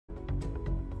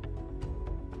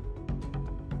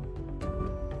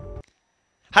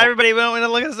Hi, everybody. We don't want to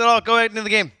look at this at all. Go ahead into the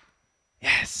game.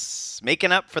 Yes.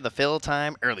 Making up for the fill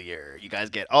time earlier. You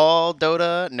guys get all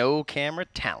Dota, no camera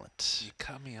talent. You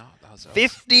cut me off. That was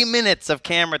 50 minutes of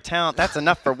camera talent. That's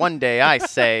enough for one day, I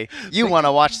say. You want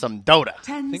to watch some Dota.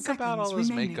 Think about all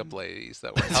those makeup ladies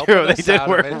that were True, helping they us did out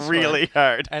work of really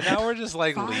hard. And now we're just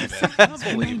like leaving. seconds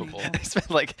Unbelievable. They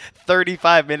spent like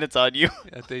 35 minutes on you.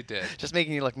 Yeah, they did. Just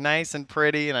making you look nice and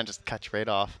pretty, and I just cut you right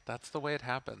off. That's the way it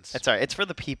happens. It's all right. It's for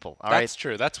the people, all right? That's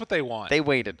true. That's what they want. They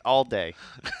waited all day.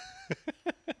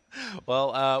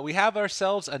 Well, we have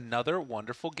ourselves another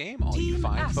wonderful game, all you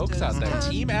fine folks out there.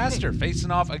 Team Aster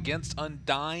facing off against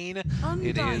Undying.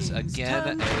 It is,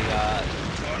 again,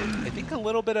 I think a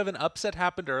little bit of an upset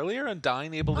happened earlier.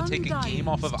 Undying able to take a game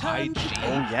off of IG.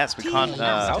 Oh, yes. We caught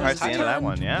towards the end of that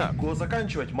one, yeah.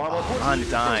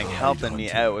 Undying helping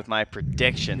me out with my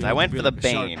predictions. I went for the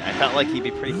Bane. I felt like he'd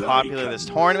be pretty popular this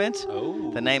tournament.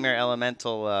 Oh. The Nightmare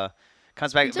Elemental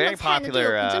comes back very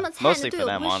popular, mostly for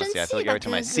them, honestly. I feel like every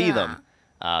time I see them,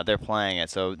 they're playing it.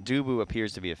 So Dubu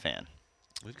appears to be a fan.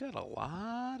 We've got a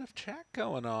lot of chat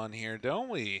going on here, don't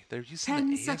we? They're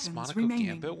using the AS Monaco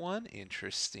Gambit one.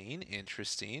 Interesting,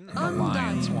 interesting. An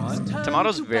Alliance one.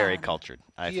 Tomato's very cultured.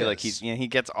 I feel like he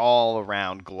gets all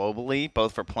around globally,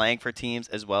 both for playing for teams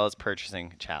as well as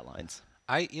purchasing chat lines.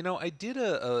 I did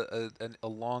a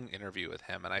long interview with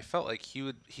him, and I felt like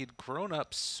he'd grown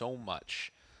up so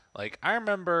much. Like, I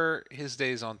remember his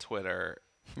days on Twitter,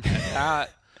 and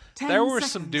there were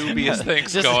some dubious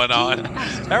things going on.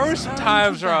 There were some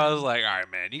times where I was like, all right,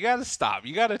 man, you got to stop.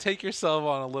 You got to take yourself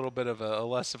on a little bit of a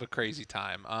less of a crazy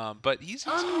time. But he's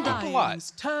grown up a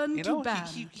lot. You know,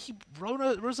 he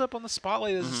rose up on the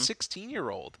spotlight as a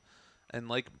 16-year-old and,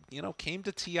 like, you know, came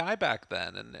to TI back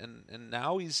then. And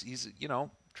now he's you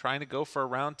know, trying to go for a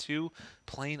round 2,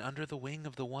 playing under the wing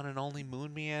of the one and only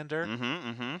Moon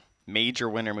Meander. Major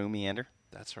winner Moon Meander.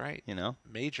 That's right. You know?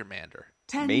 Major Mander.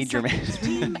 Major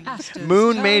Mander.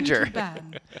 Moon Major.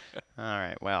 All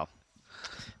right, well.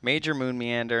 Major Moon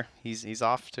Meander. He's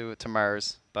off to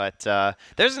Mars. But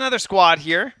there's another squad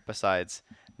here besides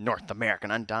North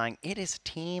American Undying. It is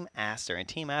Team Aster. And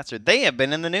Team Aster, they have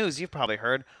been in the news. You've probably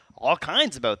heard all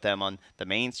kinds about them on the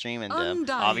mainstream. And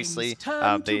obviously,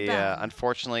 they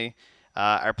unfortunately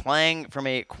are playing from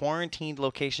a quarantined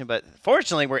location. But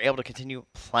fortunately, we're able to continue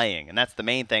playing. And that's the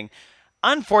main thing.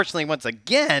 Unfortunately, once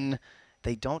again,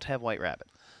 they don't have White Rabbit.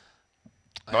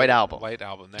 White Album. White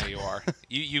Album. There you are.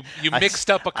 You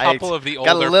mixed up a couple of the older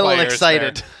players. Got a little players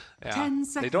excited. Yeah.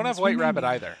 They don't have White Rabbit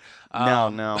either.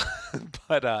 No.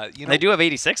 But you know, they do have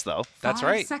 86 though. That's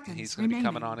right. He's going to be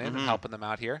coming on in and helping them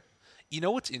out here. You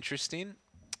know what's interesting?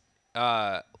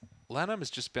 Lanham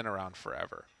has just been around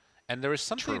forever. And there was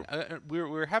something, we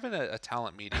were having a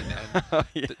talent meeting,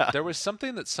 and there was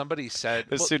something that somebody said.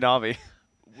 It was Tsunami.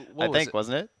 I think,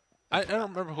 wasn't it? I don't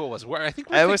remember who it was. I think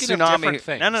we're thinking of different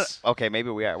things. No. Okay, maybe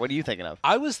we are. What are you thinking of?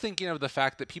 I was thinking of the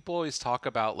fact that people always talk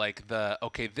about, like,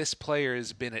 this player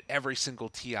has been at every single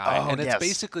TI, and it's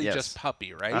basically just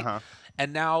Puppy, right?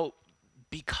 And now,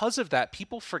 because of that,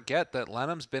 people forget that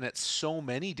Lanham's been at so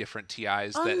many different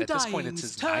TIs that at this point it's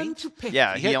his 9th.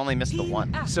 Yeah, he only missed the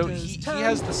one. So he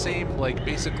has the same, like,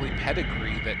 basically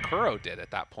pedigree that Kuro did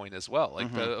at that point as well.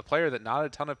 Like, a player that not a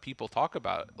ton of people talk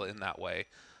about in that way.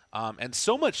 And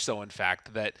so much so, in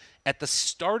fact, that at the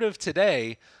start of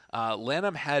today,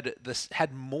 Lanham had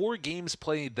more games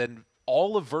played than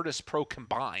all of Virtus Pro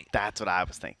combined. That's what I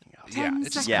was thinking of. Yeah,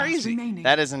 it's just crazy.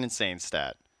 That is an insane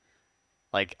stat.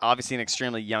 Like, obviously an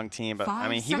extremely young team, but, I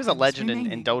mean, he was a legend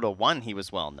in Dota 1. He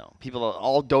was well known.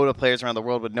 All Dota players around the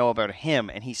world would know about him,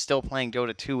 and he's still playing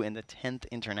Dota 2 in the 10th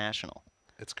International.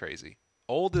 It's crazy.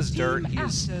 Old as dirt.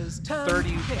 He's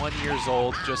 31 years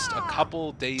old, just a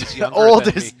couple days younger old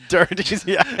than as me. Dirt.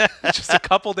 Just a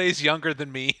couple days younger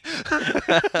than me,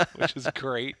 which is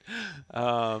great.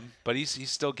 But he's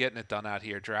still getting it done out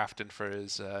here, drafting for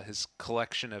his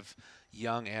collection of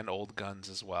young and old guns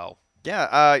as well.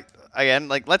 Yeah, again,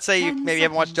 like, let's say you maybe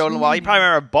haven't watched Dota in a while. You probably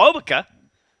remember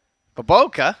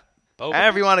Boboka.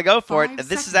 However you want to go for it.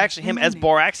 This is actually him as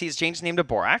Borax. He's changed his name to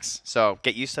Borax, so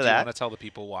get used to that. Do you want to tell the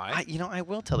people why? I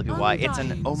will tell the people why. It's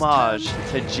an homage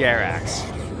to Jerax,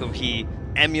 who he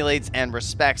emulates and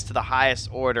respects to the highest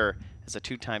order as a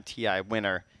 2-time TI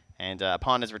winner. And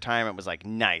upon his retirement was like,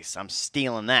 nice, I'm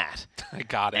stealing that. I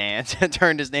got it. And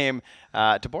turned his name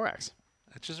to Borax.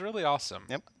 Which is really awesome.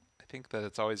 Yep. I think that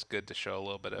it's always good to show a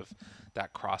little bit of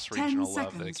that cross-regional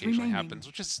love that occasionally happens,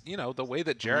 which is, you know, the way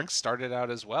that Jerax started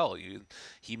out as well.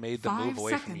 He made the move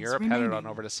away from Europe, headed on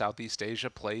over to Southeast Asia,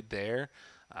 played there,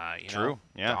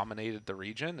 dominated the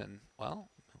region, and, well,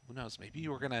 who knows? Maybe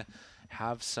we're gonna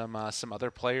have some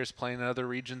other players playing in other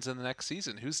regions in the next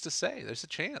season. Who's to say? There's a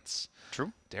chance.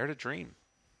 True. Dare to dream.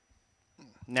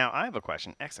 Now, I have a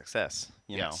question. XXS,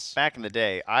 you know, Yes. back in the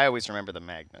day, I always remember the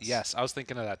Magnus. Yes, I was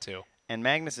thinking of that too. And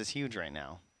Magnus is huge right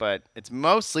now, but it's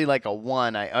mostly like a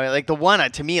 1. Like the 1,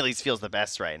 to me at least, feels the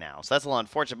best right now. So that's a little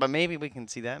unfortunate, but maybe we can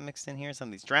see that mixed in here in some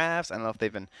of these drafts. I don't know if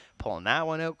they've been pulling that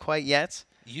one out quite yet.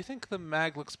 You think the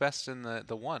mag looks best in the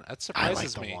 1? That I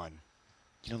surprises like the me. 1.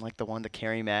 You don't like the 1 to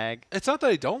carry mag? It's not that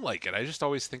I don't like it. I just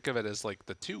always think of it as like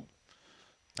the 2.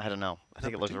 I don't know. I think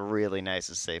it Number looks 2? really nice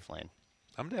as safe lane.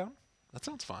 I'm down. That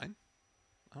sounds fine.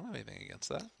 I don't have anything against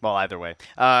that. Well, either way.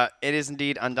 It is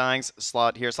indeed Undying's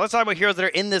slot here. So let's talk about heroes that are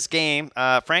in this game.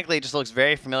 Frankly, it just looks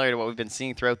very familiar to what we've been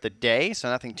seeing throughout the day, so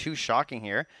nothing too shocking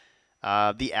here.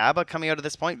 The Abba coming out at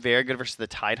this point, very good versus the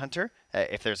Tidehunter.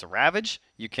 If there's a Ravage,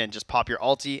 you can just pop your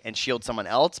ulti and shield someone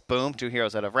else. Boom, 2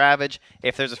 heroes out of Ravage.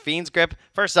 If there's a Fiend's Grip,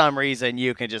 for some reason,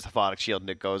 you can just Aphotic Shield and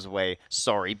it goes away.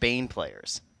 Sorry, Bane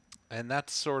players. And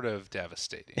that's sort of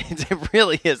devastating. It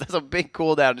really is. That's a big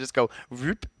cooldown to just go,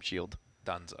 whoop, shield.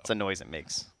 Dunzo. It's a noise it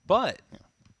makes. But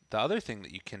the other thing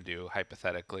that you can do,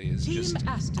 hypothetically, is just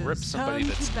grip somebody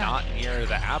that's not near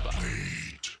the Abba.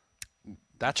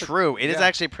 That's True. It is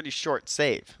actually a pretty short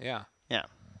save. Yeah. Yeah.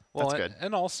 Well, That's good.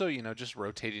 And also, you know, just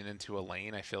rotating into a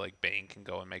lane, I feel like Bane can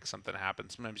go and make something happen.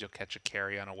 Sometimes you'll catch a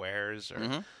carry unawares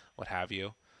or what have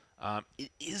you.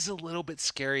 It is a little bit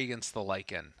scary against the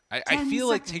Lycan. I feel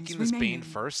like taking this Bane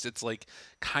first, it's like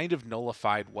kind of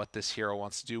nullified what this hero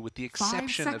wants to do, with the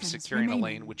exception of securing a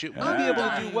lane, which it will be able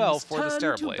to do well for this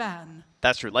Terrorblade.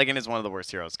 That's true. Lycan is one of the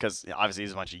worst heroes because obviously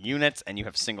he's a bunch of units and you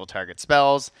have single target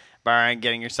spells, barring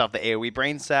getting yourself the AoE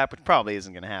brain sap, which probably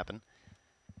isn't going to happen.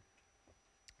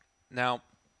 Now,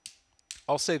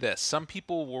 I'll say this. Some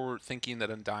people were thinking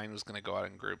that Undying was going to go out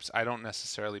in groups. I don't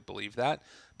necessarily believe that,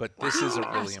 but this is a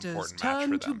really important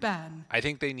match for them. I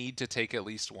think they need to take at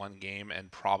least 1 game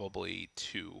and probably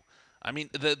 2. I mean,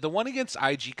 the one against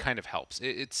IG kind of helps.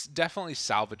 It's definitely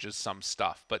salvages some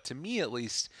stuff, but to me at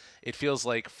least, it feels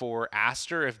like for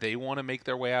Aster, if they want to make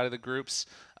their way out of the groups,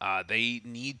 they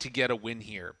need to get a win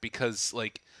here because,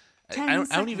 like, I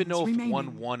don't even know if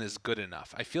 1-1 is good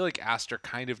enough. I feel like Aster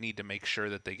kind of need to make sure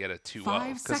that they get a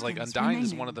 2-0 because like Undying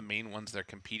is one of the main ones they're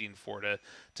competing for to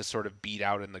sort of beat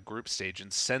out in the group stage.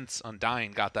 And since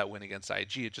Undying got that win against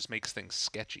IG, it just makes things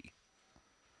sketchy.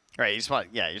 Right, you just want,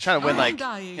 you're trying to win, like,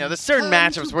 you know, there's certain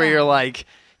matchups where you're like,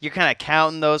 you're kind of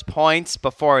counting those points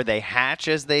before they hatch,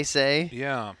 as they say.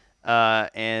 Yeah.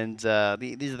 These are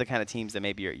the kind of teams that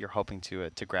maybe you're hoping to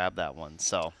grab that one.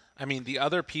 So. I mean, the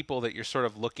other people that you're sort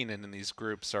of looking in these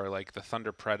groups are like the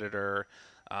Thunder Predator.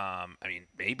 I mean,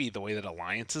 maybe the way that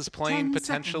Alliance is playing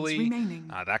potentially.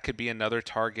 That could be another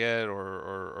target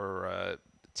or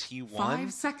T1.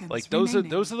 5 seconds like those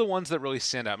remaining. are the ones that really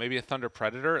stand out. Maybe a Thunder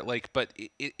Predator. Like, but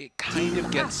it kind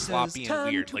of gets sloppy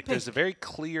and weird. Like there's a very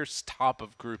clear top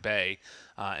of Group A,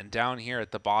 and down here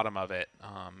at the bottom of it,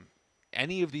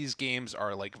 any of these games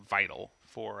are like vital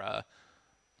for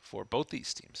both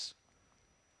these teams.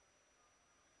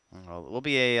 Well, it will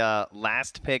be a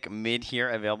last pick mid here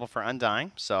available for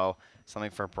Undying, so something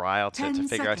for Bryle to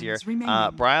figure out here.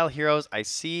 Bryle Heroes, I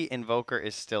see Invoker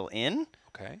is still in.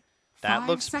 Okay. That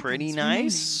looks pretty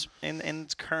nice in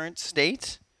its current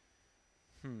state.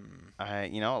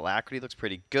 You know, Alacrity looks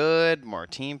pretty good. More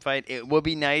team fight. It would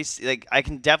be nice. Like, I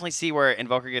can definitely see where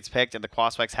Invoker gets picked and the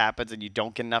Quaswex happens and you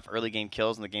don't get enough early game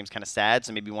kills and the game's kind of sad,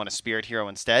 so maybe you want a Spirit hero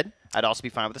instead. I'd also be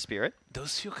fine with a Spirit.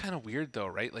 Those feel kind of weird, though,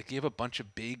 right? Like, you have a bunch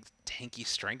of big, tanky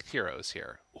strength heroes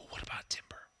here. Ooh, what about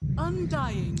Timber?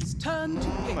 Undying's turn to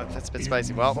pick. That's a bit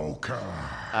spicy. Well,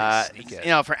 you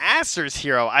know, for Aster's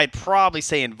hero, I'd probably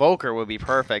say Invoker would be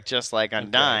perfect, just like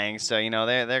Undying. So, you know,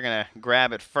 they're going to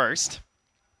grab it first.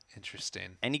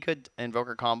 Interesting. Any good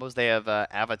Invoker combos? They have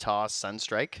Avatar,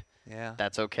 Sunstrike. Yeah.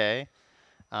 That's okay.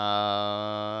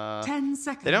 10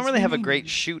 seconds They don't really have a great remaining.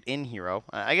 shoot-in hero.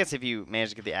 I guess if you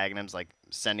manage to get the Aghanims, like,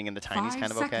 sending in the Tiny's 5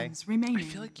 kind of okay. seconds remaining. I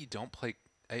feel like you don't play...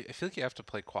 I feel like you have to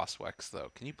play Quaswex, though.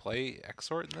 Can you play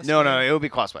Exort in this No, game? it would be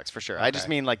Quaswex for sure. I just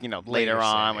mean, like, you know, later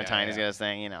on when Tiny's got his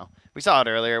thing, you know. We saw it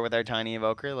earlier with our Tiny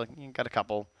Invoker. Like, you got a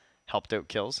couple helped-out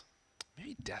kills.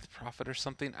 Maybe Death Prophet or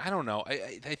something. I don't know.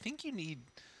 I think you need...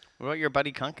 What about your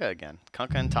buddy Kunkka again?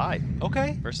 Kunkka and Tide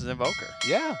Okay. versus Invoker.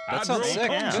 Yeah, that sounds sick.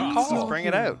 Yeah, Good let's call. bring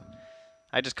it out.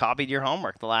 I just copied your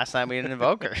homework the last time we had an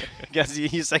Invoker. Because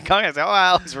you said Kunkka. I said, oh,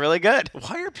 wow, it's really good.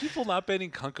 Why are people not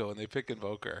banning Kunko when they pick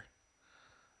Invoker?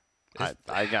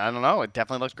 I don't know. It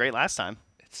definitely looked great last time.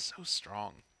 It's so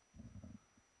strong.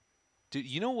 Dude,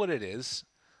 you know what it is?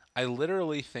 I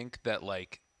literally think that,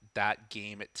 like, that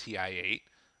game at TI8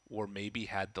 or maybe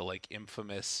had the like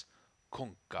infamous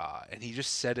Kunka, and he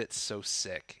just said it so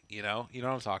sick. You know what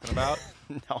I'm talking about?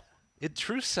 No. It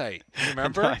True Sight.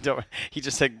 Remember? No, I don't. He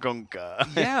just said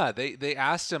Gunka. Yeah, they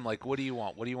asked him like, "What do you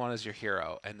want? What do you want as your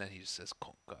hero?" And then he just says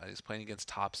Kunka. He's playing against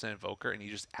Thompson Invoker, and he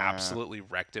just absolutely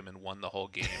wrecked him and won the whole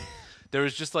game. There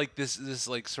was just like this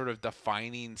like sort of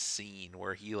defining scene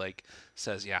where he like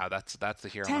says, "Yeah, that's the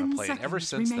hero I'm gonna play." And ever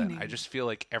since then, I just feel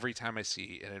like every time I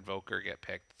see an Invoker get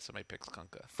picked, somebody picks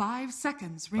Kunka. 5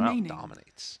 seconds remaining.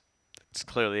 Dominates. It's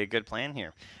clearly a good plan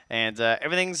here. And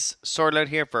everything's sorted out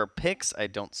here for picks. I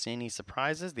don't see any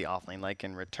surprises. The offlane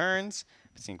Lycan returns.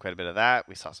 We've seen quite a bit of that.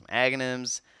 We saw some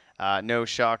Aghanims. No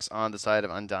shocks on the side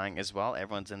of Undying as well.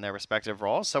 Everyone's in their respective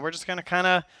roles. So we're just going to kind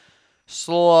of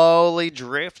slowly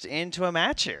drift into a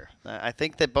match here. I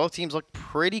think that both teams look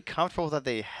pretty comfortable with what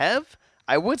they have.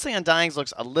 I would say Undying's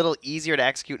looks a little easier to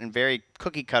execute and very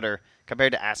cookie cutter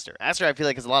compared to Aster. Aster, I feel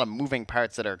like, has a lot of moving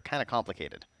parts that are kind of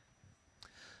complicated.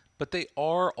 But they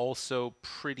are also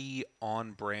pretty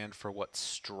on brand for what's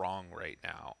strong right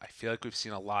now. I feel like we've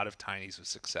seen a lot of Tinies with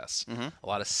success, a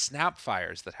lot of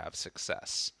Snapfires that have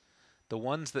success. The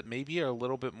ones that maybe are a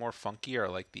little bit more funky are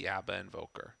like the ABBA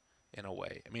Invoker in a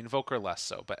way. I mean, Invoker less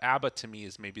so, but ABBA to me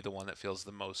is maybe the one that feels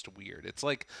the most weird. It's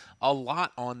like a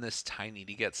lot on this Tiny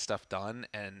to get stuff done,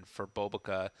 and for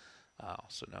Bobica,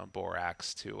 also known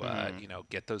Borax, to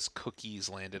get those cookies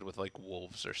landed with like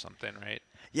wolves or something, right?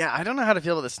 Yeah, I don't know how to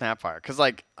feel about the Snapfire, because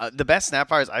like the best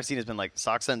Snapfires I've seen has been like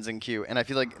Soxa and Zinq, and I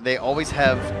feel like they always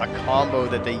have a combo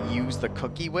that they use the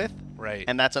cookie with, right?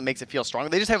 And that's what makes it feel strong.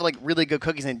 They just have like really good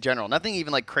cookies in general, nothing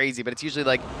even like crazy, but it's usually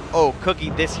like, oh, cookie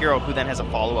this hero who then has a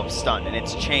follow-up stun, and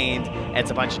it's chained, and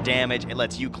it's a bunch of damage. It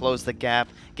lets you close the gap,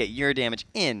 get your damage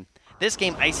in. This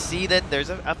game, I see that there's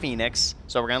a Phoenix,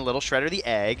 so we're gonna little Shredder the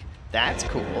egg. That's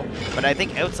cool, but I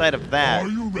think outside of that,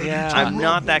 I'm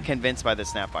not that convinced by the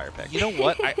Snapfire pick. You know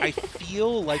what? I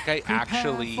feel like I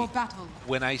actually,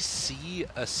 when I see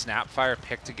a Snapfire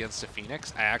picked against a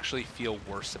Phoenix, I actually feel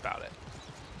worse about it,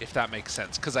 if that makes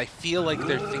sense. Because I feel like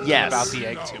they're thinking about the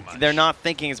egg too much. They're not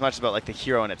thinking as much about like the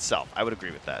hero in itself. I would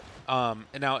agree with that.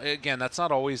 And now, again, that's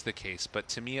not always the case, but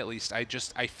to me at least, I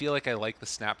feel like I like the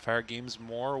Snapfire games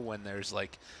more when there's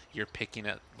like, you're picking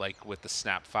it like with the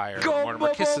Snapfire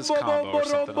Mortimer Kisses combo or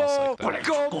something else like that.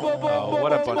 Oh,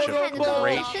 what a bunch of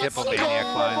great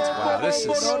Hippomaniac lines.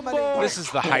 Wow, this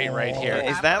is the height right here.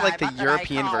 Is that like the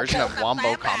European version of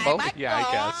Wombo Combo? Yeah,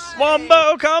 I guess.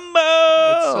 Wombo Combo!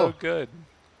 It's so good.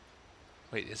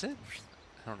 Wait, is it?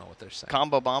 I don't know what they're saying.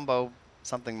 Combo Bombo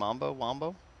something Mambo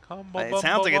Wombo? Combo, it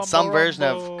sounds like it's some version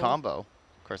of combo.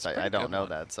 Of course, I don't know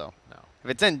that, so. No.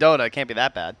 If it's in Dota, it can't be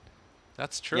that bad.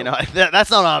 That's true. You know,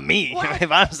 that's not on me. If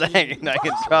I'm saying I get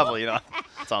in trouble, you know,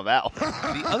 it's on Val.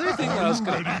 The other thing that I was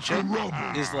going to mention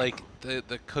is like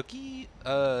the cookie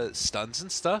stuns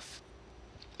and stuff.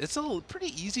 It's pretty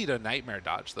easy to nightmare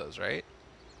dodge those, right?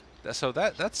 So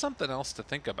that's something else to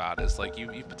think about. Is like you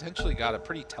potentially got a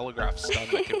pretty telegraphed stun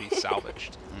that could be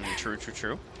salvaged.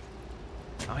 True.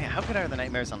 Oh yeah, how good are the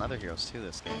nightmares on other heroes too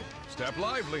this game? Step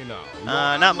lively now.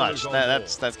 Not much.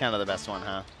 That's kind of the best one,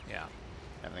 huh? Yeah.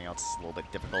 Everything else is a little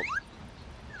bit difficult.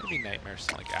 Maybe Nightmare's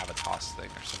some like Avatos thing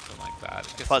or something like that.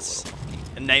 It gets Plus, a little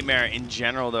funky. a Nightmare in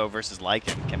general though versus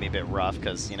Lycan can be a bit rough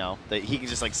because you know he can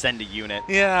just like send a unit.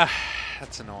 Yeah,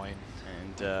 that's annoying.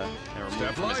 And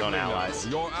remove from his own allies.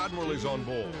 Your admiral is on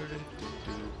board.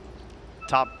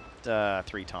 Top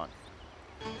 3 taunt.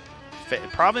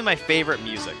 Probably my favorite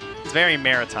music. It's very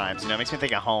Maritimes, you know, it makes me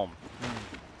think of home.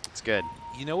 It's good.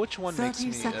 You know which one makes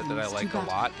me that I like a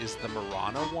lot is the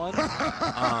Mirana one,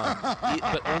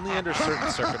 but only under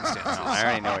certain circumstances. Oh, I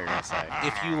already know what you're gonna say.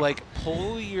 If you like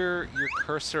pull your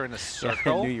cursor in a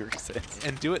circle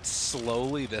and do it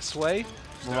slowly this way,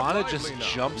 Mirana just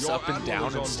jumps up and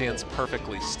down and stands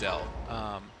perfectly still.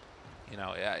 You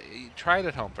know, try it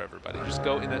at home for everybody. Just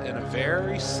go in a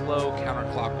very slow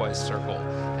counterclockwise circle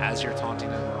as you're taunting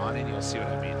in Mirana, and you'll see what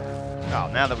I mean. Well,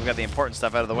 now that we've got the important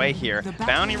stuff out of the way here,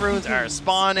 bounty runes are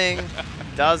spawning.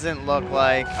 Doesn't look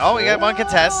like... Oh, we got one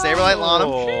contest. Saberlight Lana.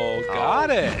 Oh, got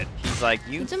it. He's like,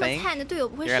 you think you're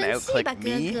going to outclick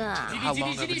me? How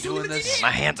long have we been doing this?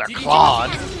 My hands are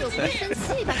clawed.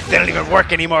 They don't even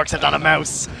work anymore except on a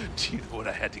mouse. Do you know what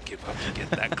I had to give up to get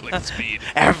that click speed?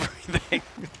 Everything.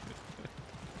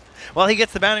 Well, he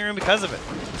gets the bounty rune because of it.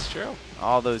 It's true.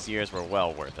 All those years were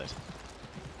well worth it.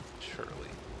 Surely.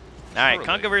 All right,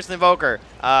 Kunkka versus Invoker.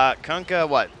 Kunkka,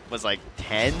 what, was like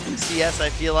 10 CS, I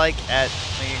feel like, at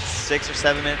maybe 6 or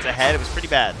 7 minutes ahead. It was pretty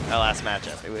bad, our last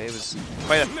matchup. It was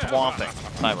quite a thwomping,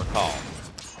 if I recall.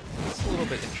 It's a little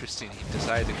bit interesting. He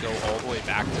decided to go all the way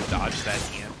back to dodge that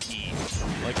EMP key.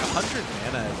 Like 100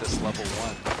 mana at this level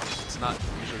 1, it's not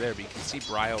usually there, but you can see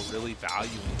Bryo really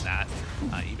valuing that,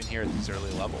 even here at these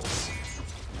early levels.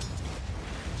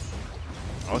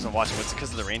 I wasn't watching. Was it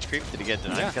because of the range creep? Did he get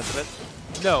denied because of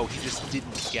it? No, he just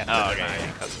didn't get denied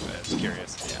because of it. I was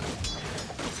curious. Yeah.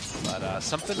 But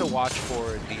something to watch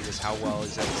for, indeed, is how well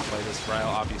he's able to play this. Bryo,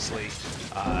 obviously,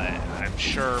 I'm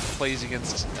sure, plays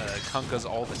against Kunkas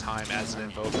all the time as an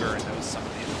Invoker and knows some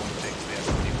of the annoying things they have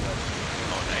to deal with.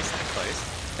 Oh, nice place.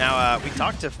 Now, we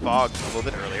talked to Fog a little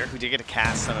bit earlier, who did get to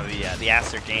cast some of the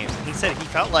Aster games. He said he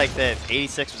felt like that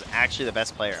 86 was actually the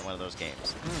best player in one of those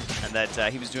games, and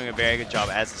that he was doing a very good job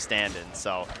as a stand-in.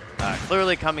 So,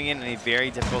 clearly coming in a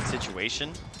very difficult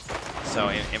situation. So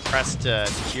impressed to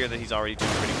hear that he's already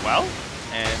doing pretty well,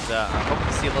 and I'm hoping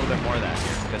to see a little bit more of that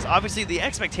here, because obviously the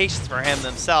expectations for him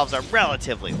themselves are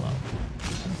relatively low.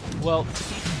 Well, to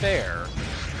be fair,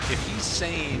 if he's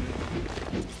saying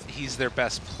he's their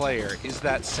best player, is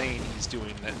that saying he's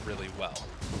doing it really well?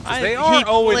 They are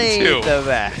 0-2. The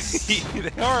best.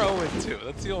 They are 0-2.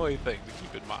 That's the only thing to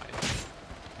keep in mind.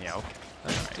 Yeah, okay.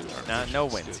 Right. No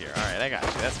wins here. All right, I got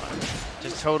you. That's fine.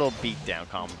 Just total beatdown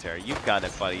commentary. You've got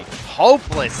it, buddy.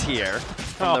 Hopeless here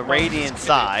from the Radiant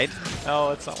side. No,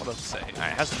 that's not what I'm saying. All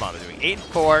right, how's Tomato doing?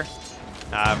 8-4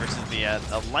 versus the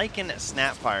Lycan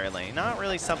Snapfire lane. Not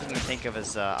really something you think of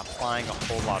as applying a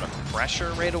whole lot of pressure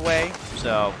right away.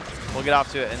 So we'll get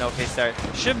off to an okay start.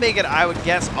 Should make it, I would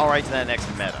guess, all right to that next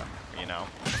meta, you know.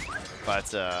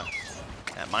 But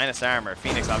at minus armor,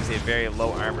 Phoenix obviously a very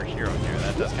low armor hero here.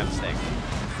 That does kind of stink.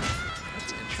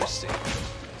 That's interesting.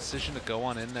 Decision to go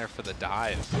on in there for the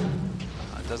dive.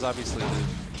 It does obviously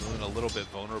leave Moon a little bit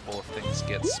vulnerable if things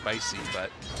get spicy, but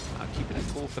keeping it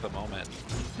cool for the moment.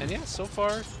 And yeah, so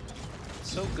far,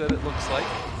 so good it looks like.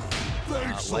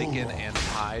 Lycan and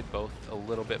Tide both a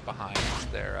little bit behind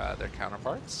their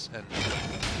counterparts, and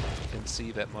you can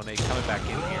see that Monet coming back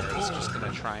in here is just going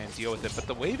to try and deal with it, but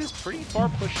the wave is pretty far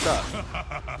pushed up.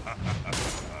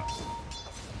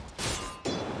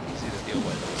 Easy to deal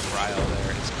with. Bryo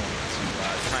there is going to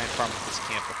try and farm up this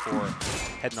camp before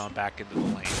heading on back into the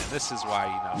lane, and this is why,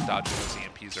 you know, dodging those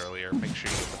EMPs earlier, make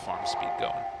sure you get the farm speed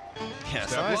going. Yeah,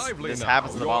 sometimes this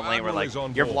happens in the bottom lane where like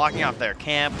you're blocking off their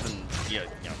camp and you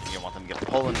don't want them to get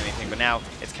pulled into anything, but now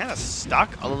it's kind of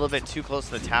stuck a little bit too close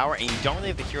to the tower, and you don't really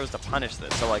have the heroes to punish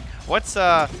this. So like, what's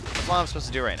Lam supposed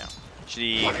to do right now? Should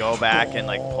he go back and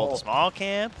like pull the small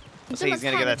camp? Let's say he's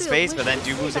gonna get that space, but then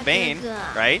do lose a Bane,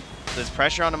 right? So there's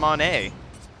pressure on the Monet.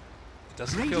 It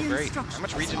doesn't feel great. How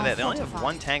much regen do they have? They only have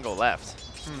one Tango left.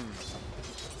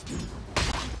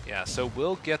 Yeah, so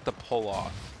we'll get the pull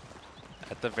off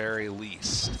at the very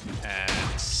least.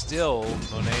 And still,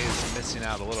 Monet is missing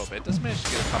out a little bit. Does manage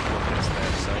to get a couple of hits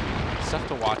there, so stuff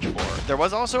to watch for. There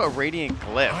was also a Radiant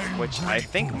Glyph, which I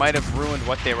think might have ruined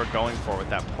what they were going for with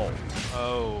that pull.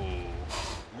 Oh.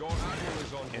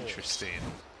 Interesting.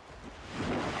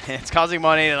 It's causing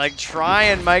Monet to like try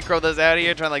and micro this out of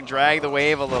here, trying to like drag the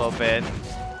wave a little bit.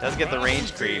 Does get the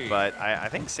range creep, but I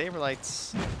think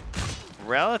Saberlight's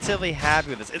relatively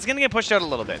happy with this. It's going to get pushed out a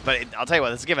little bit, but I'll tell you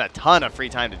what, this is giving a ton of free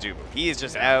time to Jubu. He is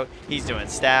just out. He's doing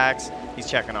stacks. He's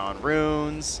checking on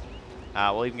runes.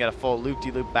 We'll even get a full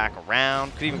loop-de-loop back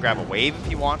around. Could even grab a wave if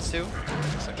he wants to.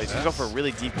 But he's going to go for a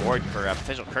really deep ward for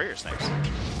potential courier snipes.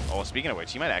 Oh, speaking of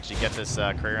which, he might actually get this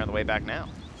courier on the way back now.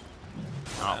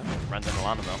 Oh, runs into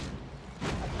Lana though.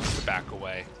 To back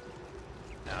away.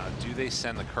 Now, do they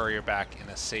send the courier back in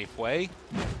a safe way?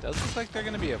 Does look like they're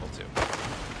going to be able to.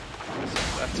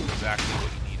 So that's exactly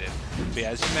what you needed. But yeah,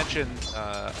 as you mentioned,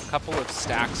 a couple of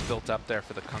stacks built up there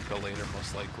for the Kunkka later,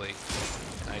 most likely.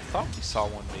 And I thought we saw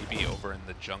one maybe over in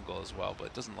the jungle as well, but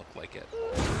it doesn't look like it.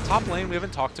 Top lane, we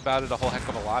haven't talked about it a whole heck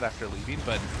of a lot after leaving,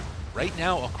 but right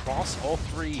now, across all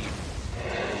three,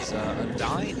 is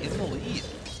Undying in the lead.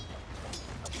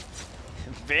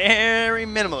 Very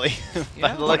minimally,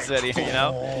 by the looks of it here, you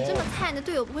know?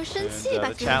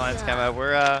 The challenge come out.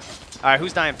 We're, all right,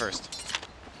 who's dying first?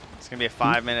 It's going to be a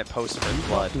 5-minute post-first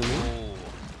blood. I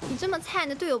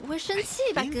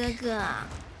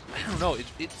don't know,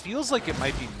 it feels like it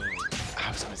might be Moon. I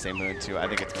was going to say Moon, too. I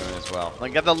think it's Moon as well.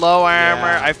 Like, got the low armor.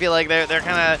 Yeah. I feel like they're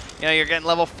kind of, you know, you're getting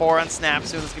level 4 on Snap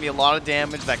soon. There's going to be a lot of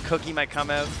damage. That cookie might come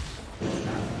out.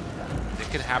 It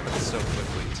can happen so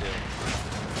quickly, too.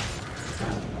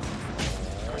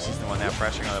 He's the one now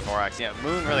pressuring on the Vorax. Yeah,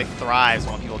 Moon really thrives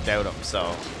when people doubt him,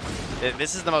 so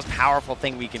this is the most powerful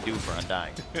thing we can do for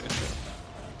Undying.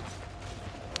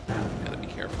 Gotta be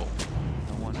careful.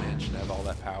 No one man should have all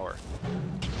that power,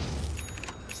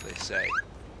 as they say.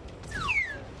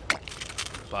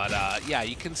 But yeah,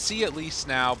 you can see at least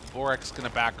now Vorax gonna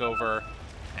back over,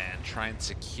 and try and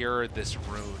secure this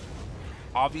rune.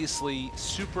 Obviously,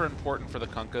 super important for the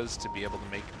Kunkas to be able to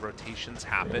make rotations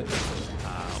happen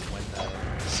when the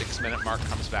 6-minute mark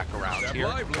comes back around Step here.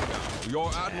 lively now. Your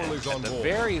admiral is on At the board.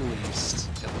 very least,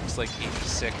 it looks like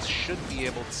 86 should be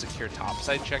able to secure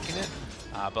topside checking it.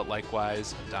 But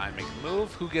likewise, Undying make a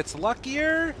move. Who gets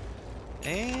luckier?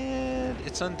 And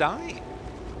it's Undying.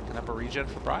 Picking up a regen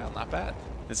for Bryle. Not bad.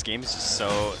 This game is just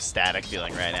so static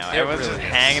feeling right now. It Everyone's really just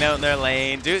is. hanging out in their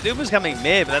lane. Dude was coming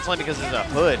mid, but that's only because there's a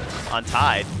hood on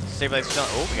Tide.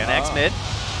 Oh, we got an X mid.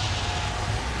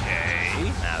 Okay.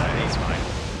 Nah, he's fine.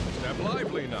 Step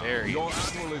lively now. Very Your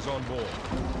interesting. admiral is on board.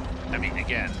 I mean,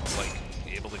 again, it's like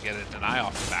able to get a deny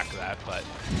off the back of that, but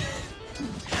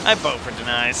I vote for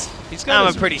denies. He's got I'm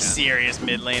his a pretty regen. serious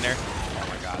mid laner. oh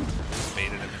my god,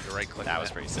 baited him into right click. That was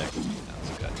pretty sick. That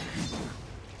was good.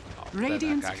 Oh, then that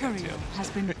Radiant's guy got courier two. has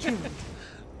been killed.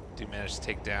 Do manage to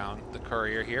take down the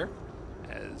courier here,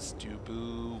 as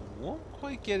Dubu won't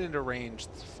quite get into range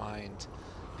to find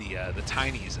the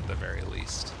tinies at the very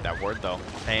least. That word though,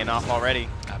 paying off already.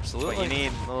 Absolutely. What you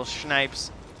need, little snipes.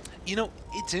 You know,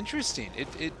 it's interesting.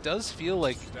 It does feel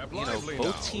like, Step you know, lively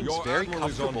both now. teams Your very admiral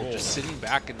is on comfortable board. just sitting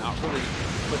back and not really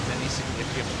putting any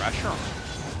significant pressure on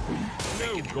them.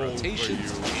 No Making gold for rotations,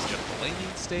 you. change up the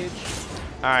laning stage.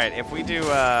 All right, if we do,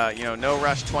 you know, no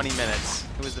rush 20 minutes,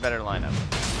 who is the better lineup?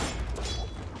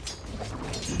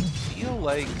 I feel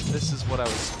like this is what I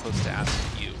was supposed to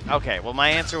ask you. Okay, well, my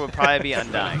answer would probably be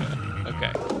Undying.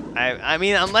 Okay. I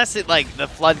mean, unless it like the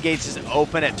floodgates just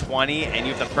open at 20 and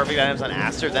you have the perfect items on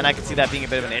Aster, then I could see that being a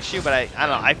bit of an issue. But I don't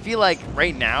know. I feel like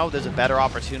right now there's a better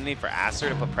opportunity for Aster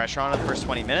to put pressure on in the first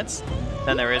 20 minutes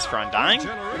than there is for Undying.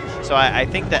 Generation. So I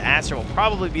think that Aster will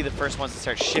probably be the first ones to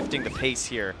start shifting the pace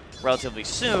here relatively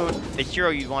soon. The hero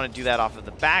you'd want to do that off of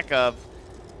the back of,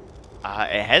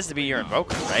 it has to be your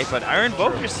Invoker, right? But our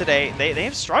Invokers today, they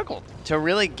have struggled to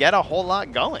really get a whole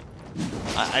lot going.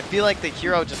 I feel like the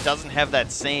hero just doesn't have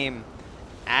that same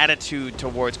attitude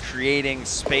towards creating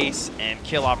space and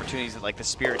kill opportunities that like the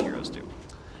Spirit heroes do.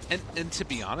 And to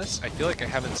be honest, I feel like I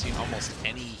haven't seen almost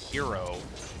any hero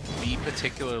be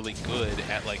particularly good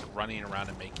at like running around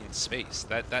and making space.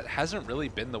 That hasn't really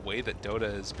been the way that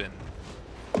Dota has been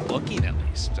looking, at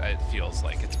least. It feels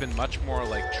like it's been much more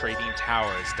like trading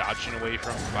towers, dodging away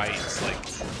from fights, like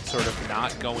sort of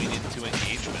not going into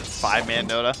engagements. 5-man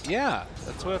Dota. Yeah,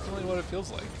 that's definitely what it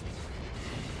feels like.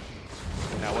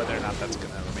 Now, whether or not that's going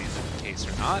to remain the case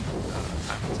or not,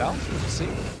 time will tell. We'll see.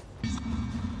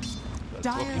 That's what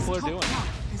Dire's people are top doing. tower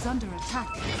is under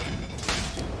attack.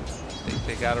 Think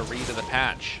they got a read of the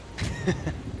patch.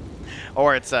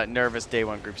 Or it's a nervous day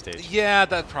one group stage. Yeah,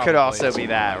 that probably Could also is be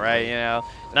that, likely. right? You know,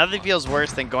 nothing feels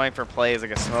worse than going for plays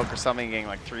like a smoke or something, getting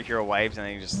like 3 hero wipes, and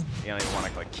then you don't even want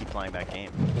to like keep playing that game.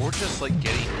 Or just like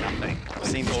getting nothing. Like,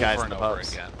 Seen these over guys in and the over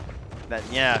pubs. again.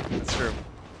 Yeah, that's true.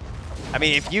 I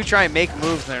mean, if you try and make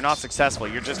moves and they're not successful,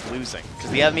 you're just losing.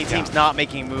 Because the enemy team's not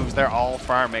making moves, they're all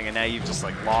farming, and now you've just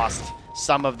like lost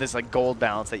some of this like gold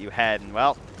balance that you had. And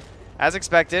well, as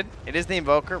expected, it is the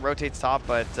Invoker, rotates top,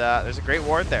 but there's a great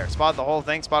ward there. Spotted the whole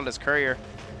thing, spotted his courier,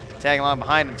 tagging along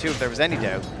behind him too if there was any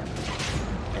doubt.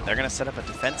 And they're going to set up a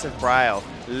defensive Bryle,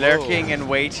 lurking in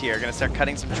wait here, going to start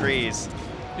cutting some trees.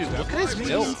 Dude, look at his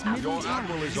build. Radiant's middle Your tower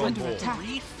admiral is is on under board. attack.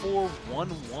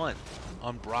 3-4-1-1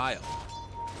 on Bryle.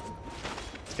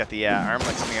 He's got the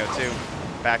armlet coming out too.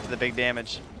 Back to the big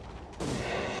damage.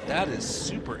 That is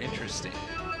super interesting.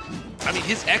 I mean,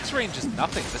 his X range is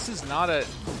nothing. This is not a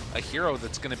hero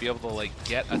that's going to be able to like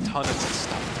get a ton of his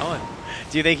stuff done.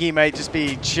 Do you think he might just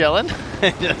be chilling,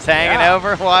 just hanging Yeah. out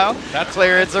for a while,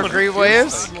 clearing some what it creep feels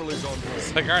waves? Admiral is on board.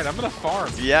 It's like, all right, I'm going to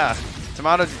farm. Yeah.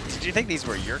 Tomato, did you think these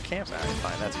were your camps? Alright,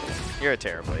 fine, that's cool. You're a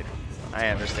Terrorblade. I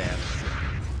understand.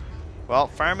 Well,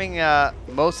 farming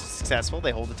most successful.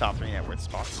 They hold the top 3 net worth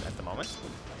spots at the moment.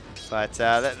 But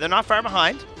they're not far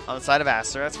behind on the side of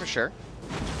Aster, that's for sure.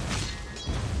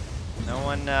 No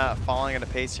one falling at a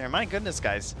pace here. My goodness,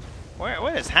 guys.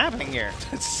 What is happening here?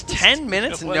 It's 10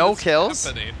 minutes, what no is kills?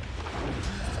 happening?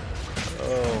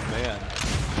 Oh, man.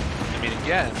 I mean,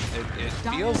 again, it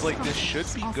feels like this should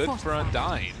be good for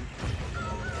Undying.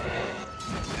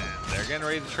 And they're getting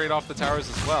ready to trade off the towers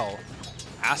as well.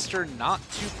 Aster not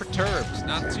too perturbed,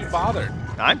 not too bothered.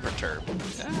 I'm perturbed.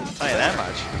 Yeah, I'll tell you that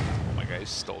much. Oh my god, he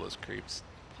stole those creeps.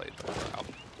 Played them out.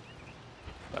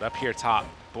 But up here top,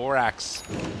 Borax.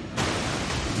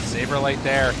 Saberlight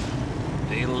there.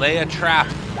 They lay a trap.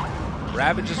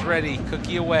 Ravage is ready.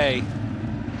 Cookie away.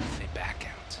 They back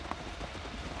out.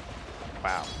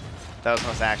 Wow. That was the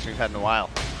most action we've had in a while.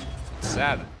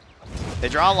 Sad. They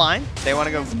draw a line. They want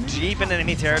to go deep into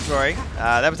enemy territory.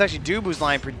 That was actually Dubu's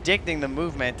line predicting the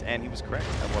movement, and he was correct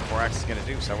of what Borax is going to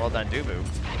do. So well done, Dubu.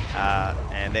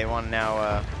 And they want to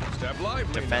now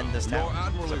defend this tower.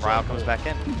 So Ryle comes back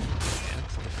in.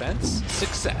 Defense,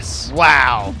 success.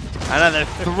 Wow. Another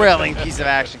thrilling piece of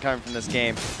action coming from this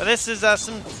game. But this is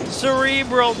some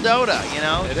cerebral Dota, you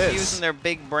know? It Just is. using their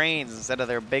big brains instead of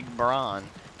their big brawn.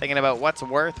 Thinking about what's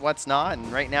worth, what's not,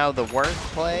 and right now the worth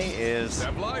play is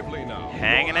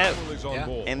hanging out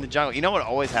in the jungle. You know what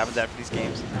always happens after these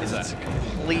games? It's a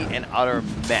complete and utter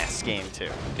mess game 2.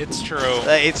 It's true.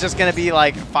 It's just going to be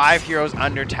like 5 heroes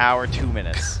under tower, 2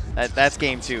 minutes. That's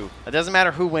game 2. It doesn't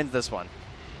matter who wins this one.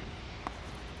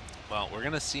 Well, we're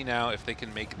going to see now if they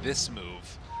can make this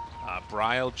move.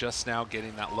 Bryle just now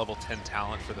getting that level 10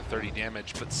 talent for the 30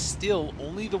 damage, but still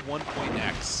only the 1 point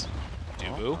X.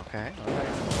 Dubu. Okay.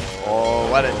 Oh,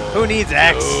 what? Who needs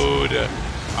X? Dude.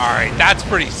 All right, that's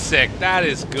pretty sick. That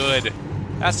is good.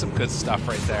 That's some good stuff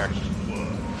right there.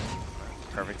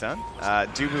 Perfect done.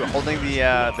 Dubu holding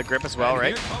the grip as well,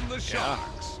 right? Yeah.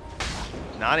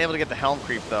 Not able to get the helm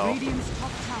creep though. A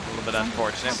little bit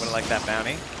unfortunate. Would have liked that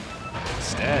bounty.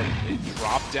 Instead, they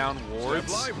drop down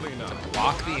wards to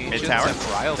block the ancients. Mid-tower. And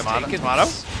Bryle's taken Tomato.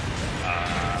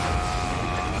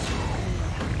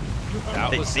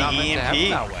 That was The not meant to happen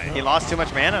that way. EMP. He lost too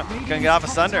much mana. Couldn't get off a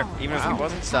Sunder, even if he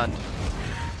wasn't stunned.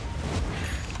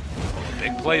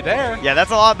 Big play there. Yeah,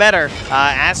 that's a lot better.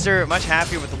 Aster much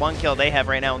happier with the 1 kill they have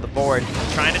right now on the board.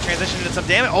 Trying to transition into some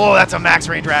damage. Oh, that's a max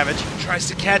range Ravage. Tries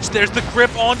to catch. There's the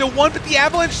grip onto one, but the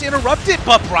avalanche interrupted.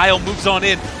 But Bryle moves on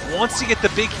in. Wants to get the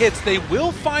big hits. They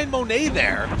will find Monet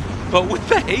there. But with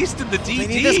the haste and the DD, They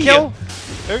need this kill.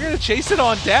 They're going to chase it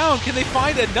on down. Can they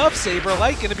find enough?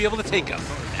 Saberlight going to be able to take him.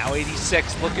 Now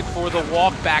 86 looking for the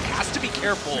walk back. Has to be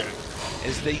careful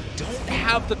as they don't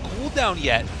have the cooldown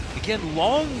yet. Again,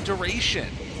 long duration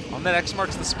on that X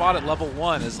marks the spot at level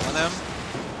 1 as Lenem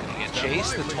going to get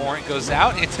chased. The torrent goes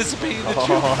out, anticipating the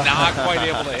juke, not quite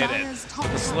able to hit it.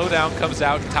 The slowdown comes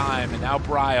out in time, and now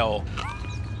Bryle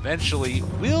eventually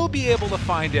will be able to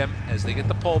find him as they get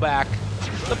the pullback,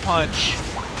 the punch,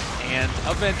 and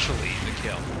eventually the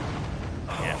kill.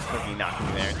 Yeah, Cookie not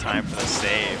gonna be there in time for the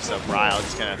save, so Bryle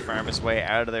just gonna farm his way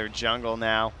out of their jungle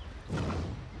now.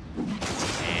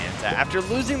 And after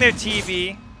losing their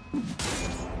TV,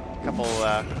 a couple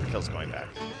kills going back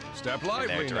in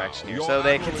their direction here. So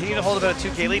they continue to hold about a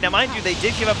 2K lead. Now, mind you, they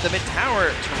did give up the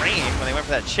mid-tower terrain when they went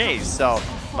for that chase, so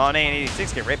Monet and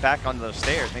 86 get right back onto those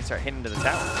stairs and they start hitting to the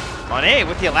tower. Monet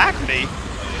with the alacrity.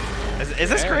 Is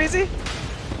this crazy?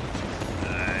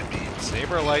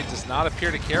 Saberlight does not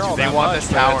appear to care all They that want much.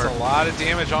 this tower. It's a lot of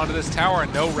damage onto this tower,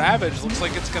 and no Ravage. Looks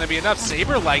like it's going to be enough.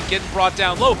 Saberlight getting brought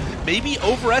down low. Maybe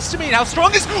overestimate how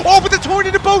strong is. Oh, but the torrent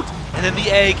in the boat! And then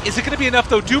the egg. Is it going to be enough,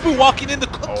 though? Dubu walking in the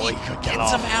cookie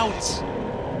gets him out.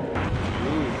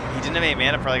 He didn't have any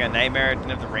mana for like a nightmare,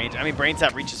 didn't have the range. I mean, Brain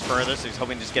Tap reaches further, so he's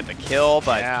hoping to just get the kill,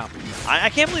 but Yeah.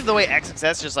 I can't believe the way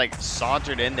XXS just like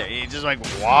sauntered in there. He just like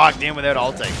walked in without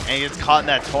ulting, and he gets caught in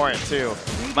that torrent too.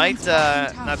 Might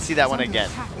not see that one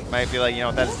again. Might be like, you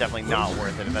know, that is definitely not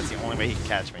worth it if that's the only way he can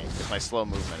catch me with my slow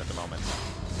movement at the moment.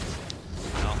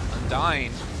 Well,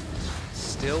 Undying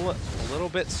still a little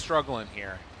bit struggling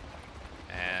here.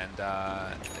 And,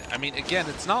 I mean, again,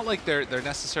 it's not like they're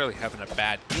necessarily having a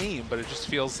bad game, but it just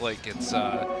feels like it's,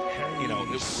 you know,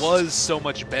 it was so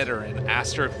much better, and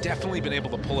Aster have definitely been able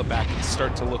to pull it back and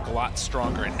start to look a lot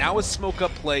stronger. And now with Smoke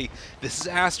Up play, this is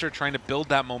Aster trying to build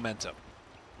that momentum.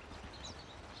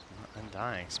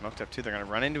 Undying, smoked up too. They're going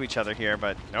to run into each other here,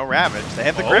 but no Ravage. They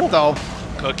have the grip though.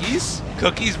 Cookies?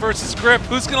 Cookies versus Grip.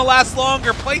 Who's going to last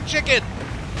longer? Play chicken.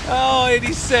 Oh,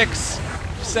 86.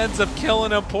 Ends up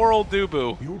killing him. Poor old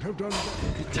Dubu.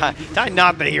 Ty,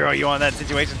 not the hero you want in that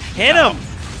situation. Hit him!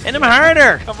 Hit him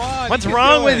harder! Come on. What's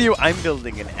wrong with you? I'm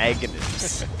building an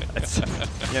agonist. That's,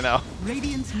 you know.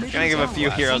 Gonna give a few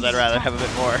heroes I'd rather have a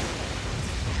bit more.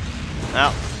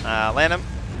 Well, Lanham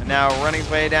now running his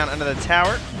way down under the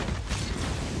tower.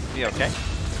 Be okay.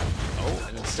 Oh,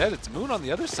 and instead it's Moon on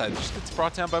the other side. Just gets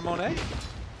brought down by Monet.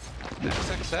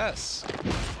 XXS.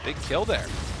 Big kill there.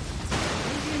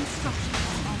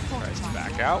 Tries to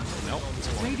back out. Nope. It's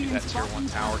going to be that tier 1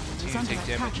 tower. Continue to take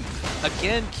damage.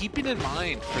 Again, keeping in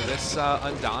mind for this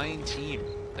Undying team,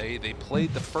 they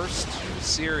played the first 2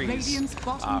 series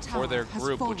for their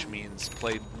group, which means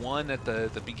played one at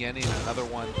the beginning and another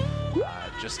one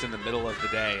just in the middle of the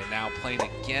day, and now playing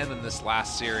again in this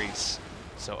last series.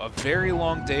 So a very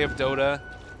long day of Dota,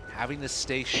 having to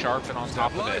stay sharp and on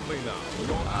top of it.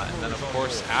 And then, of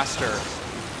course, Aster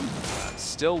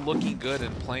still looking good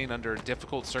and playing under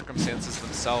difficult circumstances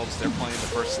themselves. They're playing the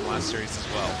first and last series as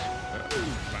well.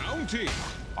 Bounty.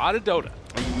 A lot of Dota.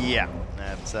 Yeah,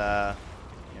 that's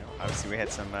obviously we had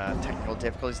some technical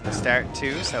difficulties in the start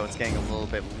too, so it's getting a little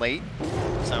bit late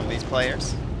for some of these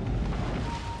players.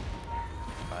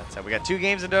 But we got 2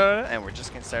 games in Dota, and we're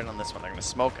just getting started on this one. They're going to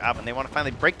smoke up, and they want to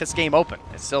finally break this game open.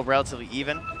 It's still relatively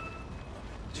even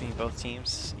between both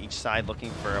teams, each side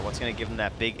looking for what's going to give them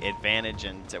that big advantage.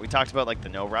 And we talked about like the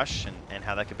no rush and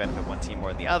how that could benefit one team more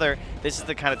than the other. This is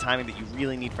the kind of timing that you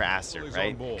really need for Aster,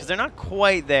 right? Because they're not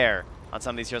quite there on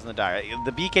some of these heroes in the dire.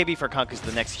 The BKB for Kunk is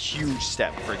the next huge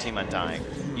step for a team Undying.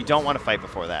 You don't want to fight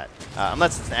before that,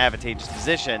 unless it's an advantageous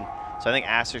position. So I think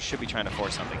Aster should be trying to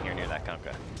force something here near that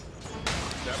Kunkka.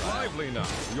 Step lively now.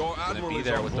 Your Gonna admiral be is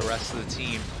there on with board. the rest of the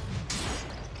team.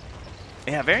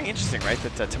 Yeah, very interesting, right?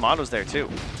 That Tomato's there too,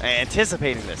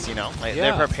 anticipating this. You know, like,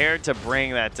 they're prepared to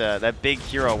bring that that big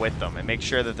hero with them and make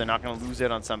sure that they're not going to lose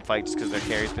it on some fight just because their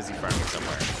carry's busy farming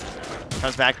somewhere.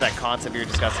 Comes back to that concept we were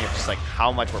discussing of just like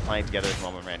how much we're playing together at the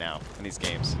moment right now in these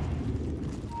games.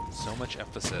 So much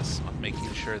emphasis on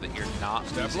making sure that you're not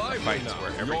Step losing the lively fights now.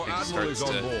 where Your everything admiral starts is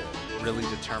on to board. really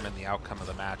determine the outcome of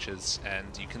the matches. And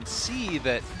you can see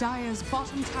that Dire's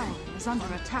bottom tower is under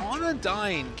attack. on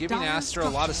Undying, giving Dire Aster a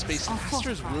lot of space. structures And are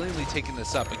Aster's fortified. willingly taking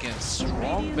this up. Again,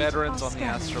 strong Radiant veterans are on the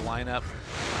Aster scanning. lineup.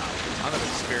 A ton of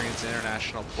experience in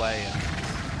international play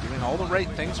and doing all the right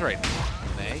things right now.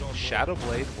 They, Shadow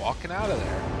Blade walking out of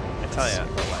there. I tell ya,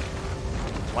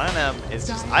 Lanham is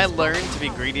just, I learned to be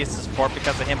greedy as a support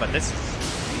because of him, but this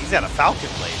is, he's got a Falcon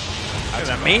Blade. He's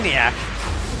a maniac.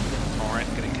 Torrent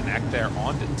gonna connect there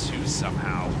onto 2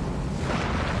 somehow.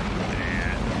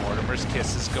 And Mortimer's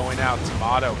kiss is going out.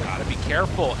 Tomato, gotta be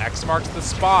careful. X marks the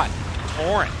spot.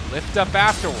 Torrent, lift up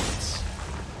afterwards.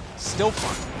 Still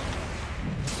fun.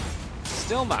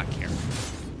 Still not careful.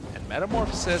 And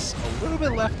Metamorphosis, a little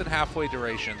bit left in halfway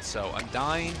duration, so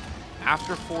Undying,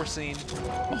 after forcing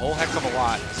a whole heck of a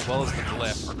lot, as well as the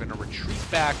glyph, are gonna retreat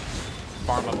back,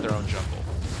 farm up their own jungle.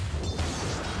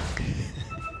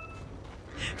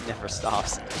 Never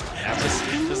stops.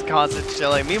 Just constant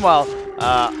chilling. Meanwhile,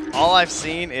 all I've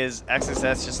seen is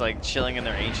XSS just like chilling in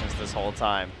their ancients this whole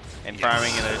time and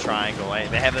farming in their triangle.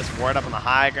 They have this ward up on the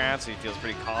high ground, so he feels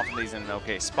pretty confident he's in an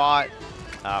okay spot.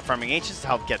 Farming ancients to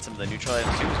help get some of the neutral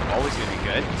items too is always going to be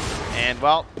good. And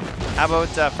well, how about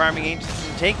farming ancients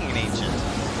and taking an ancient?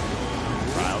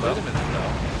 Wait a minute,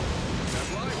 though.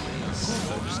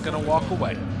 They're just gonna walk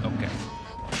away. Okay.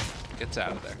 Gets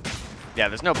out of there. Yeah,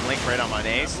 there's no blink right on my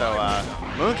A, so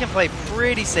Moon can play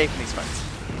pretty safe in these fights.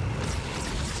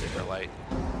 Saberlight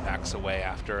backs away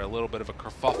after a little bit of a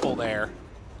kerfuffle there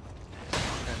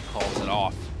and calls it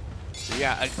off. So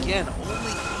yeah, again, only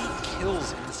 8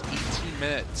 kills in this 18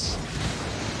 minutes.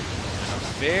 A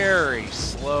very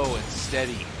slow and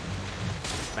steady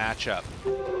matchup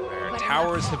where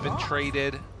towers have been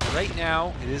traded. Right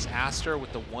now, it is Aster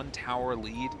with the 1 tower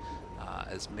lead.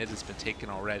 As mid has been taken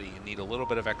already, you need a little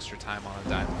bit of extra time on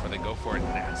Undying before they go for it.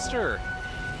 And Aster,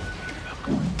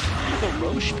 the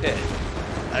Roche pit.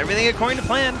 Everything according to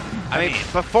plan. I mean,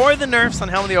 before the nerfs on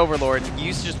Helm of the Overlord, you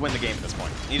used to just win the game at this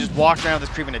point. You just walked around with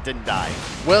this creep and it didn't die.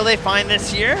 Will they find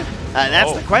this year?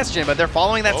 That's the question, but they're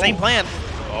following that same plan.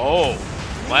 Oh,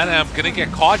 Lanham gonna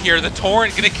get caught here. The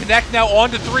Torrent gonna connect now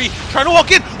onto 3. Trying to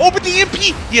walk in, open the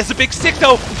MP. He has a big stick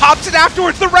though, pops it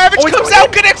afterwards. The Ravage comes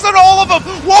out, connects on all of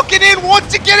them. Walking in,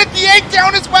 wants to get it, the egg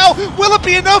down as well. Will it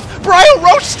be enough? Brio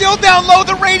Roche still down low.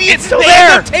 The Radiant's still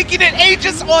there. End up taking it,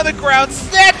 Aegis on the ground,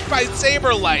 snatched by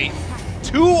Saberlight.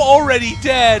 2 already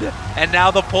dead, and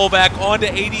now the pullback onto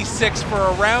 86 for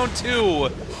a round 2.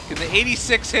 Can the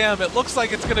 86 him? It looks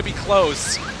like it's going to be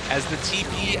close as the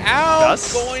TP out,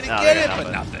 going to get it,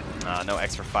 but nothing. No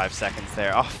X for 5 seconds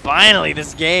there. Oh, finally,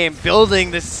 this game,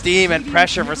 building this steam and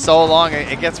pressure for so long,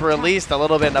 it gets released a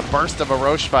little bit in a burst of a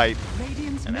Roche fight.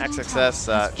 And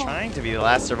XXS trying to be the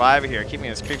last survivor here, keeping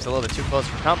his creeps a little bit too close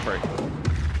for comfort.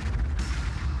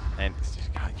 And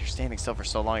God, you're standing still for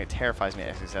so long, it terrifies me,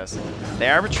 XXS. They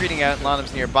are retreating out, and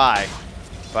Lanham's nearby.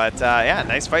 But yeah,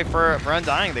 nice fight for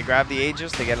Undying. They grab the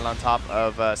Aegis, they get it on top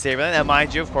of Saberlight. Now,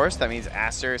 mind you, of course, that means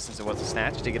Aster, since it was a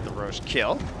snatch, to get the Roche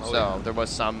kill. So there was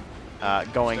some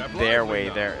going their way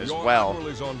there as well.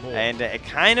 And it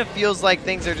kind of feels like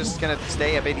things are just going to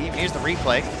stay a bit even. Here's the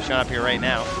replay showing up here right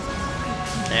now.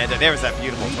 And there was that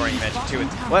beautiful Torrent you mentioned too.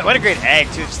 What a great egg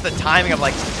too. Just the timing of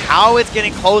like how it's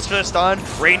getting close for the stun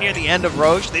right near the end of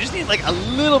Roche. They just need like a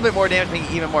little bit more damage, making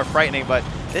it even more frightening. But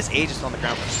this Aegis on the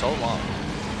ground for so long.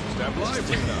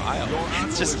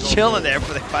 It's just chilling there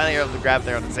before they finally are able to grab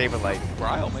there on the Saberlight.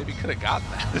 Bryle maybe could have gotten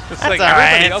that. It's That's like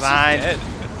alright, everybody it's else fine. is dead.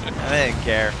 I didn't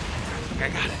care. I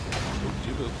got it.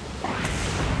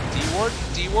 D-ward?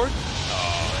 D-ward?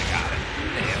 Oh, they got it.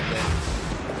 They have it.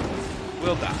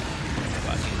 will die.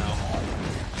 But, you know,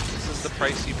 this is the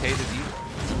price you pay to be.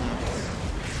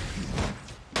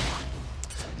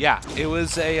 Yeah, it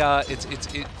was a,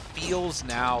 it feels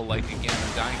now like, again,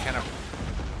 Undying kind of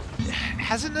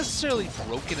hasn't necessarily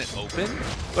broken it open,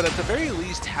 but at the very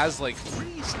least has, like,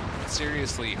 pretty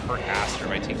seriously hurt Aster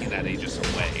by taking that Aegis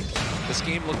away. This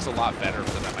game looks a lot better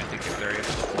for them, I think, if they're able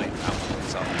to play it out for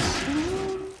themselves.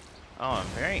 Oh,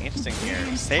 very interesting here.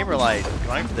 Saberlight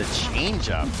going for the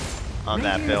change-up on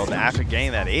that build after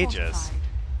getting that Aegis.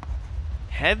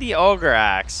 Had the Ogre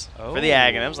Axe for the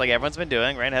Aghanims, like everyone's been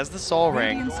doing, right? Has the Soul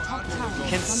Ring.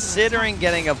 Considering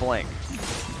getting a Blink.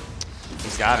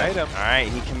 He's got it. All right,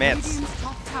 he commits.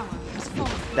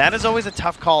 That is always a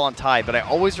tough call on Tide, but I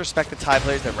always respect the Tide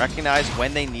players that recognize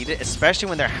when they need it, especially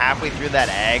when they're halfway through that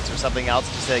Ags or something else,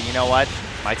 to say, you know what,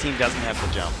 my team doesn't have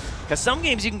the jump. Because some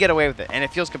games you can get away with it, and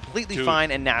it feels completely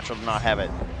fine and natural to not have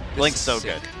it. Blink's so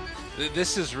good.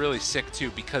 This is really sick,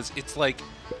 too, because it's like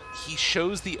he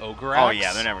shows the Ogre Axe. Oh, Axe.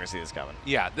 yeah, they're never going to see this coming.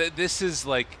 Yeah, this is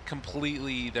like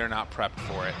completely, they're not prepped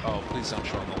for it. Oh, please don't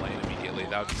show him the lane immediately.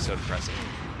 That would be so depressing.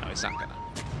 No, he's not going to.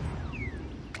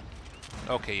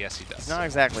 Okay, yes, he does. It's not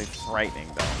exactly frightening,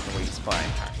 though, the way he's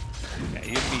playing. Yeah,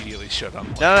 he immediately showed up.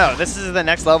 No, this is the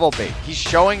next level bait. He's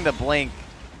showing the Blink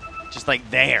just like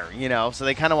there, you know? So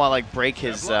they kind of want to like break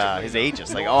his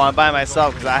Aegis. Like, oh, I'm by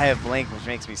myself because I have Blink, which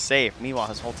makes me safe. Meanwhile,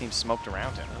 his whole team's smoked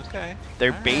around him. Okay.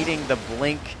 They're baiting the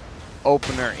Blink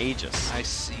opener Aegis. I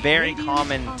see. Very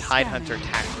common Tide Hunter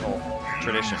tactical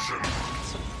tradition.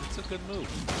 It's a good move.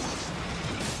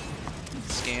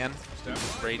 Scan.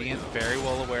 Radiant very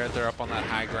well aware they're up on that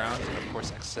high ground. And of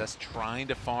course, XSS trying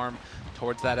to farm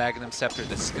towards that Aghanim Scepter.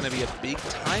 This is going to be a big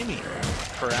timing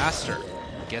for Aster.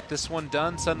 Get this one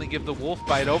done, suddenly give the Wolf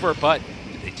Bite over, but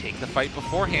did they take the fight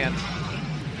beforehand?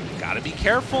 Gotta be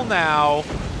careful now.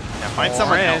 Now find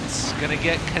someone else. Gonna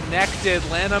get connected.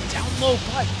 Lanham down low,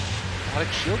 but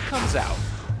Aquatic Shield comes out.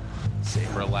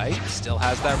 Saberlight still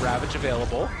has that Ravage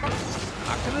available.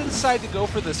 Not gonna decide to go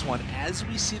for this one as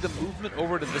we see the movement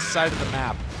over to this side of the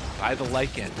map by the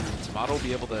Lycan. Tomato will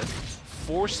be able to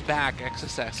force back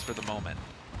XSS for the moment.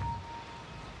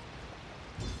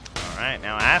 All right,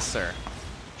 now Aster.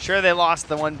 Sure, they lost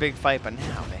the one big fight, but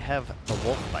now they have the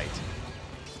Wolf Bite.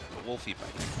 The Wolfie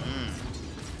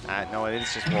Bite. No, it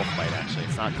is just Wolf Bite, actually.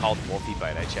 It's not called Wolfie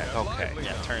Bite, I checked. Okay.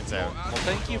 Yeah, turns out. Well,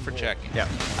 thank you for checking.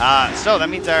 Yeah. So that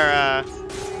means our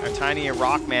tiny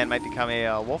rock man might become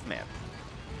a wolf man.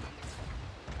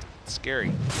 It's scary.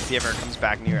 If he ever comes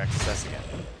back near XSS again.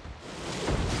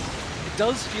 It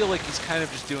does feel like he's kind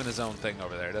of just doing his own thing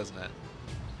over there, doesn't it?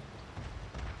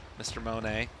 Mr.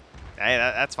 Monet. Hey,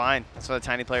 that's fine. That's what a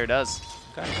tiny player does.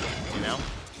 Okay. You know?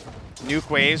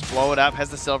 Nuke waves, blow it up, has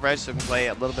the Silver Edge, so it can play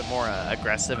a little bit more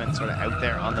aggressive and sort of out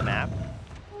there on the map.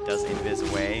 Does invis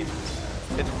away.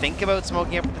 Could think about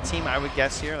smoking up with the team, I would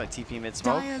guess here, like TP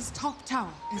mid-smoke. Dire's top tower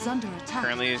is under attack.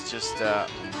 Currently is just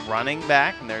running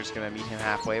back, and they're just going to meet him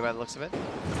halfway by the looks of it.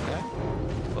 Okay.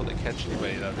 Will they catch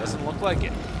anybody, though? Doesn't look like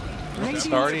it. It's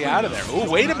already out of there. Oh,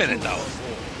 wait a minute, though.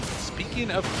 Speaking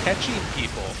of catching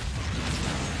people,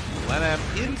 Lenham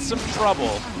in some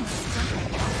trouble.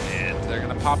 And they're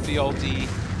going to pop the ulti,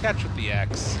 catch with the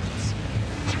X.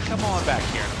 Come on back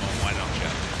here in a moment, why don't you?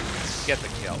 Get the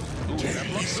kill.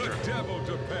 Ooh, Aster.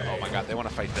 Oh my god, they want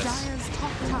to fight this. Dire's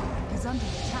top tower is under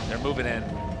attack. They're moving in.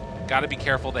 Gotta be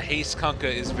careful. The haste Kunkka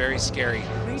is very scary.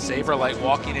 Saberlight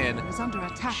walking in. Is under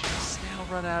attack. Just now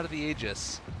run out of the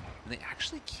Aegis. And they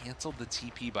actually canceled the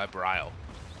TP by Brile.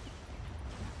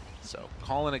 So,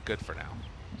 calling it good for now.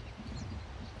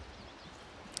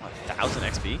 1,000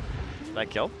 XP. That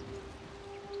killed?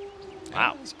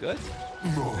 Wow. That's good.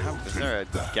 Is there a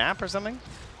gap or something?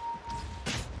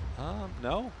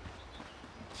 No.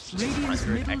 Radiant's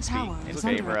 100 middle tower XP in is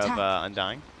under favor of attack.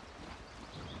 Undying.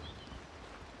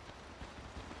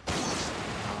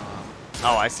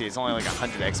 Oh, I see. It's only like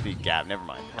 100 XP gap. Never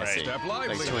mind. I see. Step Like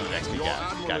lively 200 now. XP Your gap.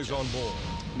 admiral is Gotcha. on board.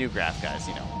 New graph, guys.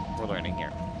 You know, we're learning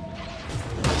here.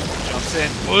 Jumps in.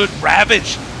 Wood.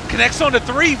 Ravage. Connects on to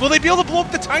 3. Will they be able to blow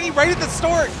up the Tiny right at the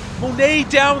start? Monet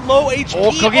down low HP.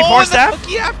 Oh, Cookie force and the staff?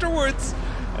 Cookie afterwards.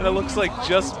 And it looks like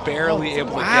just barely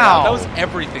able to get wow. out. That was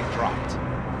everything dropped.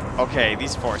 Okay,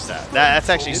 these force staff. That's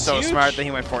actually It's so huge. smart that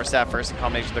he went force staff first in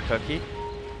combination with the cookie.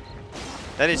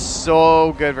 That is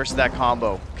so good versus that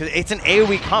combo. Because it's an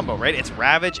AoE combo, right? It's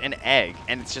Ravage and Egg.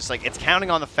 And it's just like, it's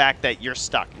counting on the fact that you're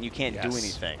stuck and you can't do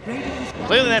anything.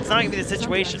 Clearly that's not going to be the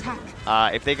situation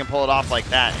if they can pull it off like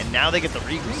that. And now they get the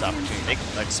reboost opportunity. They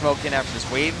can like smoke in after this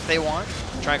wave if they want.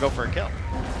 Try and go for a kill.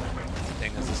 The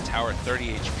thing is this tower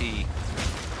 30 HP.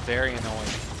 Very annoying.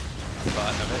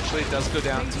 but eventually it does go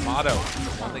down. Tomato,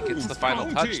 the one that gets the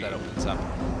final touch that opens up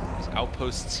his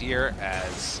outposts here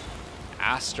as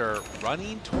Aster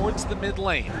running towards the mid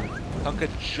lane. Kunkka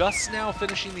just now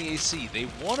finishing the AC. They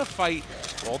want to fight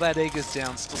while that egg is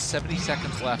down. Still 70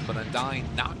 seconds left, but Undying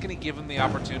not going to give him the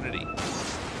opportunity.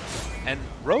 And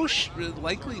Roche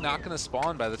likely not going to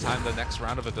spawn by the time the next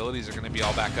round of abilities are going to be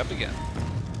all back up again.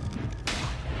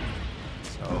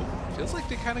 So, feels like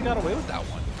they kind of got away with that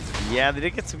one. Yeah, they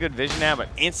did get some good vision now, but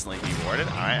instantly deboarded.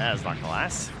 All right, that is not going to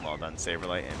last. Well done,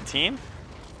 Saberlight and team.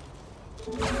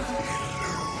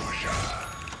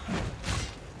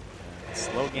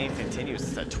 Slow game continues.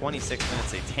 It's at 26 minutes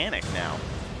Satanic now.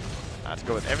 To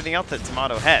go with everything else that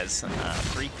Tomato has.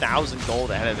 3,000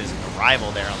 gold ahead of his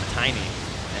rival there on the Tiny.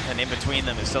 And in between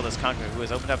them is still this Kunkka, who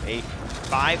has opened up a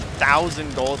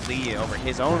 5,000 gold lead over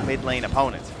his own mid lane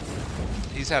opponent.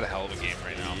 He's had a hell of a game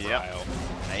right now. Yep.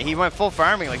 He went full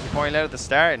farming like you pointed out at the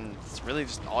start, and it's really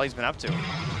just all he's been up to.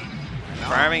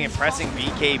 Farming and pressing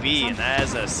BKB, and that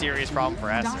is a serious problem for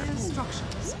Aster.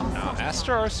 Now,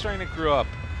 Aster are starting to group up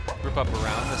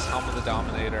around this Helm of the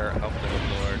Dominator, of the Good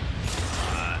Lord,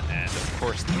 and of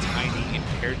course the Tiny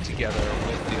paired together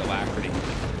with the Alacrity.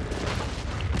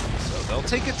 So they'll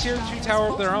take a tier 2 tower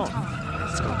of their own.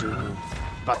 Let's go do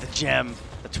about the gem,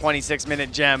 the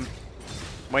 26-minute gem.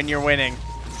 When you're winning,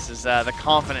 this is the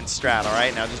confidence strat, all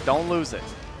right? Now just don't lose it.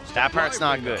 That part's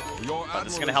not good, but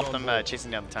it's going to help them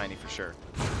chasing down the Tiny for sure.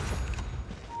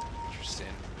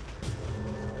 Interesting.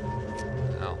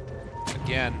 Well,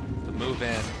 again, the move in,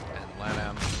 and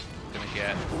Lenham going to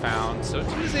get found. So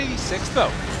he's 86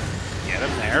 though. Get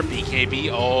him there, BKB.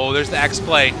 Oh, there's the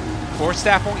X-play. Force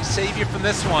Staff won't save you from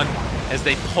this one as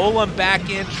they pull him back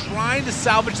in, trying to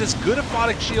salvage this good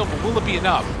aphotic shield, but will it be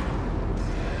enough?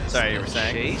 Sorry, you were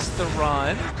saying? Chase the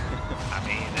run. I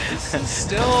mean, this is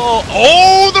still...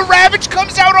 Oh, the Ravage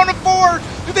comes out on a 4!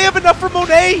 Do they have enough for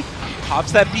Monet?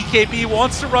 Pops that BKB,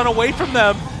 wants to run away from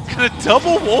them. Gonna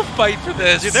double wolf fight for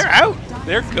this. Dude, they're out.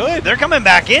 They're good. They're coming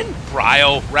back in.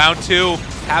 Bryo, round 2.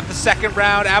 Have the second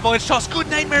round. Avalanche toss. Good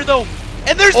Nightmare, though.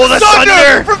 And there's the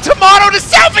Thunder from Tomato to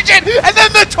salvage it! And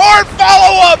then the Torrent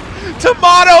follow-up!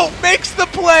 Tomato makes the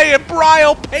play, and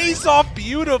Bryo pays off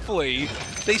beautifully.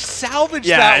 They salvaged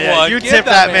that one. You Give tipped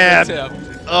that man. tip.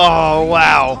 Oh,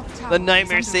 wow. The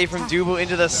Nightmare save from Dubu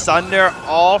into the Sunder,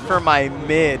 all for my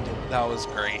mid. That was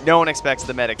great. No one expects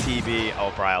the medic TB.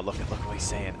 Oh, Bryo, look what he's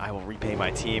saying. I will repay my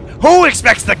team. Who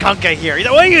expects the Kunkka here?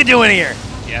 What are you doing here?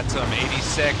 Gets him,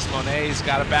 86. Monet's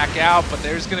got to back out, but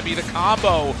there's going to be the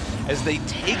combo as they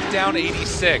take down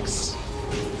 86.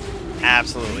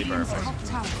 Absolutely perfect.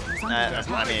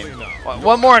 I mean,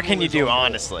 what more can you do,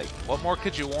 honestly? What more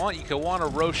could you want? You could want a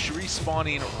Roche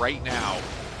respawning right now.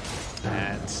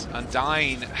 And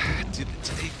Undying, do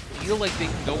they feel like they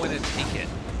can go in and take it?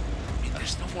 I mean,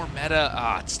 there's no more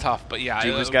meta. It's tough, but yeah.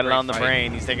 Dubu's got it on the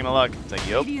brain. He's taking a look. It's like,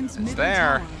 yup, it's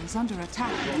there. It's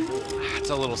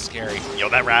a little scary. Yo,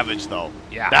 that Ravage, though.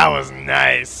 Yeah. That was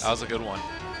nice. That was a good one.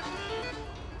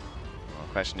 Well,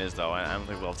 the question is, though, I don't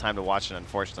think we'll have time to watch it,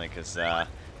 unfortunately, because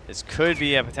this could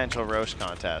be a potential Roche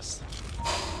contest.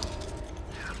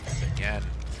 Again,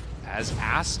 as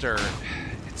Aster,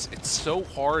 it's so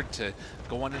hard to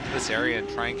go on into this area and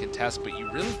try and contest, but you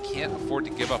really can't afford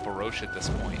to give up a Roche at this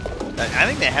point. I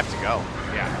think they have to go.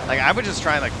 Yeah. Like, I would just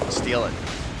try and, like, steal it.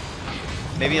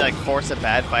 Maybe, like, force a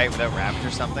bad fight without Ravage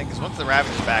or something, because once the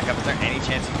Ravage is back up, is there any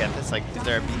chance you get this? Like, is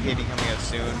there a BKB coming out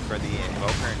soon for the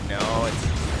Invoker? No,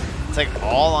 it's like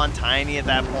all on Tiny at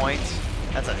that point.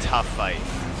 That's a tough fight.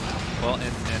 Well, and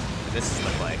this is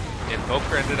the play.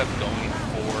 Invoker ended up going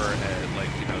for,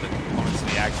 the components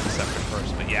of the Ag Receptor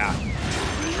first, but yeah.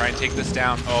 Try and take this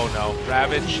down. Oh no,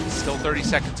 Ravage still 30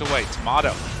 seconds away. Tomato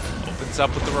opens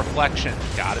up with the reflection.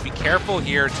 Gotta be careful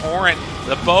here. Torrent,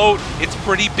 the boat, it's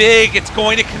pretty big. It's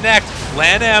going to connect.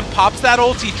 Lanham pops that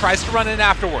ulti, tries to run in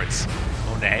afterwards.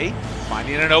 Monet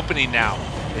finding an opening now.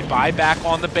 They buy back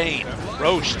on the Bane.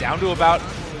 Roche down to about,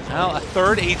 well, a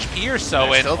third HP or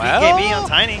so. Still BKB on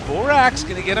Tiny. Borak's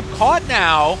gonna get him caught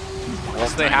now. What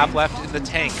else they have left in the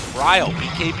tank? Bryo,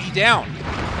 BKB down.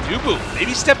 Dubu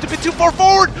maybe stepped a bit too far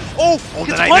forward. Oh,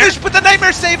 gets punished, but the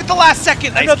Nightmare save at the last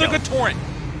second. Nice Another kill. good Torrent.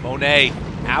 Monet,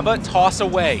 Abba toss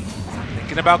away.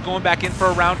 Thinking about going back in for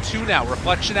a round 2 now.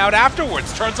 Reflection out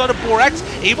afterwards. Turns on to Borax,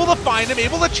 able to find him,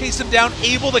 able to chase him down,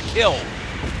 able to kill.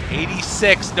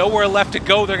 86, nowhere left to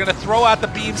go. They're going to throw out the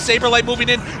beam. Saberlight moving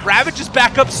in. Ravage is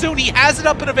back up soon. He has it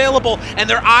up and available, and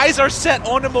their eyes are set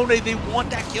onto Monet. They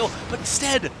want that kill, but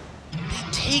instead,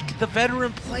 take the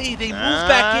veteran play. They move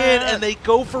back in and they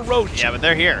go for Roche. Yeah, but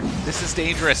they're here. This is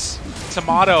dangerous.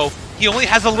 Tomato, He only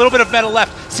has a little bit of meta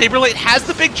left. Saberlight has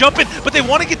the big jump in, but they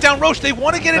want to get down Roche. They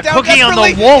want to get it down cookie on the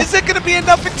desperately. wolf. Is it going to be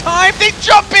enough in time? They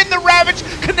jump in. The Ravage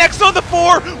connects on the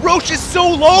 4. Roche is so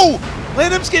low.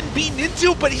 Lanham's getting beaten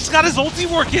into, but he's got his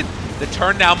ulti working. The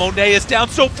turn now, Monet is down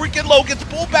so freaking low, gets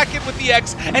pulled back in with the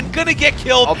X, and gonna get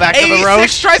killed. Oh, back to the 86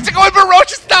 Roche. tries to go in, but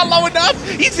Roche is not low enough.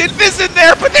 He's invis in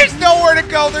there, but there's nowhere to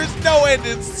go. There's no end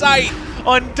in sight.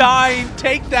 Undying,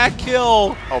 take that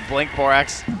kill. Oh, blink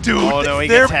Borax. Dude, oh, no, he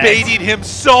they're gets tagged. baiting him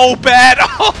so bad.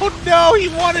 Oh no, he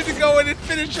wanted to go in and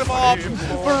finish him off,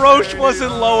 but Roche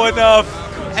wasn't low enough.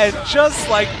 And just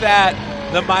like that,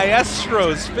 the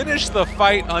Maestros finish the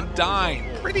fight Undying.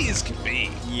 Pretty as can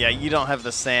be. Yeah, you don't have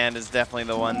the sand is definitely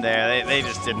the one there. They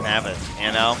just didn't have it,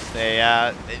 you know?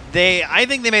 I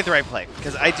think they made the right play,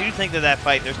 because I do think that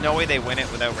fight, there's no way they win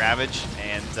it without Ravage,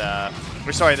 and,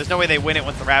 there's no way they win it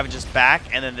once the Ravage is back,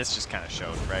 and then this just kind of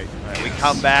showed, right? We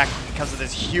come back, it comes with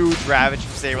this huge Ravage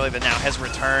from Saberlight that now has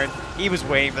returned. He was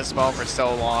waiting for this moment for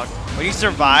so long. When you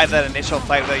survive that initial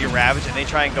fight without your Ravage and they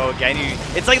try and go again,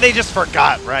 it's like they just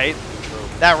forgot, right?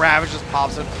 That Ravage just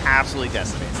pops up and absolutely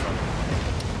decimates them.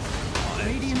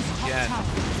 Again,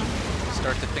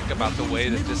 start to think about the way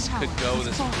that this could go,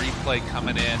 this replay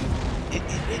coming in. It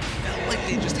felt like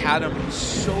they just had him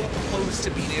so close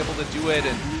to being able to do it,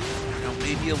 and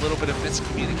maybe a little bit of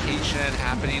miscommunication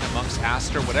happening amongst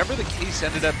Aster. Whatever the case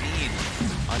ended up being,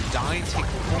 Undying take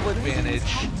full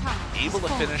advantage, able to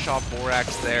finish off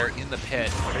Borax there in the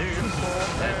pit,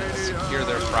 and secure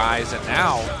their prize. And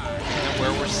now,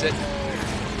 where we're sitting,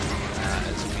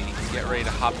 as we get ready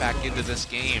to hop back into this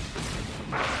game,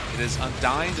 it is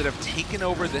Undying that have taken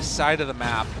over this side of the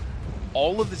map.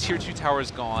 All of the tier 2 towers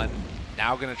gone.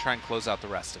 Now going to try and close out the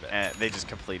rest of it. And they just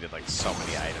completed like so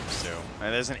many items too.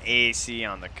 And there's an AAC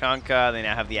on the Kunkka. They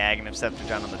now have the Aghanim Scepter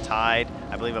down on the Tide.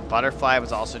 I believe a Butterfly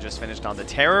was also just finished on the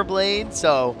Terrorblade.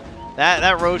 So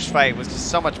that Roche fight was just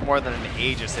so much more than an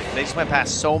Aegis. They just went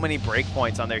past so many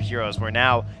breakpoints on their heroes where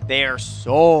now they are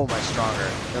so much stronger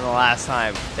than the last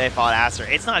time they fought Aster.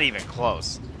 It's not even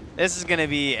close. This is going to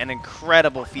be an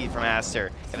incredible feat from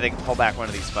Aster if they can pull back one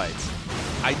of these fights.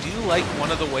 I do like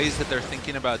one of the ways that they're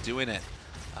thinking about doing it.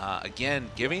 Again,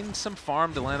 giving some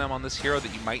farm to Lanham on this hero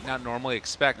that you might not normally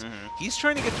expect. He's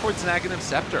trying to get towards an Aghanim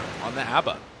Scepter on the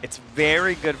Abba. It's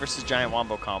very good versus Giant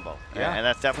Wombo combo. Yeah. And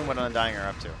that's definitely what Undying are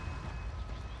up to.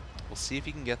 We'll see if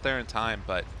he can get there in time,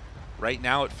 but right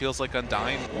now it feels like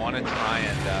Undying want to try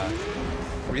and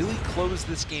really close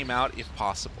this game out if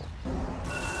possible.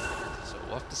 So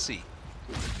we'll have to see.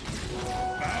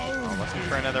 Looking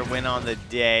for another win on the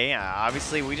day.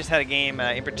 Obviously, we just had a game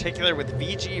in particular with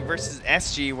VG versus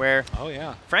SG where,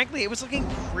 frankly, it was looking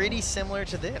pretty similar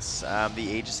to this.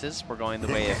 The Aegises were going the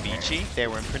way of VG. They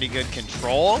were in pretty good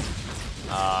control.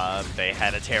 They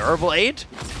had a Terrorblade.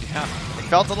 Yeah. It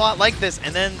felt a lot like this,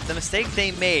 and then the mistake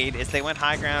they made is they went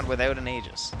high ground without an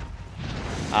Aegis.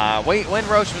 When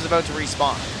Roche was about to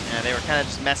respawn, and they were kind of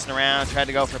just messing around, tried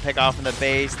to go for a pick off in the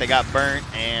base, they got burnt,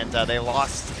 and they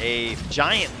lost a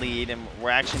giant lead and were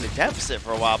actually in the deficit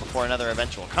for a while before another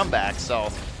eventual comeback.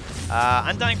 So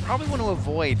Undying probably want to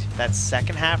avoid that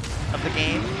second half of the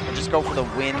game and just go for the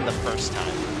win the first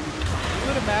time. I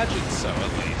would imagine so,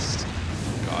 at least.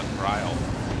 God, Bryle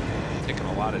taking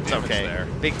a lot of damage there.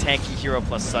 Big tanky hero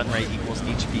plus Sunray equals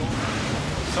HP.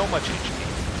 So much HP.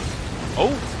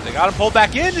 Oh, they got him pulled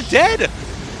back in, dead!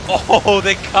 Oh,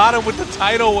 they got him with the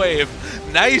tidal wave.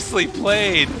 Nicely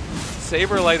played.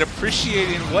 Saberlight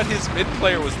appreciating what his mid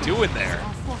player was doing there.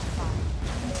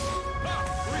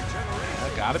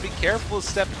 Gotta be careful of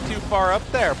stepping too far up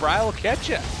there. Bryle will catch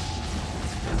you.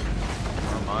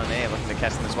 Monet looking to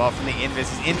catch him as well from the invis.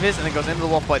 He's invis and then goes into the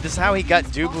wolf blade. This is how he got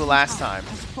Dubu last time.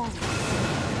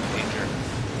 Danger.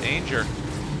 Danger.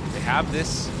 They have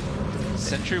this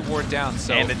Sentry Ward down,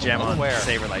 so and a gem on aware.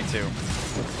 Saberlight too.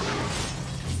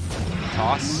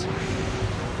 Toss.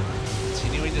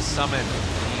 Continuing to summon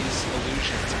these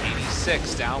illusions.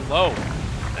 86 down low.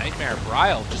 Nightmare.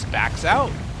 Bryle just backs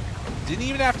out. Didn't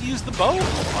even have to use the bow.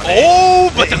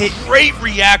 Oh, but the great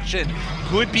reaction.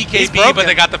 Good BKB, but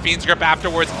they got the Fiend's Grip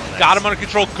afterwards. Oh, got him under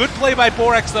control. Good play by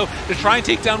Borax, though, to try and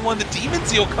take down one. The Demon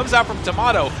Seal comes out from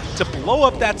Tomato to blow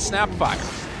up that Snapfire.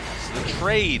 So the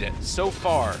trade so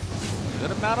far,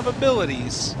 good amount of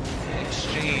abilities in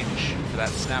exchange for that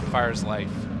Snapfire's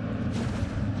life.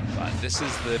 But this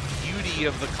is the beauty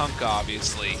of the Kunkka,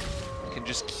 obviously. You can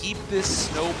just keep this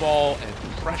snowball and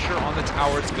pressure on the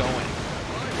towers going.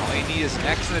 All you need is an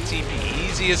X and a TP,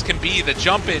 easy as can be. The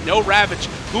jump in, no Ravage.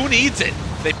 Who needs it?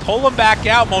 They pull him back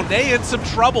out. Monet in some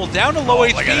trouble, down to low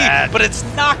HP, but it's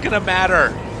not going to matter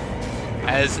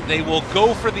as they will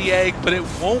go for the egg, but it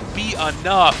won't be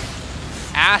enough.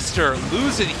 Aster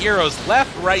losing heroes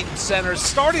left, right, and center,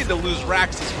 starting to lose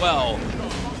racks as well.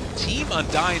 Team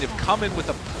Undying have come in with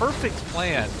a perfect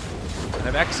plan and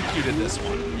have executed this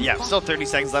one. Yeah, still 30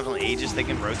 seconds left on Aegis. They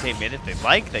can rotate mid if they'd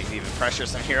like. They can even pressure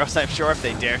some heroes, I'm sure, if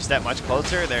they dare step much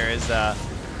closer. There is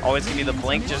always going to be the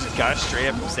blink, just gush straight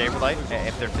up from Saberlight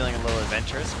if they're feeling a little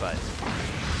adventurous, but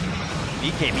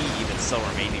BKB even still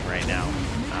remaining right now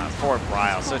for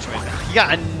Bryle. So he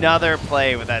got another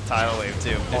play with that tidal wave,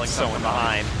 too, pulling someone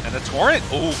behind. And the Torrent,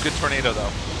 oh, good tornado,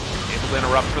 though. Able to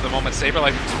interrupt for the moment.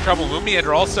 Saberlight in some trouble.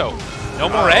 Moonmeander also. No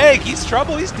more egg. He's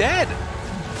trouble. He's dead.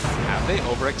 Have they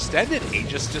overextended?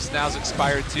 Aegis just now's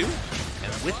expired too.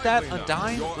 And with that,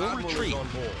 Undying will retreat.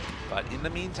 But in the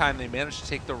meantime, they managed to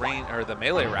take the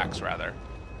melee racks rather.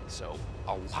 So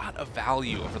a lot of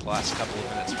value over the last couple of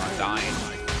minutes for Undying.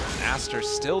 Aster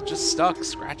still just stuck,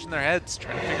 scratching their heads,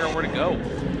 trying to figure out where to go.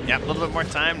 Yeah, a little bit more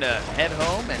time to head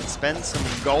home and spend some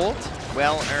gold,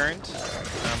 well earned,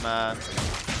 from a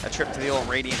trip to the old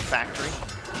Radiant factory.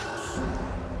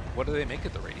 What do they make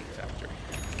at the Radiant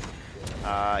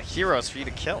factory? Heroes for you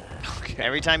to kill. Okay.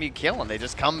 Every time you kill them, they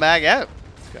just come back out.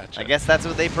 Gotcha. I guess that's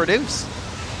what they produce.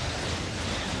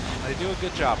 They do a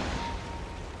good job.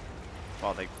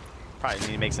 Well, they probably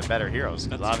need to make some better heroes,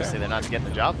 because That's obviously fair. they're not getting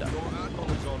the job done.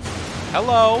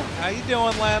 Hello, how you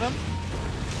doing, Lanham?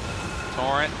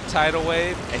 Torrent, tidal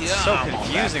wave. It's so I'm all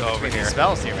confusing back between these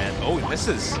spells here, man. Oh, he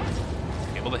misses.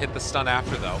 Able to hit the stun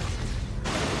after, though.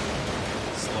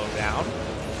 Slow down.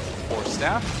 Force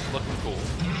staff, looking cool.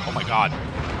 Oh my god.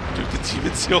 Dude, the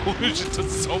Demon Seal illusion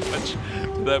does so much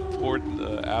to that poor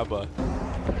ABBA.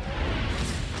 Yeah,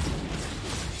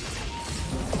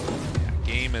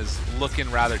 game is looking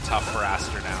rather tough for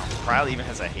Aster now. Bryle even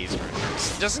has a haze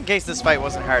rush. Just in case this fight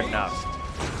wasn't hard enough.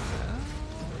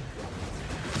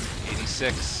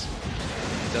 86.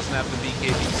 Doesn't have the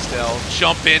BKB still.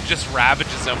 Jump in, just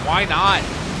ravages him. Why not?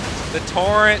 The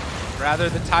Torrent, rather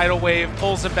the tidal wave,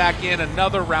 pulls him back in.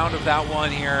 Another round of that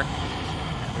one here.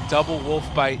 The double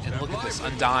wolf bite, and look at this,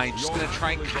 Undying. Just gonna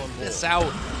try and cut this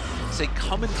out. Say,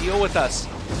 come and deal with us.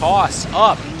 Toss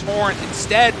up, Torrent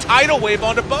instead. Tidal wave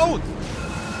onto both.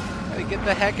 Gotta get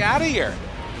the heck out of here.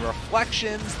 The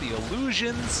reflections, the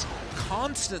illusions,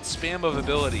 constant spam of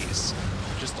abilities.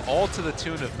 Just all to the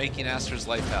tune of making Aster's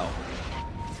life hell.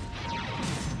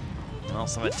 Well,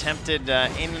 some attempted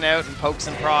in and out and pokes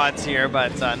and prods here,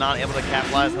 but not able to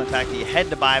capitalize on the fact that he had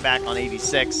to buy back on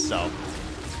 86, so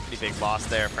pretty big loss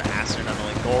there for Aster, not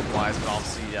only gold-wise, but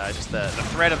also just the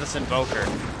threat of this Invoker.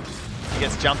 He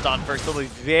gets jumped on first. They'll be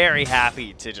very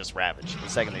happy to just ravage. The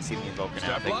second they see the Invoker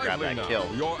now, they grab that kill.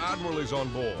 Your admiral is on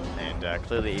board. And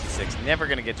clearly 86 never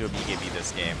going to get to a BKB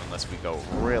this game unless we go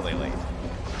really late.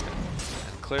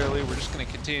 Clearly, we're just going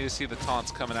to continue to see the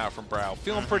taunts coming out from Bryle.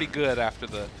 Feeling pretty good after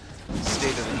the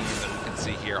state of the game that we can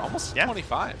see here. Almost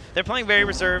 25. They're playing very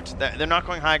reserved. They're not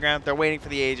going high ground. They're waiting for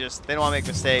the Aegis. They don't want to make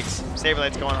mistakes.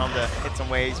 Saberlight's going home to hit some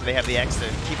waves, but they have the X to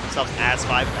keep themselves as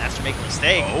 5. If Aster make a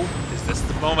mistake. Oh, is this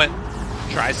the moment?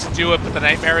 Tries to do it, but the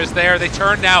Nightmare is there. They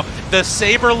turn now. The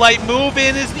Saberlight move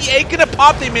in. Is the egg going to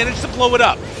pop? They manage to blow it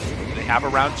up. They have a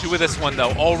round 2 of this one,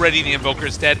 though. Already the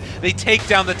Invoker's dead. They take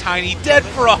down the Tiny, dead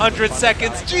for 100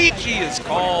 seconds. GG is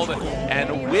called.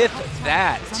 And with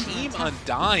that, Team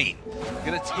Undying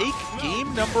going to take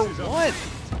game number 1.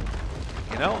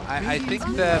 You know, I think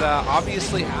that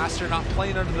obviously Aster not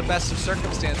playing under the best of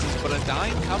circumstances, but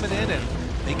Undying coming in and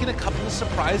making a couple of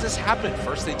surprises happen.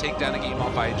 First they take down a game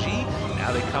off IG.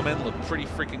 Now they come in, look pretty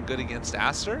freaking good against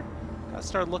Aster. Gotta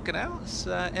start looking out. This,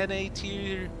 NA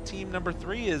team number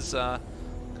 3 is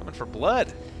coming for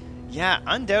blood. Yeah,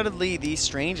 undoubtedly the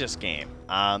strangest game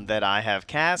that I have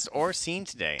cast or seen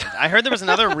today. I heard there was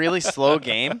another really slow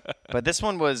game, but this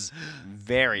one was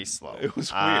very slow. It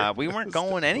was weird. We weren't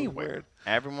going anywhere.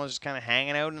 Everyone was just kind of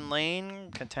hanging out in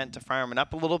lane, content to farm it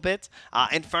up a little bit.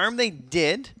 And farm they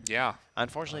did. Yeah.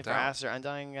 Unfortunately No for doubt. Aster,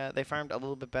 Undying, they farmed a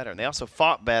little bit better. And they also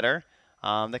fought better.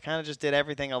 They kind of just did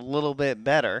everything a little bit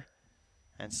better.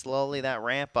 And slowly that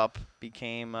ramp up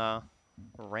became a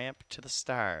ramp to the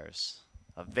stars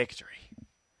of victory.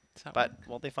 But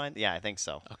will they find? Yeah, I think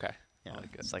so. Okay. Yeah,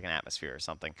 it's like an atmosphere or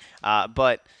something.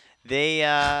 But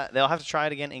they'll have to try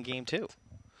it again in game 2.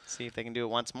 See if they can do it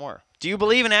once more. Do you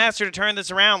believe in Aster to turn this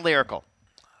around, Lyrical?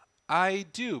 I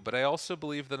do, but I also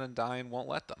believe that Undying won't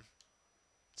let them.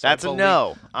 So That's a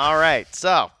no. All right.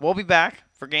 So we'll be back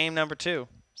for game number 2.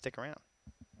 Stick around.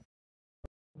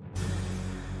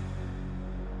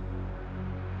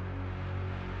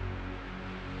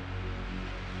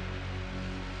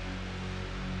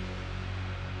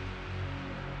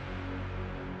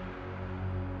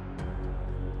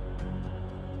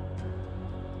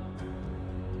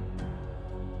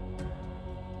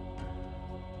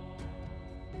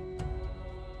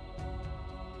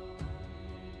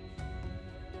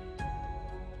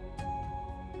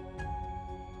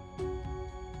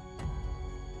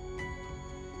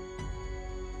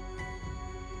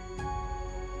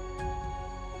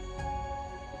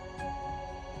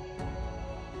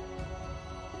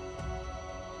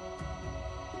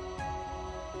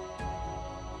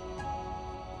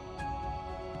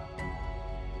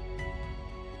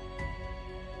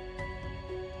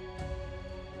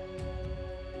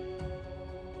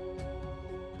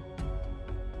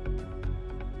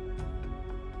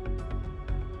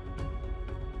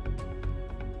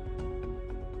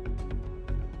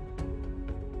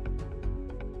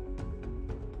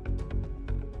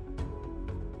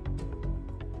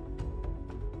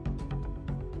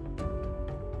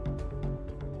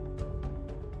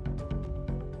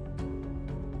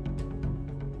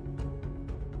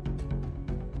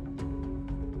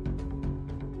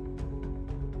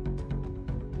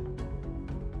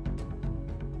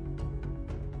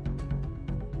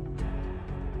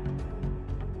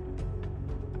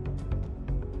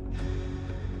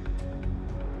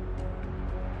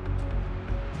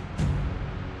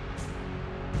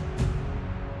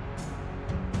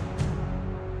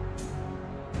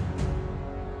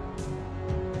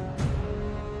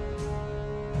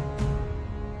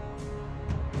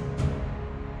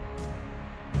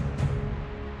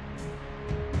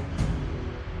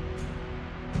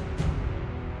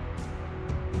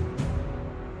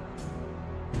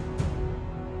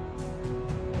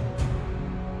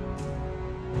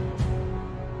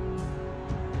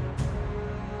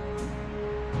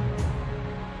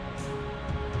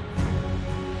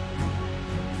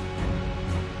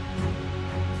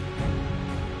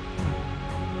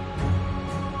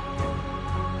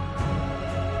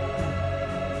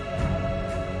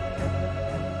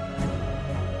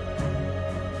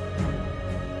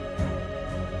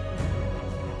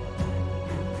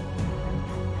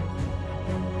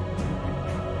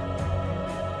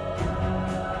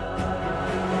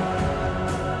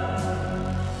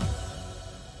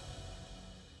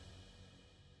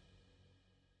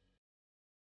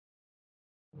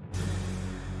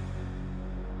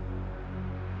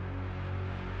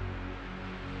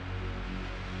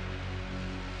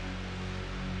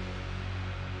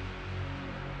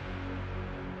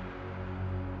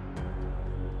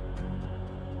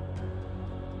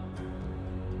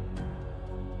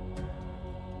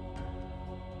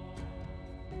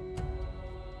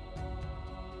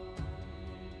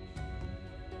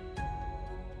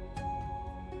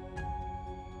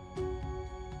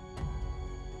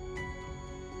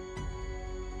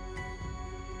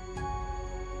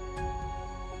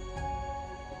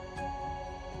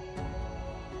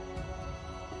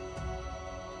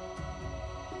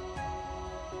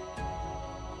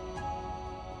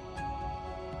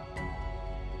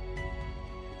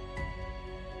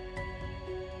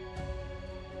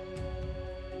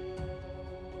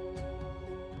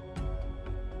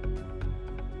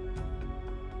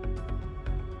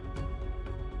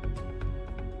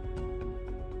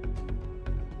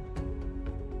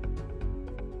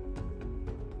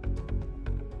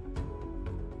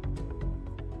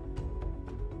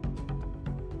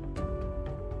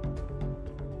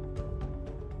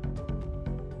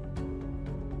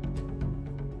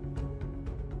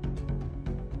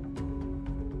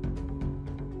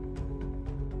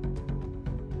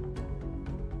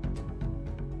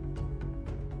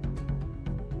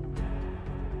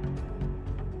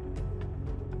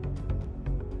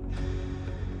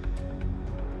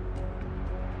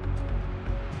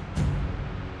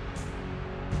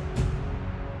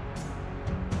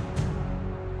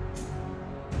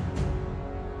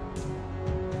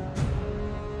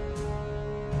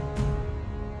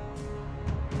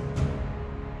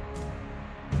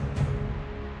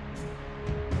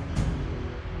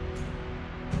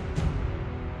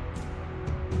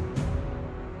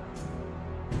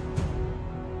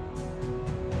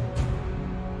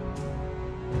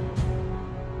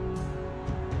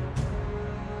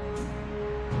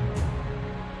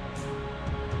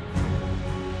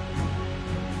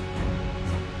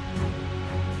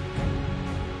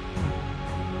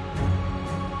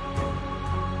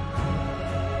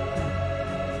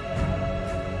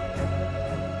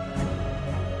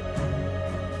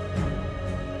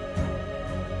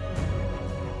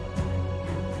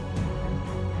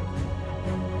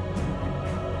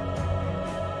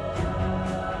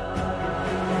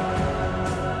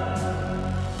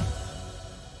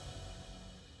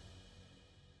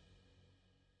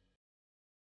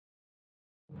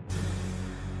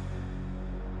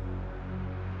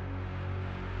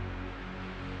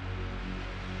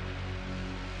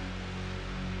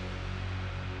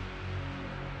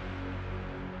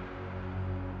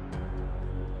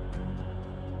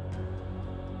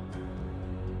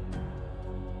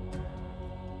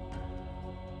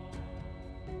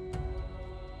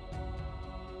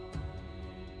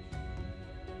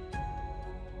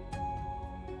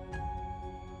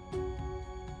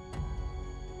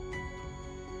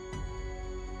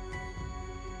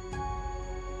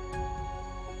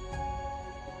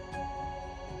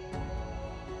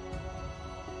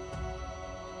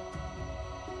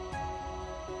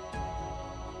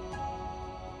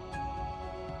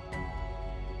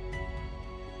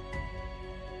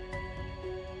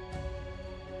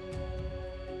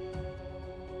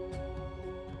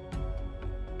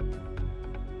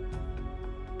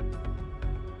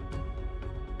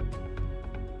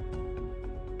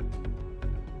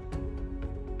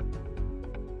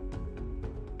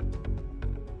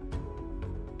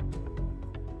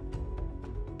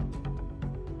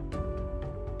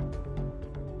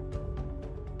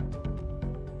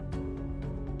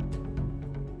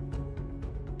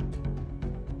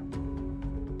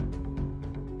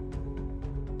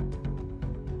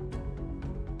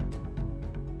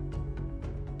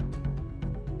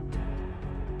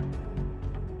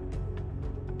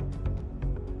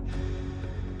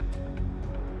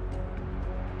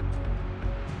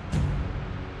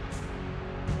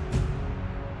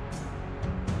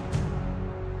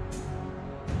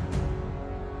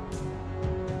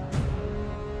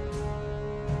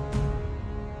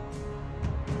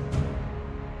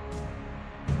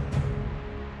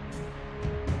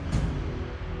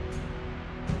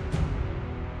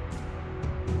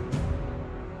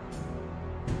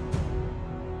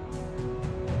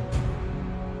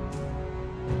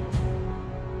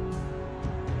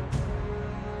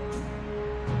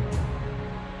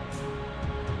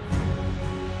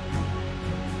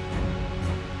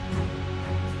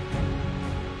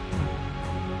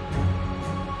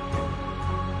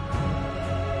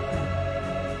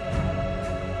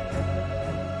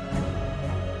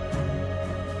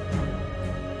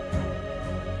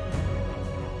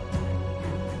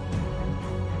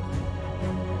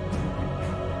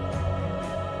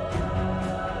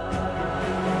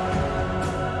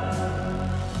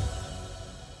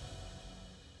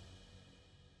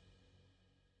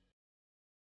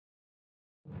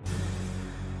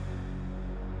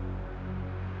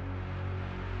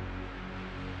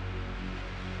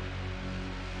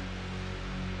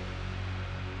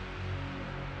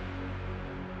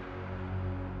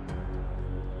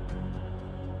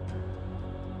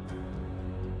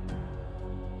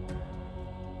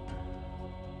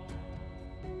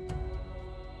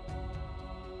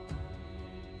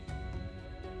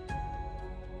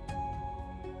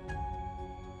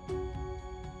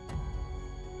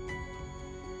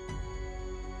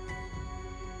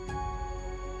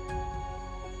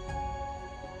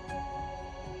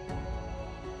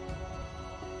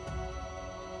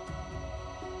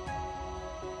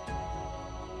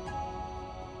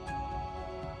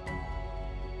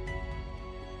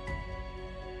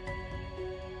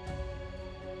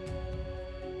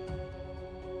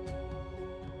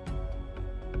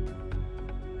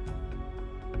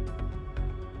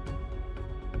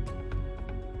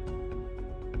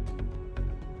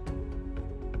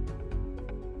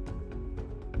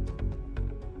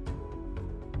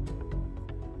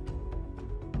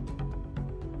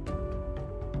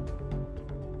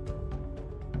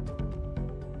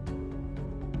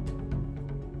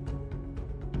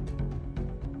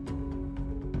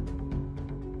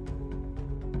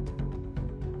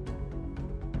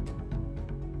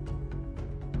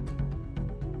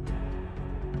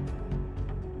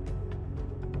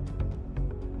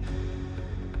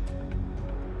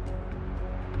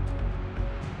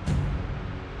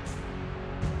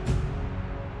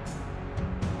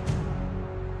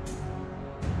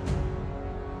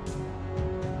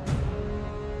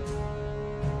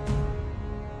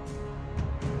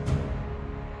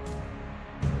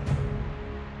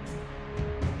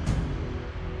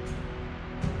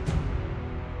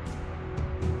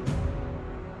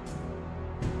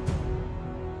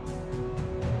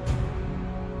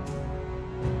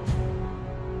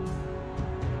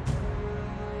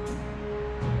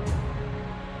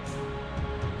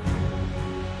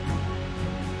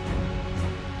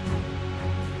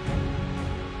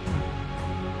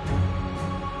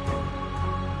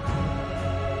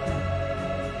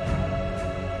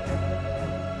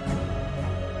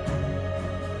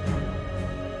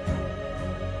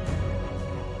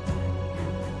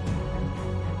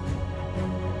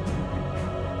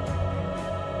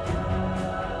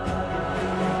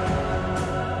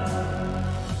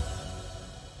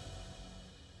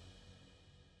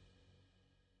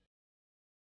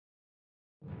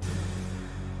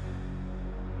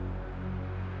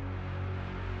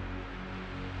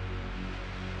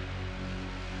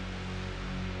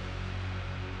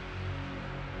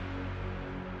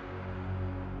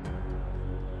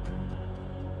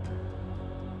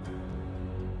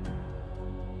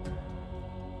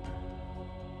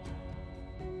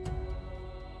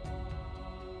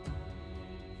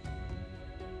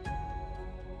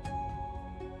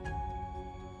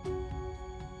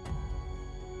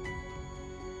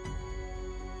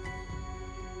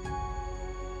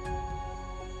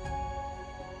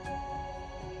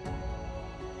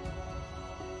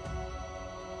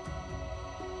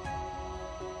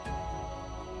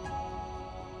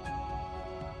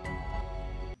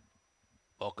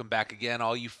 Welcome back again,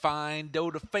 all you fine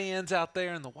Dota fans out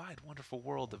there in the wide, wonderful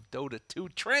world of Dota 2.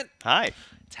 Trent, Hi.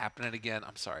 it's happening again.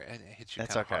 I'm sorry, I hit you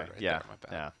That's kind of okay. hard right Yeah. there. My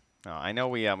bad. Yeah. No, I know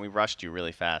we rushed you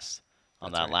really fast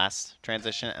on That's that right. last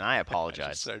transition, and I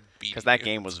apologize started beating because that you.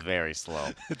 game was very slow.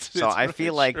 It's So I really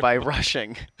feel like true. by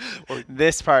rushing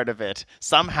this part of it,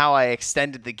 somehow I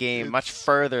extended the game much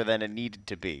further than it needed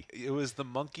to be. It was the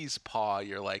monkey's paw.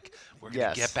 You're like, we're going to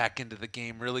Yes. get back into the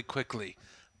game really quickly,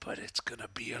 but it's going to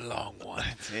be a long one.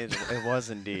 It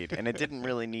was indeed, and it didn't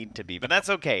really need to be, but that's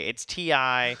okay. It's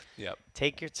TI. Yep.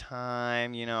 Take your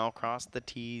time, cross the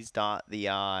T's, dot the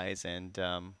I's, and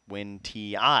win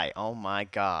TI. Oh my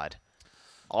God!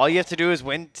 All you have to do is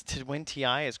win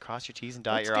TI is cross your T's and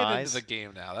dot Let's your get I's. into the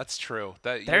game now. That's true.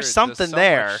 There's There's something so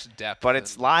there, much depth but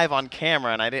it's and- live on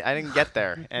camera, and I didn't get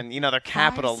there. And they're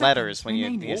capital letters seconds when you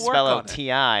remaining. you We'll spell work out on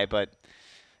it. TI. But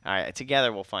all right,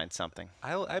 together we'll find something.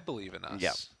 I believe in us.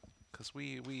 Yep. Because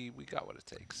we got what it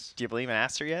takes. Do you believe in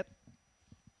Aster yet?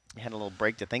 You had a little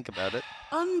break to think about it.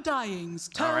 Undying's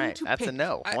turn All right, to that's a pick.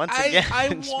 no. Once again, I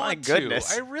my want goodness.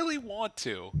 to. I really want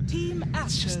to. Team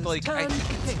Aster's just like, I turn to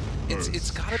think pick.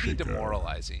 It's got to be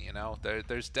demoralizing,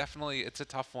 There's definitely it's a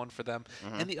tough one for them.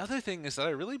 Mm-hmm. And the other thing is that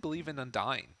I really believe in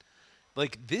Undying.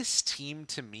 Like this team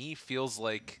to me feels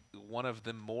like one of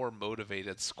the more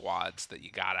motivated squads that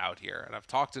you got out here. And I've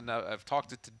talked it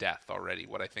to death already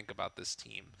what I think about this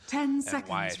team 10 and seconds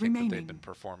why I think remaining. that they've been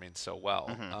performing so well.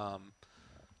 Mm-hmm.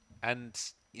 And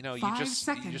you 5 just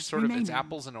seconds sort of it's remaining.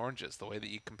 apples and oranges the way that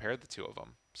you compare the two of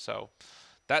them. So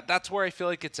that's where I feel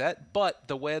like it's at. But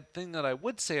the weird thing that I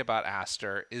would say about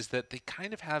Aster is that they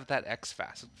kind of have that X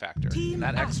factor. Team And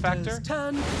that X Aster's factor,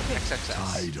 turn to pick.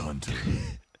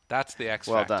 XXX. That's the X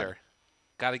Well done. factor.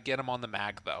 Got to get him on the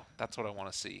mag though. That's what I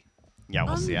want to see. Yeah,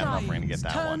 we'll see. I don't know if we're gonna get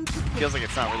that one. Feels like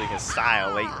it's not really his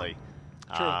style lately.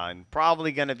 True. And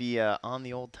probably gonna be on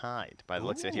the old tide by the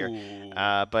looks of it here. Ooh.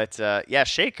 But yeah,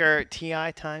 Shaker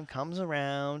TI time comes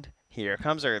around. Here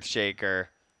comes Earthshaker.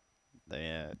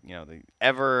 The the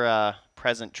ever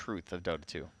present truth of Dota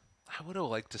 2. I would have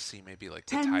liked to see maybe like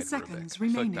the 10 Tide seconds Rubik. I feel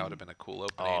like remaining. that would have been a cool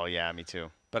opening. Oh yeah, me too.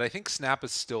 But I think Snap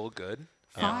is still good.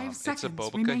 5 It's a seconds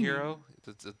Bobica remaining. hero.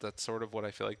 That's sort of what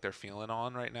I feel like they're feeling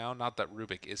on right now. Not that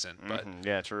Rubik isn't, but Mhm,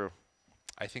 yeah, true.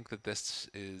 I think that this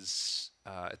is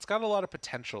it's got a lot of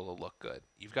potential to look good.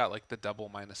 You've got like the double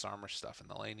minus armor stuff in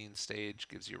the laning stage,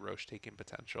 gives you Roche taking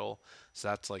potential. So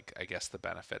that's like I guess the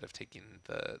benefit of taking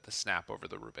the Snap over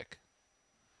the Rubik.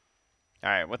 All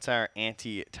right, what's our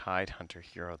anti-Tide Hunter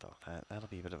hero though? That'll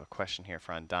be a bit of a question here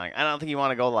for Undying. I don't think you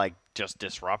want to go like just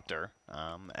Disruptor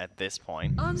at this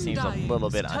point. Seems a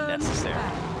little bit Undying's turn to unnecessary.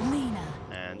 ban. Lena.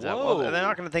 And Whoa. they're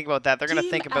not going to think about that. They're going to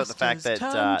Team think about the fact Aster's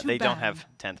that turn to they don't ban. have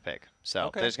 10th pick. So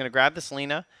Okay. they're just going to grab this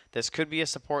Lena. This could be a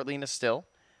support Lena still.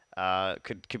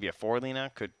 Could be a 4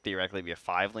 Lena. Could theoretically be a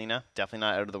 5 Lena. Definitely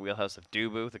not out of the wheelhouse of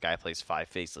Dubu. The guy plays 5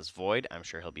 Faceless Void. I'm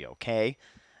sure he'll be okay.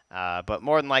 But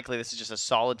more than likely, this is just a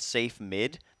solid, safe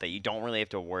mid that you don't really have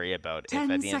to worry about if 10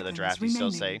 at the end of the seconds draft you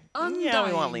still say, remaining. yeah,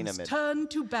 we want Lena Undying's mid. turn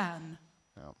to ban.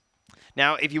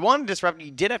 Now, if you wanted to disrupt,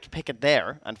 you did have to pick it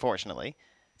there, unfortunately,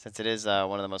 since it is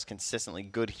one of the most consistently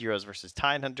good heroes versus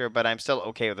Tidehunter, but I'm still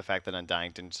okay with the fact that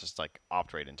Undying didn't just,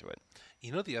 opt right into it.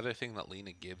 You know the other thing that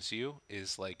Lena gives you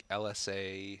is like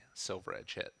LSA Silver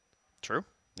Edge hit. True.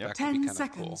 Yep. That could be 10 kind of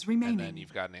seconds cool. And remaining. then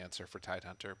you've got an answer for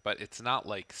Tidehunter, but it's not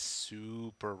like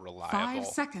super 5 reliable.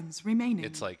 seconds remaining.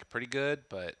 It's like pretty good,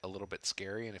 but a little bit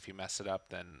scary. And if you mess it up,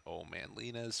 then oh man,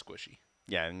 Lena's squishy.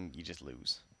 Yeah, and you just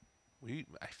lose.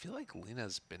 I feel like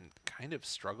Lena's been kind of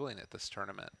struggling at this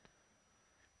tournament.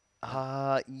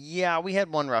 Yeah, we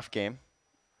had one rough game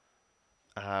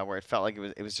where it felt like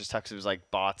it was just tough 'cause it was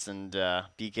like bots and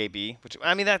BKB, which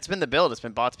I mean that's been the build. It's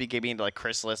been bots, BKB into like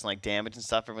Chrysalis and like damage and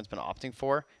stuff. Everyone's been opting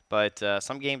for, but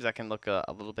some games that can look a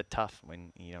little bit tough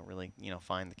when you don't really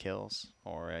find the kills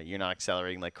or you're not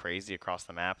accelerating like crazy across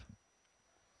the map.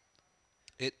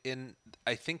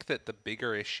 I think that the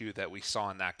bigger issue that we saw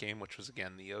in that game, which was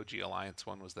again the OG Alliance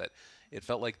one, was that it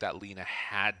felt like that Lena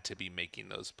had to be making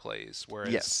those plays.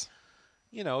 Whereas, Yes.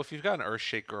 if you've got an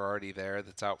Earthshaker already there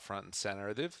that's out front and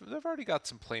center, they've already got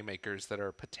some playmakers that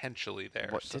are potentially there.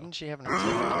 What so. didn't she have an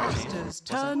Artillery? Aster's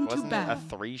turn to Wasn't it ban. a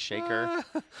 3 shaker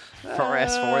for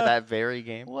S4 that very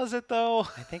game? Was it though?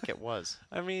 I think it was.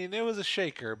 I mean, it was a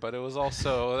shaker, but it was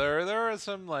also there were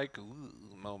some like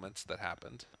moments that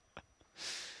happened.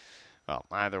 Well,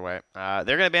 either way, they're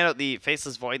going to ban out the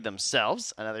Faceless Void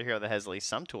themselves, another hero that has at least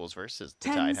some tools versus the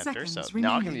 10 Tidehunter, so seconds not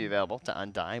going to be remaining. available to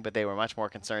Undying, but they were much more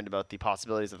concerned about the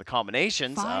possibilities of the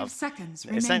combinations 5 of seconds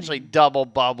essentially remaining. double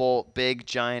bubble, big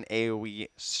giant AoE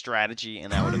strategy,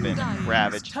 and that would have been Undying's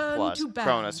Ravage turn plus to ban.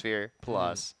 Chronosphere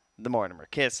plus the Mortimer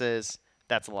Kisses,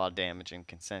 that's a lot of damage in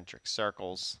concentric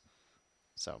circles.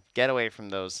 So get away from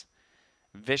those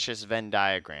vicious Venn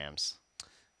diagrams.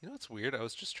 You know what's weird? I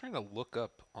was just trying to look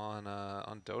up on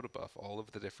Dota Buff all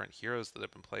of the different heroes that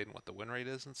have been played and what the win rate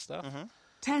is and stuff.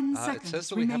 10 It seconds says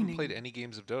that we remaining. haven't played any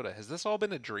games of Dota. Has this all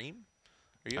been a dream?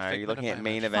 Are Are you looking at my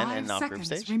main imagination? event 5 and not group seconds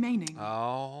stage? remaining.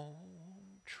 Oh,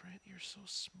 Trent, you're so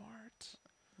smart.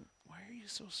 Why are you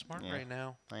so smart Yeah. right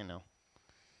now? I know.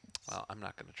 Well, I'm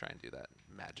not going to try and do that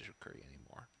magicry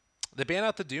anymore. They ban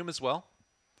out the Doom as well.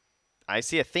 I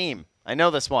see a theme. I know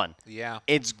this one. Yeah.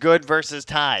 It's good versus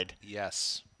tied.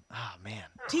 Yes. Oh, man.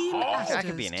 Team I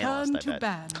could be Aster's an analyst, turn I to bet.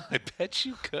 ban. I bet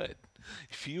you could.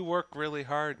 If you work really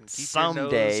hard and keep Someday.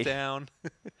 your nose down.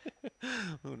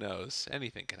 Who knows?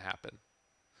 Anything can happen.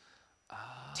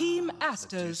 Team Medusa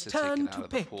Aster's taken turn out to of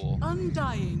the pick. pool.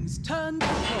 Undying's turn to I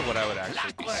don't know what I would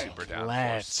actually be super down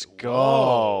Let's for. go.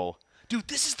 Whoa. Dude,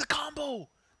 this is the combo.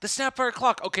 The Snapfire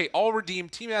Clock. Okay, all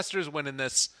redeemed. Team Aster's winning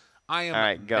this. I am All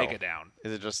right, go. mega down.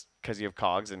 Is it just because you have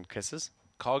cogs and kisses?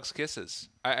 Cogs Kisses.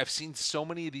 I've seen so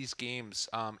many of these games.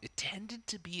 It tended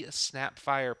to be a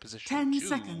Snapfire position 10 2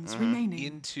 seconds remaining.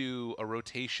 into a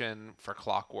rotation for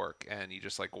Clockwork, and you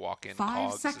just like walk in 5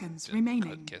 Cogs seconds and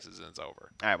remaining. Kisses, and it's over.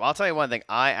 All right, well, I'll tell you one thing.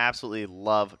 I absolutely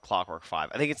love Clockwork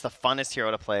 5. I think it's the funnest hero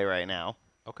to play right now.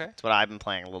 Okay. It's what I've been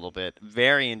playing a little bit.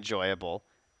 Very enjoyable.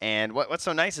 And what's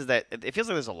so nice is that it feels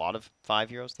like there's a lot of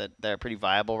 5 heroes that are pretty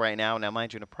viable right now. Now,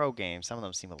 mind you, in a pro game, some of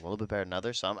them seem a little bit better than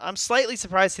others. So I'm slightly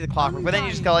surprised to see the Clockwork. But then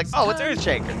you just go like, oh, it's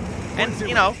Earthshaker. And,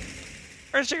 you know,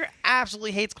 Earthshaker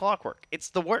absolutely hates Clockwork. It's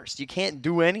the worst. You can't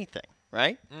do anything,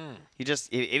 right? You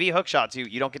just, if he hookshots you,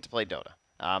 you don't get to play Dota.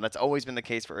 That's always been the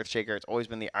case for Earthshaker. It's always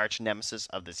been the arch nemesis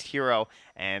of this hero.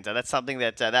 And that's something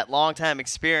that that long-time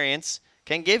experience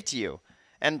can give to you.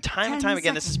 And time 10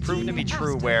 again, this is seconds. proven to be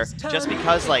true where Aster's just turn.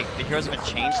 because like the heroes have been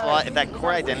changed a lot, if that core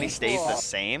identity stays the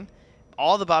same,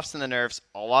 all the buffs and the nerfs,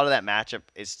 a lot of that matchup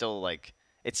is still like,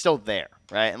 it's still there,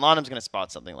 right? And Lonham's going to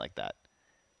spot something like that.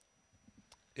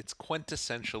 It's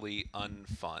quintessentially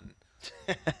unfun.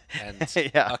 And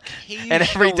Yeah. occasionally, And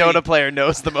every Dota player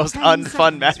knows the most 10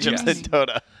 unfun seconds matchups in remaining.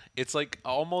 Dota. it's like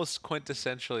almost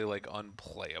quintessentially like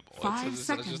unplayable. 5 It's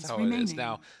seconds just how it is. remaining.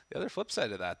 Now, the other flip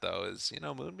side of that, though, is, you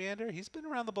know, Moon Meander, he's been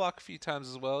around the block a few times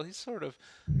as well. He's sort of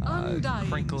Undying's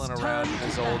crinkling around in turn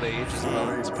his to old ban. age as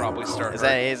well. He's probably starting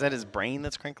Is that his brain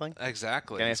that's crinkling?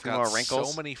 Exactly. Getting He's a few got more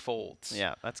wrinkles? so many folds.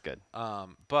 Yeah, that's good.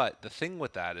 But the thing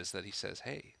with that is that he says,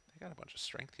 hey, they got a bunch of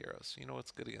strength heroes. You know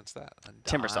what's good against that?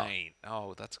 Timbersaw. Undying.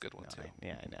 Oh, that's a good one, too.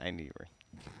 I knew you were.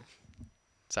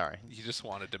 Sorry. You just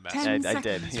wanted to mess 10 with I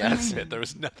did, seconds yeah. That's remaining. it. There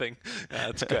was nothing.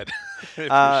 That's good.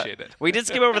 I appreciate it. We did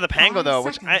skip over the Pango, 5 though,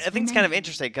 which I seconds think is kind of remaining.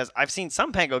 interesting because I've seen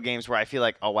some Pango games where I feel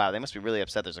like, oh, wow, they must be really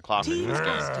upset there's a clock in this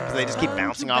game. Because they just keep Turn to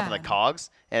bouncing off of the ban. cogs,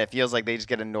 and it feels like they just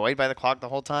get annoyed by the clock the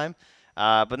whole time.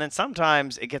 But then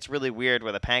sometimes it gets really weird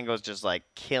where the Pango's just like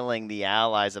killing the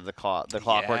allies of the clockwork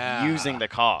Yeah. using the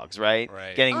cogs, right?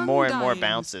 Right. Getting more and more Undying's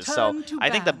bounces. So turn to I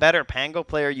think the ban. better Pango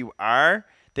player you are,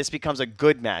 this becomes a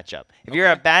good matchup. If you're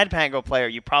a bad Pango player,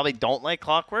 you probably don't like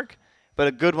Clockwork, but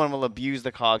a good one will abuse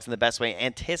the cogs in the best way,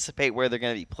 anticipate where they're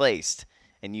going to be placed,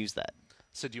 and use that.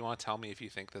 So do you want to tell me if you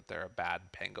think that they're a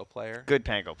bad Pango player? Good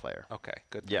Pango player. Okay,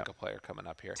 good Yeah. Pango player coming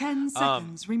up here. 10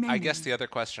 seconds remaining. I guess the other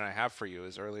question I have for you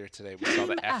is earlier today we saw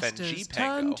the Team FNG Aster's turn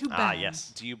Pango. to ban. Ah,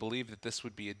 yes. Do you believe that this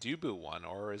would be a Dubu one,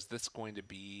 or is this going to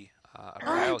be a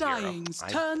Guile hero? Undying's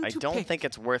turn I to don't pick. think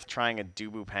it's worth trying a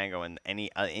Dubu Pango and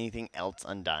anything else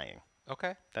Undying.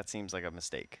 Okay, That seems like a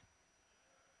mistake.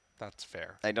 that's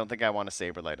fair. I don't think I want a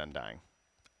Saberlight Undying.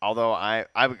 Although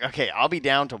I'll be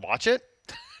down to watch it.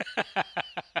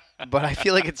 But I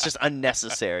feel like it's just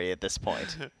unnecessary at this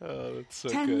point. Oh, that's so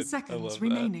 10 good. I seconds love that.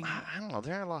 remaining. I don't know.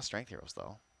 There are a lot of strength heroes,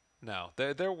 though. No,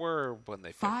 there were when they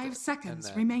picked 5 it, seconds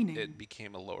and then remaining. It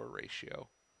became a lower ratio,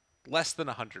 less than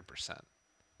 100%.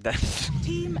 That's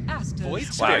Team Aster's Void wow,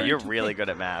 Spirit. you're to really pick. good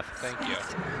at math. Thank you.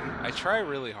 I try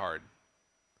really hard.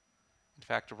 In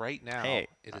fact, right now Hey,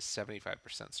 it is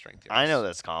 75% strength. I know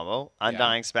heroes. this combo.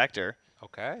 Undying Spectre.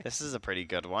 Okay. This is a pretty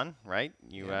good one, right?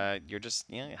 Yeah. You're just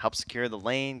help secure the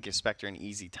lane, give Spectre an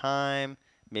easy time,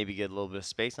 maybe get a little bit of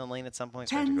space on the lane at some point.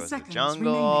 Spectre 10 goes to the seconds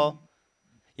jungle. remaining.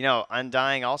 You know,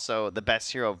 Undying also the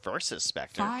best hero versus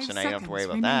Spectre, 5 so now you don't have to worry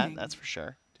about seconds that. remaining. That's for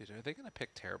sure. Dude, are they gonna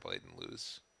pick Terrorblade and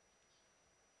lose?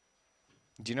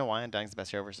 Do you know why Undying's the best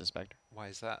hero versus Spectre? Why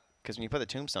is that? Because when you put the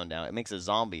tombstone down, it makes a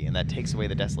zombie, and that takes away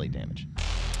the desolate damage.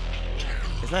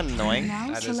 Isn't that annoying? Now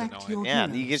That is select annoying. your Yeah,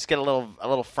 heroes. you just get a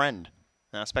little friend.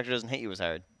 Now Spectre doesn't hit you as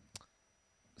hard.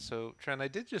 So, Trent, I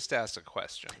did just ask a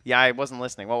question. Yeah, I wasn't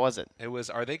listening. What was it? It was,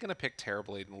 are they gonna pick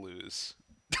Terrorblade and lose?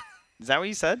 Is that what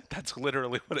you said? That's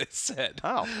literally what it said.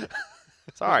 Oh.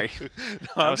 Sorry.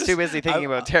 No, I was too busy thinking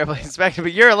I- about Terrorblade Spectre,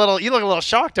 but you look a little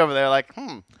shocked over there, like,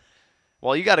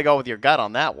 Well, you got to go with your gut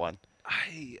on that one.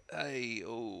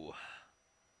 Oh.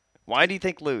 Why do you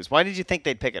think lose? Why did you think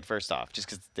they'd pick it first off? Just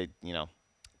because they,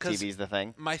 'Cause TV's the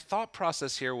thing? My thought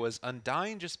process here was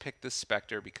Undying just picked this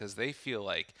Spectre because they feel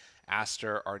like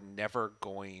Aster are never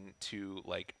going to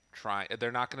like try.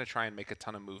 They're not going to try and make a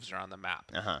ton of moves around the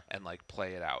map and like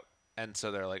play it out. And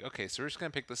so they're like, okay, so we're just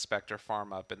going to pick the Spectre,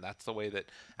 farm up, and that's the way that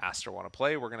Aster want to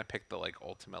play. We're going to pick the like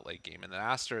ultimate late game, and then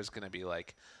Aster is going to be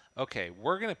like, okay,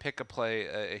 we're going to pick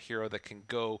a hero that can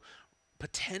go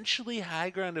potentially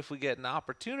high ground if we get an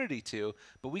opportunity to,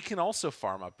 but we can also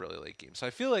farm up really late game. So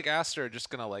I feel like Aster are just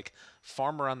gonna like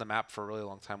farm around the map for a really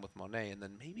long time with Monet, and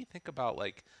then maybe think about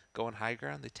like going high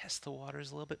ground. They test the waters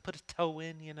a little bit, put a toe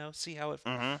in, see how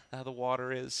how the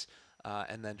water is,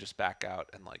 and then just back out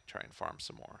and like try and farm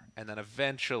some more. And then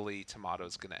eventually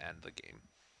Tomato's gonna end the game.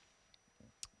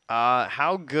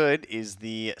 How good is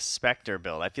the Spectre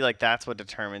build? I feel like that's what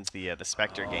determines the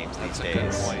Spectre games these days,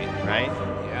 That's a good point. right?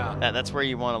 Yeah. That's where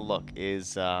you want to look.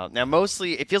 Is now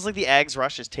mostly it feels like the Ags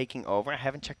rush is taking over. I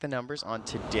haven't checked the numbers on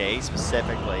today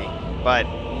specifically, but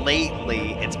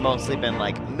lately it's mostly been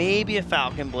like maybe a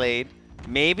Falcon Blade,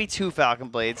 maybe 2 Falcon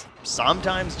Blades,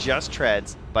 sometimes just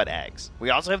treads, but Ags. We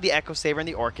also have the Echo Saber and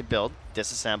the Orchid build.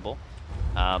 Disassemble.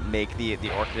 Make the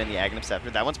Orchid and the Aghanim Scepter.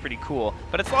 That one's pretty cool,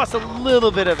 but it's lost a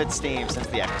little bit of its steam since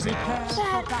the Echo Saber.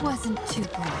 That wasn't too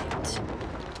great.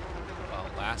 Well,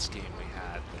 last game we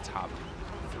had the top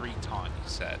 3 taunt. You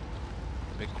said.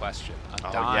 Big question.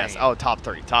 Undying. Oh yes. Oh, top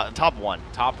 3. Top 1.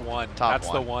 Top 1. Top That's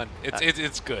one. the one.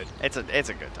 It's good. It's a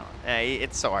good taunt.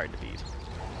 It's so hard to beat.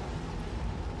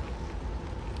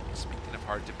 Speaking of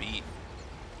hard to beat,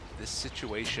 this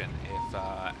situation, if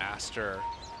Aster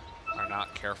are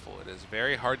not careful, it is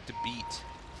very hard to beat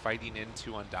fighting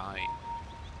into Undying.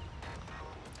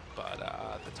 But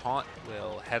the taunt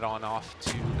will head on off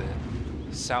to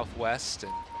the southwest,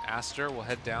 and Aster will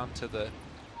head down to the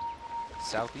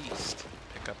southeast,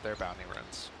 pick up their bounty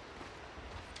runs.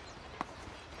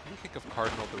 What do you think of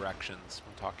cardinal directions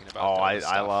when talking about Oh, Dota I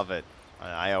stuff? love it.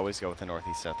 I always go with the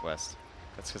northeast southwest.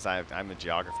 That's because I'm a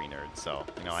geography nerd, so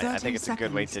I think it's a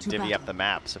good way to 30 seconds to divvy up battle. the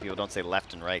map so people don't say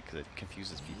left and right because it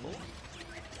confuses people.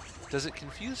 Does it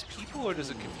confuse people or does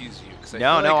it confuse you? 'Cause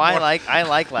No, feel I more-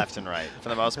 like left and right for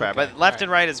the most part, Okay, but left alright.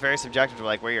 and right is very subjective to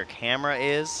like where your camera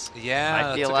is. Yeah, I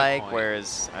that's a feel good like, point.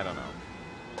 whereas I don't know.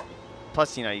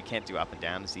 Plus, you can't do up and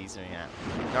down as easy.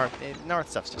 Yeah, north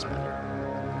stuff's just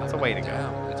better. That's a way to go.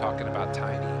 Down. They're talking about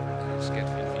tiny. You just get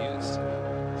confused.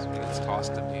 So he gets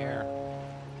tossed in the air.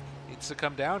 Needs to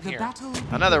come down The here. battle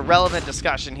Another relevant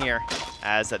discussion here,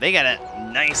 as they got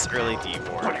a nice early D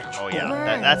ward. Oh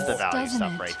yeah, that's the value Doesn't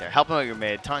stuff it? right there. Helping out your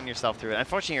mid, taunting yourself through it.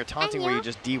 Unfortunately, you're taunting where you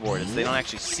just D ward it, so they don't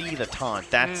actually see the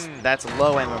taunt. That's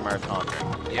low MMR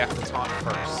taunting. You have to taunt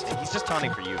first. He's just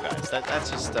taunting for you guys. That's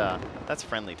just that's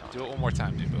friendly taunt. Do it one more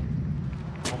time,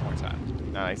 Dubu. One more time.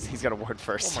 No, he's got a ward One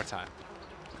first. more time.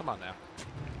 Come on now.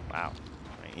 Wow.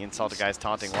 He insulted guys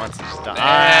taunting once and just done. There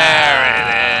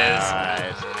it is.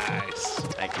 Alright. Nice.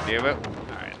 Thank you, Dubu.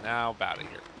 All right, now bow to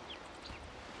here.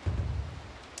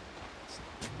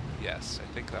 Yes,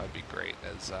 I think that would be great.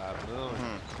 As Moon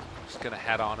just gonna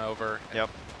head on over and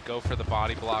go for the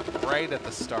body block right at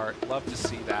the start. Love to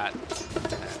see that.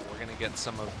 And we're gonna get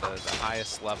some of the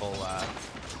highest level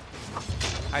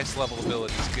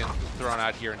abilities getting thrown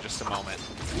out here in just a moment.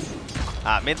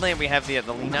 Mid lane, we have the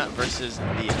Lina versus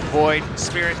the Void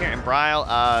Spirit here, and Bryle.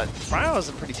 Bryle is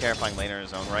a pretty terrifying laner in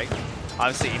his own right.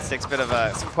 Obviously, he sticks a bit of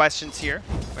some questions here.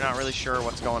 We're not really sure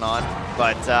what's going on,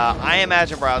 but I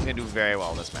imagine Bryle's going to do very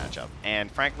well in this matchup.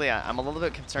 And frankly, I'm a little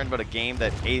bit concerned about a game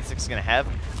that 86 is going to have.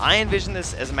 I envision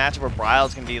this as a matchup where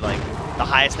Bryle's going to be like the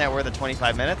highest net worth at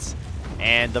 25 minutes,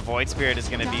 and the Void Spirit is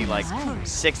going to be like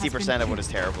 60% of what his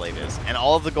Terrorblade is. And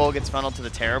all of the gold gets funneled to the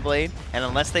Terrorblade, and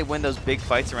unless they win those big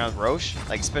fights around Roche,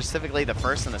 like specifically the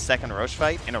first and the second Roche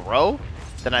fight in a row,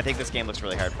 then I think this game looks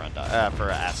really hard for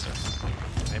Aster.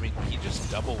 I mean, he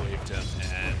just double waved him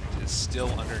and is still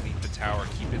underneath the tower,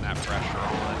 keeping that pressure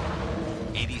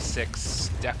on. 86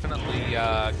 definitely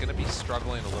going to be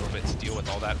struggling a little bit to deal with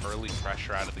all that early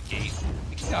pressure out of the gate.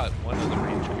 I think he got one of the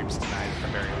range creeps tonight at the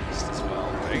very least as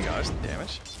well. There you go, there's the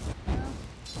damage.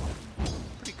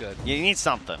 Pretty good. You need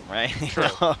something, right? True.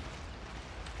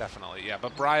 Definitely, yeah.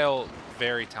 But Bryle,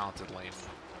 very talented lane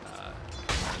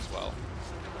as well.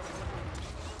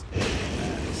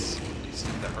 These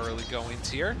are the early goings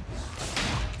here.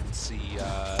 You can see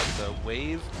the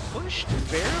wave pushed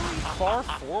very far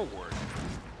forward.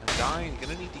 Undying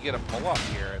gonna need to get a pull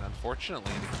off here, and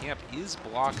unfortunately the camp is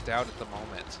blocked out at the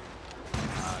moment.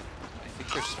 I think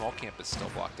think their small camp is still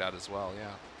blocked out as well,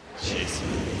 yeah. Jeez.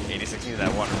 86 needs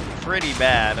that one pretty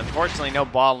bad. Unfortunately, no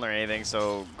bottle or anything,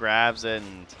 so grabs it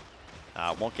and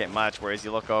won't get much. Whereas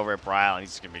you look over at Bryle and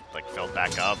he's just going to be like filled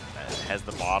back up. Has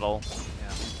the bottle.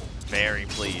 Yeah. Very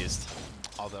pleased.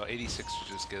 Although 86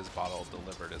 just get his bottle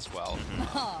delivered as well.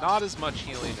 Not as much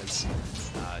healing as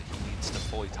he needs to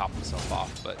fully top himself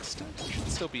off, but should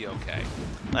still be okay.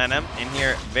 Lanham in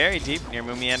here very deep near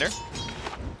Moon Meander.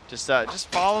 Just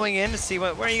following in to see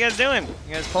what are you guys doing?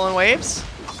 You guys pulling waves?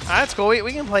 That's cool.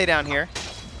 We can play down here.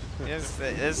 Is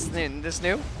this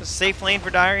new? This safe lane for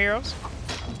Dire Heroes?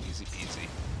 Easy peasy.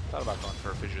 Thought about going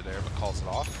for a fissure there, but calls it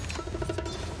off.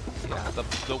 Yeah,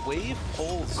 the wave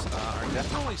pulls are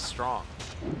definitely strong.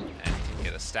 And you can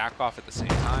get a stack off at the same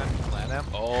time. Land him.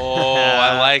 Oh,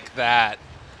 I like that.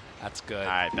 That's good.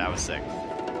 All right, that was sick.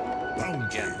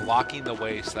 Again, blocking the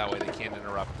waves, that way they can't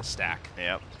interrupt the stack.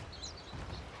 Yep.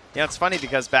 Yeah, it's funny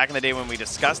because back in the day when we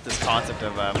discussed this concept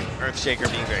of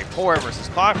Earthshaker being very poor versus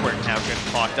Clockwork and how good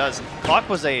Clock does, Clock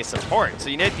was a support, so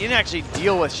you didn't actually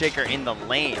deal with Shaker in the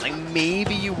lane. Like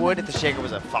maybe you would if the Shaker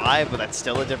was a 5, but that's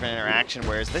still a different interaction,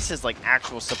 whereas this is like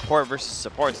actual support versus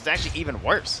support, so it's actually even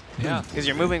worse. Yeah. Because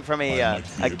you're moving from a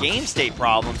game state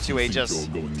problem to a just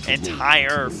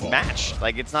entire match.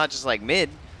 Like it's not just like mid,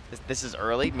 this is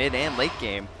early, mid, and late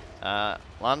game.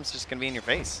 Lanham's just going to be in your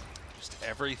face. Just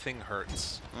everything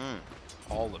hurts.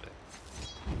 All of it.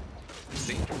 It's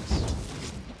dangerous.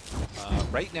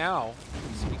 Right now,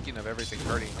 speaking of everything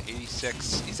hurting,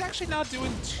 86, he's actually not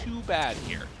doing too bad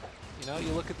here. You know, you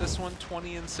look at this one,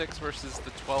 20-6 versus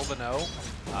the 12-0.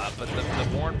 But the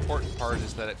more important part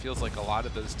is that it feels like a lot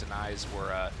of those denies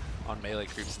were on melee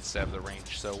creeps instead of the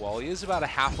range. So while he is about a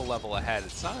half a level ahead,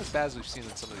 it's not as bad as we've seen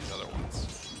in some of these other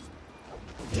ones.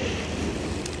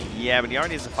 Yeah, but he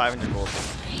already has a 500 gold.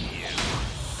 Yeah,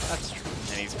 that's true.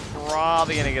 And he's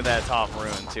probably going to get that top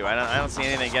rune, too. I don't see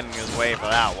anything getting in his way for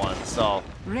that one. So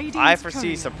I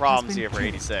foresee some problems here for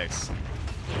 86.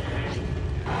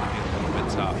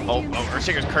 Oh,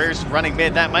 Earthshaker's Courier's running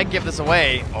mid. That might give this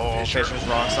away. Oh, Fisher's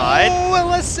wrong side. Oh,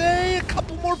 LSA, a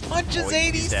couple more punches. Oh,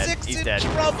 86 he's in dead.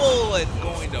 trouble and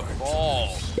going to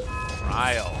fall.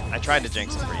 Ryle. I tried to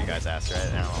jinx it for you guys, Aster. I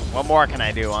don't know. What more can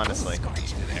I do, honestly?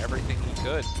 He did everything he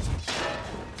could.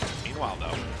 Meanwhile,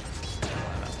 though,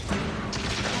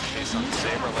 chase on the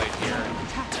Saberlight here.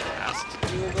 Has to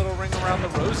do a little ring around the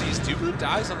rosies. Dubu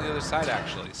dies on the other side,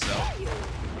 actually, so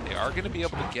they are going to be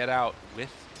able to get out with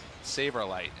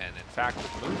Saberlight, and in fact,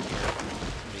 with Moon here,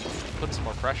 they put some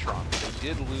more pressure on. They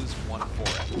did lose one for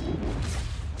it.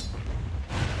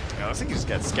 It looks like he just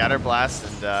got Scatter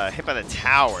Blast and hit by the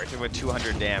tower with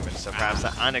 200 damage, so perhaps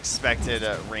an unexpected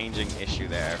ranging issue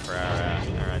there for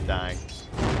our Undying.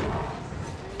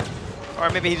 Or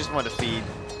maybe he just wanted to feed.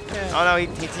 Yeah. Oh no, he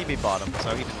TB bottom,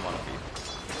 so he didn't want to feed.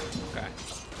 Okay.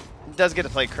 He does get to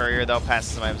play Courier though,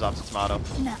 passes some items off to Tomato.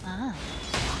 Nuh-uh.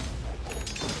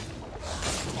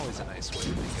 Always a nice way to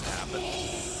make it happen.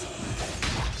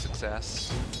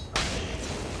 Success.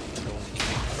 Going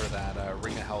for that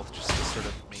ring of health just to sort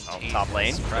of maintain top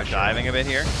lane, pressure. diving a bit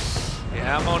here.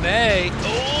 Yeah, Monet.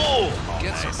 Oh,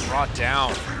 gets nice. him brought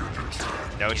down.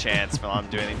 No chance for him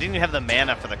doing anything. Didn't even have the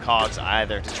mana for the cogs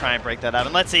either to try and break that up.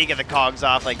 And let's say you get the cogs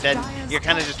off, like then you're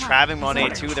kind of just trapping Monet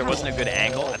too. There wasn't a good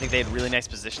angle. I think they had really nice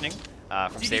positioning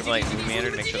from Saberlight and Commander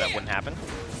to make sure that wouldn't happen.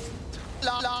 The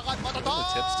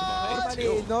tips to Monet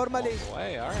too. Normally. All the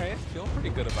way. All right, feeling pretty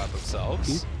good about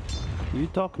themselves. You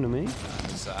talking to me?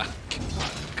 That's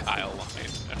Kyle line.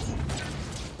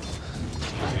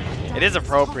 It is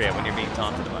appropriate when you're being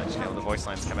taunted a bunch. You know, the voice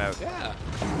lines come out. Yeah.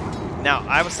 Now,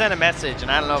 I was sent a message,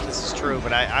 and I don't know if this is true,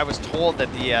 but I was told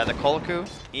that the Koloku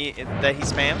that he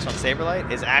spams on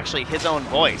Saberlight is actually his own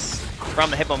voice from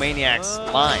the Hippomaniac's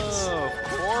lines. Oh,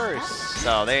 of course.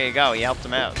 So there you go. He helped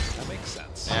him out. That makes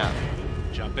sense. Yeah.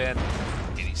 Jump in.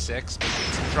 86. Making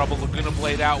some trouble. Laguna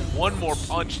Blade out. One more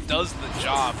punch does the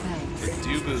job. For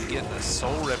Dubu getting a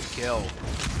Soul Rip kill.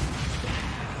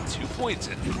 2 points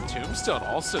in Tombstone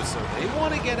also, so they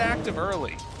want to get active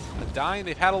early. Undying,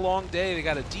 they've had a long day. They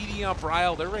got a DD on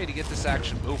Bryle. They're ready to get this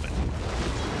action moving.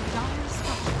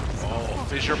 Oh,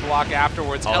 fissure block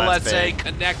afterwards. Oh, LSA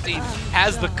connecting,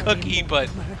 has the cookie, but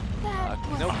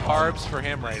no carbs for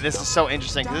him right now. This is so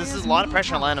interesting because this is a lot of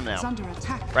pressure on Lanham now,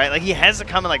 right? Like he has to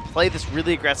come and like play this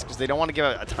really aggressive because they don't want to give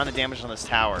a ton of damage on this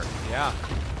tower. Yeah.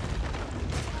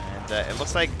 And it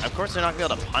looks like, of course, they're not gonna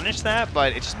be able to punish that,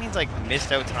 but it just means like missed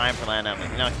out time for Lanham.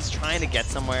 You know, he's trying to get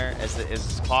somewhere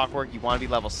as Clockwork. You want to be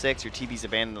level 6, your TP's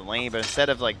abandoned the lane, but instead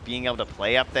of like being able to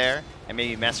play up there and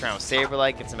maybe mess around with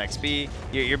Saberlight, get some XP,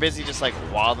 you're busy just like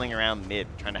waddling around mid,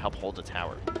 trying to help hold the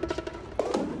tower.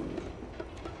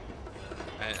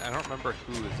 I don't remember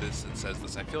who it is that says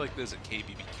this. I feel like this is a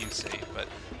KBBQ saying, but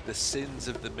the sins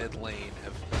of the mid lane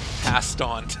have passed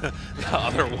on to the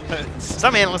other ones.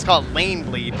 Some analysts call it lane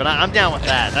bleed, but I'm down with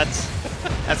that.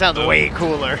 That sounds way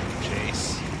cooler.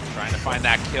 Chase trying to find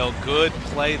that kill. Good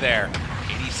play there.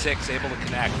 86 able to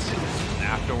connect. And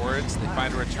afterwards, they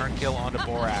find a return kill onto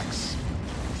Borax.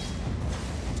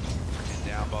 Bringing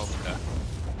down Boca.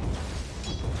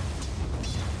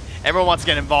 Everyone wants to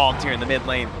get involved here in the mid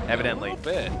lane, evidently. A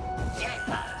little bit.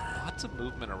 Lots of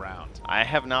movement around. I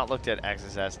have not looked at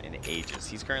XSS in ages.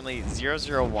 He's currently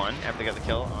 0-0-1 after they got the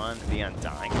kill on the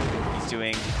Undying. He's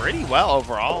doing pretty well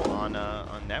overall on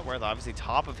net worth. Obviously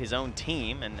top of his own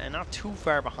team and not too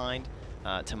far behind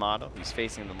Tomato, who's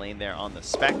facing the lane there on the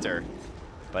Spectre.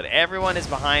 But everyone is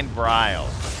behind Bryle,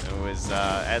 who is,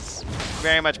 as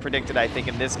very much predicted, I think,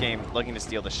 in this game, looking to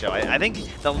steal the show. I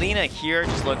think the Lina here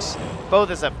just looks both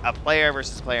as a player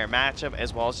versus player matchup,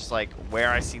 as well as just like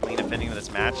where I see Lina fitting in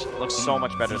this match. It looks so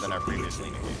much better than our previous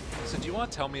Lina game. So do you want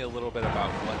to tell me a little bit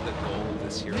about what the goal of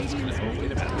this hero is going to be? Oh,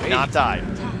 wait a minute. Wait. Not died.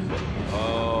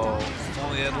 Oh,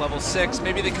 only at level 6.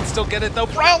 Maybe they can still get it, though.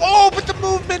 Bryle, oh, but the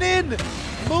movement in!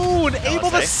 Moon able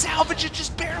to salvage it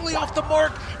just barely off the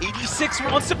mark. 86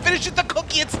 wants to finish it. The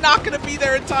cookie, it's not going to be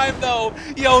there in time, though.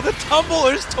 Yo, the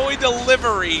Tumbler's toy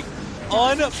delivery.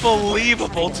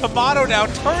 Unbelievable. Tomato now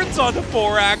turns on the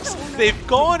Borax. They've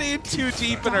gone in too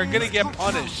deep and are going to get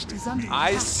punished.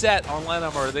 Eyes set on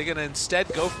Lenham. Are they going to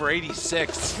instead go for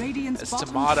 86? As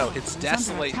Tomato hits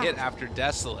Desolate hit after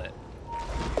Desolate.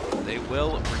 They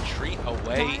will retreat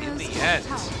away in the end.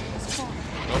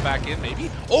 Go back in,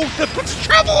 maybe. Oh, the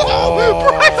travel!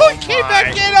 Oh, Bryle came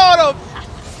back in on him!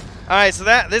 All right, so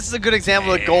this is a good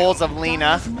example of goals of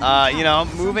Lina, you know,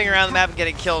 moving around the map and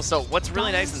getting kills. So what's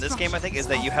really nice in this game, I think, is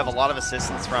that you have a lot of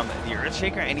assistance from the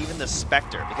Earthshaker and even the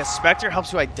Spectre, because Spectre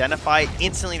helps you identify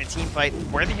instantly in a team fight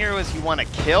where the hero is you want to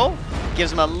kill,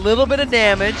 gives them a little bit of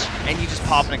damage, and you just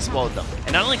pop and explode them.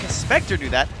 And not only can Spectre do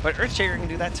that, but Earthshaker can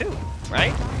do that too,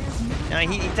 right?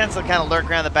 He tends to kind of lurk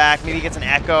around the back, maybe he gets an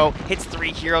echo, hits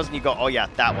 3 heroes, and you go, oh yeah,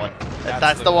 that one.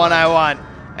 That's the one I want.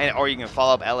 And, or you can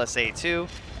follow up LSA too.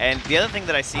 And the other thing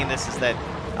that I see in this is that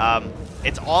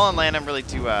it's all on Lanham really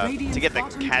to get the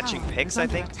catching picks, I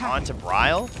think, onto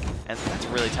Bryle. And that's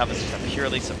really tough. It's just a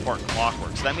purely support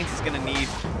Clockwork. So that means he's going to need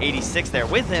 86 there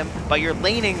with him, but you're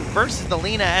laning versus the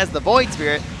Lina as the Void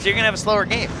Spirit, so you're going to have a slower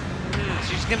game. So you're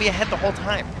just going to be ahead the whole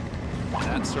time.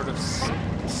 That sort of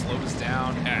slows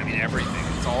down, I mean, everything.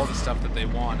 It's all the stuff that they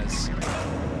want is...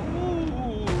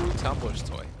 Ooh, Tumbler's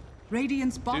toy.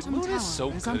 Radiant's bottom Moon tower is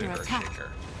so is good under at attack. Earthshaker.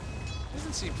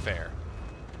 Doesn't seem fair.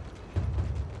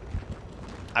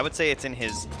 I would say it's in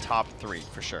his top 3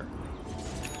 for sure.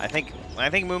 When I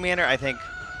think Moon Meander, I think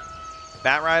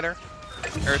Batrider,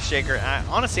 Earthshaker.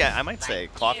 Honestly, I might say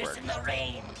Clockwork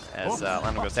as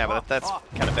Lemon goes down, but that's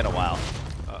kind of been a while.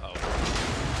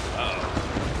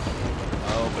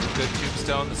 Oh, but a good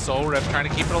tombstone. The Soul Rip trying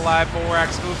to keep it alive.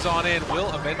 Borax moves on in.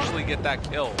 Will eventually get that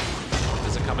kill.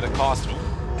 Does it come at a cost? Ooh,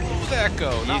 the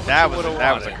Echo. That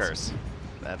was a curse.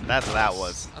 That's what that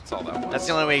was. That's all that was. That's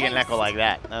the only way you get an echo like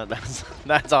that. No,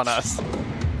 that's on us.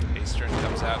 Aster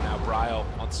comes out now. Bryle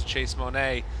wants to chase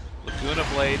Monet. Laguna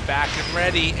Blade back and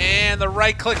ready. And the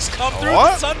right clicks come through.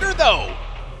 What? It's under though.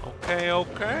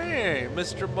 Okay.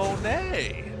 Mr.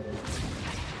 Monet.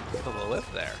 Still the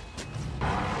lift there.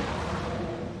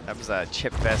 That was a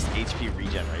chip fest HP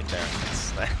regen right there.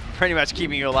 It's pretty much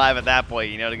keeping you alive at that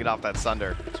point, you know, to get off that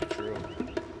Sunder. Too true.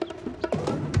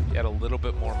 You had a little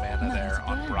bit more mana there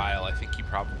on Bryle. I think you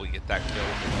probably get that kill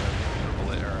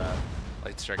with a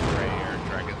Light Strike Ray or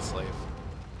Dragon Slave.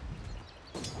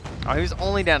 Oh, he was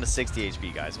only down to 60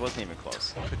 HP, guys. It wasn't even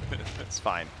close. It's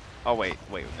fine. Oh, wait,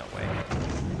 no way.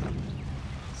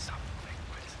 Stop moving.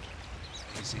 Why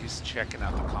does it keep... He's checking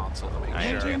out the console to make I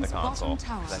am sure. checking the Radiant's console. bottom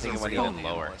tower 'Cause I think it is went Real even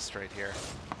lower. analyst right here.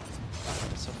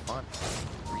 It's so fun.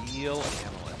 Real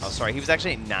analyst. Oh, sorry. He was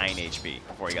actually at 9 HP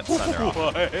before he got the Thunder off.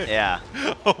 What? Yeah.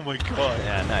 Oh my god.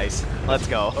 Yeah, nice. Let's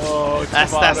go. Oh,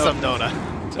 that's some Dota.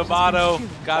 Tomato,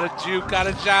 gotta juke,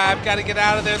 gotta jive, gotta get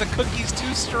out of there. The cookie's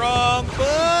too strong,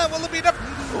 but will it be enough?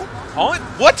 Oh,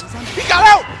 what? He got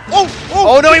out!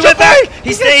 Oh no, he went back!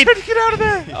 He stayed! Trying to get out of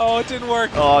there! Oh, it didn't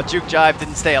work. Oh, Juke Jive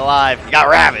didn't stay alive. He got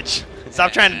Ravage.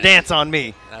 Stop trying to dance on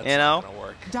me. That's you know? not gonna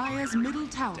work. Dire's middle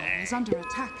tower is under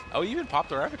attack. Oh, you even popped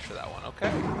the Ravage for that one.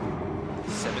 Okay.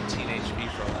 17 HP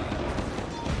for that.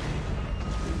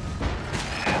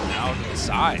 And now to the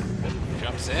side.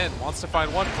 Jumps in, wants to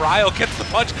find one. Bryle gets the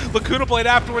punch. Laguna Blade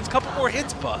afterwards. Couple more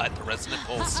hits, but the Resonant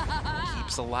Pulse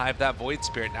keeps alive that Void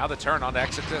Spirit. Now the turn on to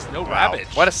Exodus. No Ravage.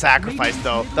 What a sacrifice,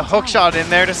 though. The hook shot in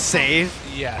there to save.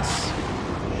 Yes.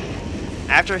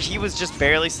 After he was just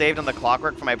barely saved on the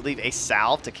clockwork from, I believe, a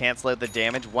salve to cancel out the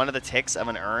damage, one of the ticks of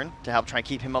an urn to help try and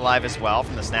keep him alive as well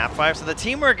from the snapfire. So the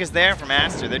teamwork is there from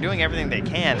Aster. They're doing everything they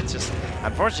can. It's just,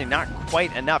 unfortunately, not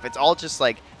quite enough. It's all just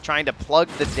like trying to plug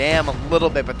the dam a little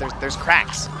bit, but there's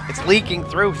cracks. It's leaking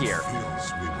through here.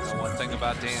 The one thing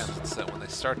about dams is that when they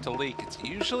start to leak, it's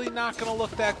usually not going to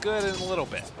look that good in a little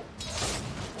bit.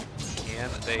 Can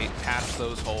they patch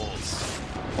those holes?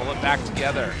 Pull it back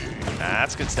together.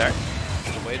 That's a good start.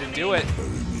 The way to do it.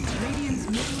 Radiant's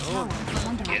middle tower is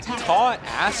under Get attack. caught,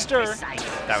 Aster.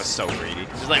 That was so greedy.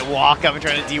 Just like walk up and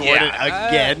try to de-ward it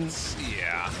again.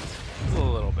 Yeah, it's a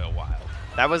little bit wild.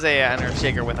 That was an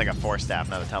Earthshaker with like a Force Staff,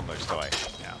 not a Tumbler's toy.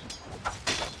 Yeah.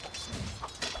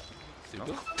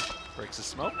 Dubu breaks the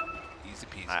smoke. Easy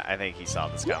peasy. I think he saw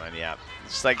this coming, yeah.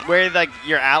 It's just like where like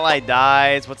your ally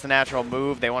dies, what's the natural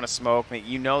move? They want to smoke.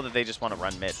 You know that they just want to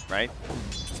run mid, right?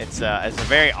 It's a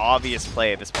very obvious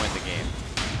play at this point in the game.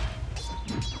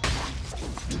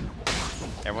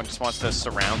 Everyone just wants to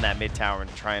surround that mid tower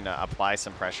and try and apply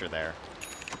some pressure there.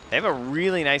 They have a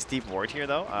really nice deep ward here,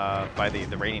 though, by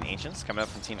the Radiant Ancients coming up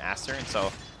from Team Aster. And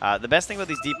so the best thing about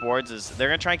these deep wards is they're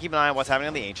going to try and keep an eye on what's happening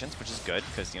on the Ancients, which is good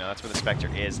because, you know, that's where the Spectre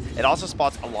is. It also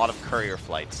spots a lot of courier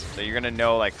flights. So you're going to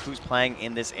know, like, who's playing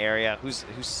in this area, who's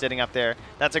sitting up there.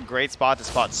 That's a great spot to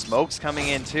spot smokes coming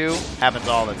in, too. Happens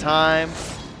all the time.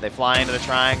 They fly into the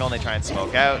triangle and they try and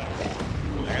smoke out.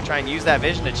 They're going to try and use that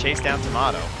vision to chase down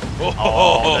Tomato.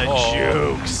 Oh,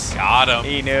 the jukes. Got him.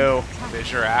 He knew.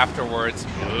 Fissure afterwards.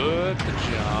 Good the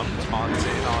jump. Taunts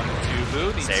in on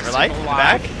Dubu. Needs Saber to Light stay in the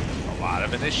alive. back. A lot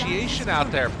of initiation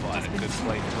out there, but a good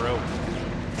play through.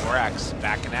 Borax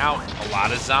backing out. A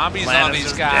lot of zombies on Lannis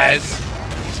these is guys.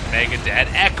 He's mega dead.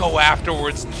 Echo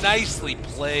afterwards. Nicely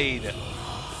played.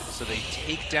 So they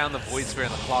take down the Void Spear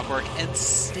and the Clockwork, and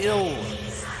still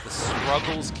the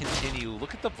struggles continue.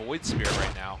 Look at the Void Spear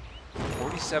right now.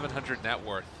 4,700 net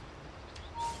worth.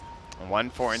 1,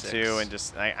 4, and 2, and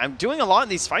just I'm doing a lot in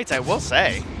these fights. I will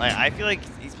say, like, I feel like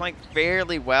he's playing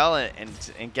fairly well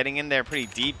and getting in there pretty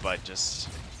deep, but just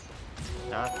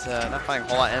not finding a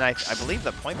whole lot. And I believe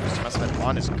the point booster must have been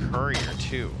on his courier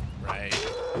too. Right.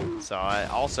 So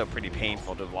also pretty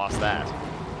painful to have lost that.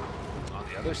 On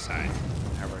the other side,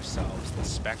 we have ourselves the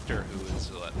Spectre, who is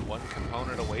one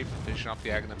component away from finishing off the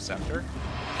Aghanim Scepter.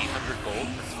 800 gold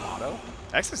for Tomato.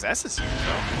 XSS is huge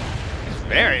though. It's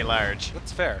very large.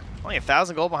 That's fair. Only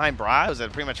 1,000 gold behind Bra. It was a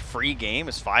pretty much free game.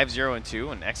 It's 5-0 and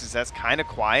 2, and XSS kind of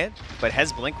quiet, but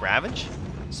has Blink Ravage,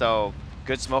 so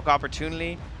good smoke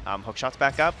opportunity. Hookshot's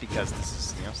back up because this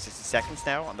is 60 seconds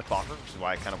now on the clocker, which is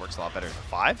why it kind of works a lot better than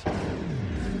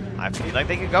 5. I feel like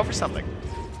they could go for something.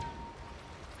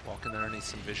 Walking underneath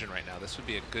some vision right now. This would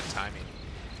be a good timing.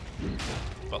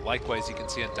 But likewise, you can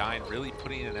see Undying really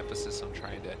putting an emphasis on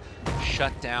trying to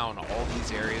shut down all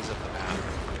these areas of the map.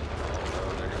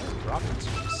 So they're going to drop the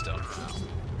tombstone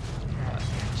now.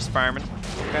 Just farming.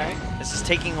 Okay. This is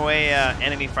taking away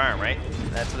enemy farm, right?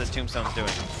 That's what this tombstone's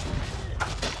doing.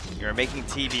 You're making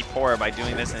TV poor by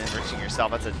doing this and enriching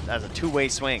yourself. That's a two-way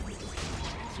swing.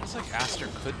 Feels like Aster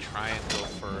could try and go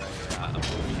for a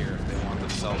move here if they want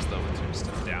themselves, though, with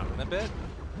tombstone down in a bit.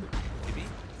 Maybe.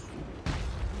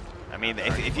 I mean,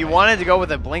 if you wanted to go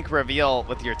with a blink reveal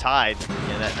with your Tide,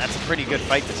 that's a pretty good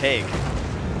fight to take.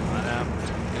 But,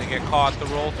 gonna get caught the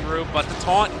roll through, but the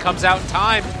taunt comes out in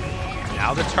time.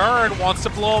 Now the turn wants to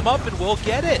blow him up and will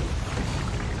get it.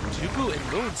 Dubu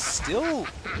and Moon still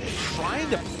trying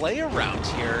to play around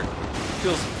here.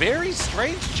 Feels very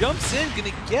strange. Jumps in,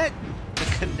 gonna get the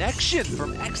connection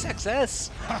from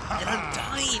XXS. And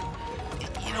Undying,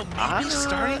 maybe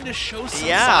starting to show some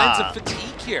signs of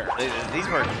fatigue here. These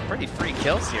were pretty free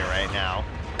kills here right now.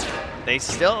 They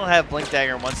still have Blink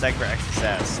Dagger and 1 sec for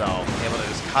XSS, so able to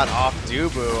just cut off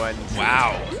Dubu. And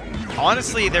wow.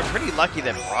 Honestly, they're pretty lucky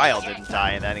that Ryle didn't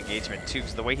die in that engagement too,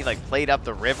 because the way he played up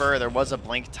the river, there was a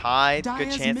Blink Tide.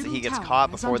 Good chance that he gets caught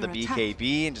before the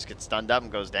BKB and just gets stunned up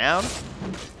and goes down.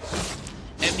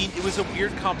 I mean, it was a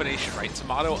weird combination, right?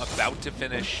 Tomato about to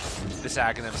finish this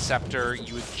Aghanim Scepter.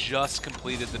 You had just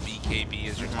completed the BKB,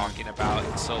 as you're talking about.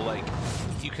 And so,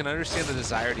 you can understand the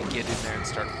desire to get in there and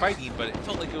start fighting, but it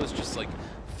felt like it was just,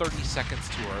 30 seconds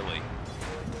too early.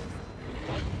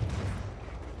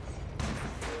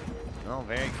 Oh,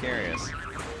 very curious.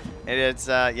 It's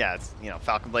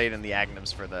Falcon Blade and the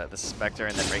Aghanims for the Spectre,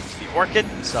 and then right into the Orchid.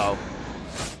 So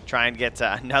try and get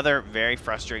another very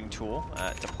frustrating tool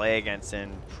to play against,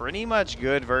 and pretty much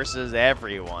good versus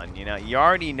everyone. You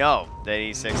already know that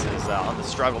E6 is on the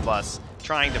struggle bus,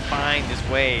 trying to find his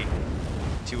way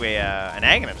to an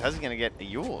Aghanim. How's he going to get a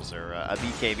Yules or a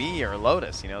BKB or a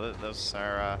Lotus? You know, those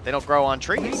are they don't grow on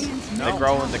trees. They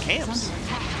grow in the camps.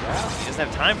 Yeah. He doesn't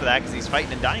have time for that because he's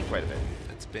fighting and dying quite a bit.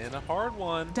 It's been a hard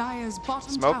one. Dire's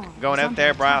bottom Smoke tower going is out there.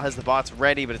 under Brile attack. has the bots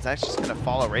ready, but it's actually just going to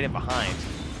follow right in behind.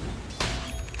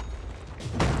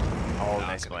 Oh,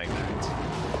 nice blink.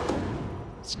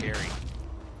 Scary.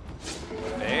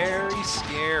 Very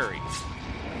scary.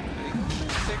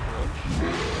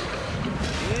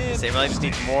 They really just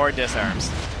need more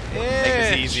disarms. Make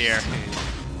this easier.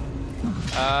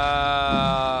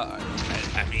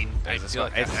 I mean, I feel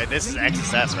like This is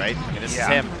XSS, right? I mean, this is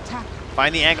Yeah. him.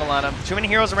 Find the angle on him. Too many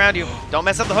heroes around you. Don't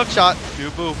mess up the hook shot.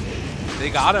 Dubu. They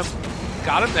got him.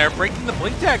 Got him there, breaking the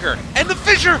blink dagger. And the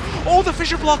fissure! Oh, the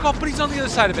fissure block off, but he's on the other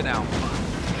side of it now.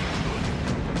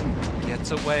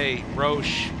 Gets away.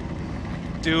 Roche.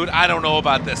 Dude, I don't know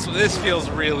about this. This feels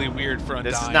really weird for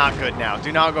Undying. This is not good now.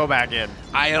 Do not go back in.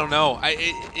 I don't know.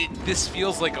 This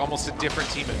feels like almost a different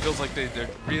team. It feels like they're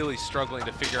really struggling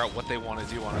to figure out what they want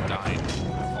to do on Undying.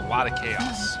 A lot of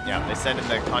chaos. Yeah, they send in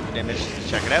the content image to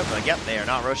check it out. They're like, yep, they are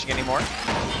not rushing anymore.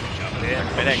 Jump in.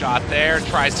 Hook shot there.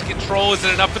 Tries to control. Is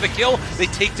it enough for the kill? They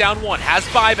take down one. Has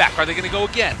buyback. Are they going to go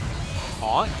again?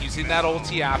 Using that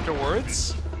ulti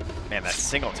afterwards. Man, that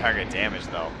single target damage,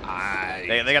 though.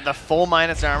 They got the full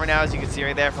minus armor now, as you can see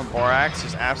right there from Borax.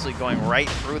 Just absolutely going right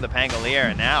through the Pangolier.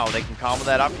 And now they can combo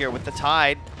that up here with the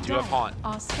Tide. Do have Haunt.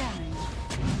 Are scanning.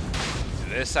 To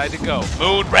this side to go.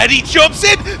 Moon ready, jumps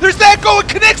in. There's that go. It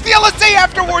connects the LSA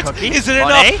afterwards. Is it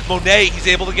enough? Monet, he's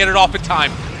able to get it off in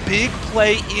time. Big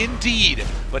play indeed.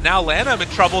 But now Lanham in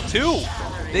trouble too.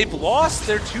 They've lost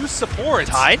their two supports.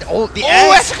 Tide? Oh, the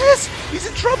Escus! He's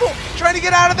in trouble. Trying to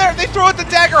get out of there. They throw out the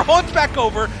dagger. Hunt's back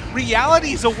over.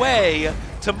 Reality's away.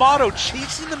 Tomato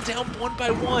chasing them down one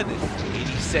by one.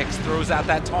 86 throws out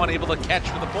that taunt, able to catch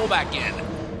for the pullback in.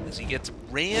 As he gets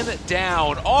ran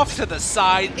down off to the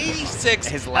side. 86.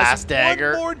 His last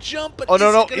dagger. One more jump, but oh,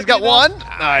 no. He's got one?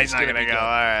 No, he's not going to go. All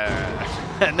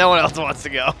right. No one else wants to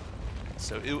go.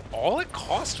 So all it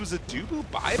cost was a Dubu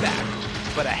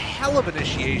buyback, but a hell of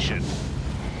initiation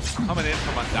coming in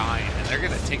from Undying, and they're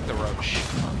going to take the Roche.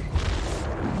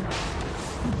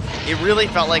 It really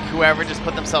felt like whoever just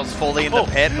put themselves fully in the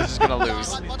pit was just going to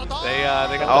lose. They got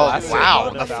the Oh, last wow.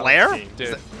 hit. The flare?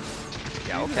 Dude.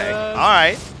 Yeah, okay. All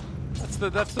right. That's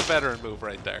the veteran move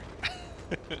right there.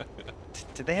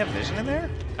 Did they have vision in there?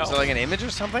 No. Is there like an image or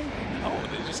something? Oh,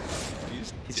 they just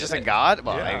He's did just a it. god?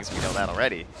 Well, Yeah. I guess we know that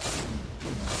already.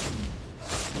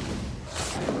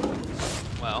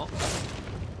 Well,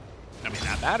 I mean,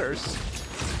 that matters.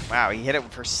 Wow, he hit it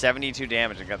for 72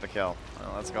 damage and got the kill.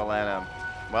 Well, let's go let him.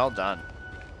 Well done.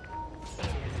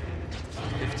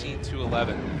 15 to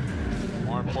 11.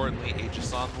 More importantly,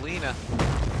 Aegis on Lena.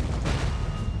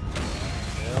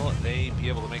 Will they be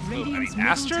able to make the move? I Radiant's mean,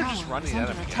 middle Aster tower just running is at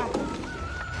under him attack. again.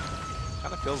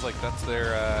 Kind of feels like that's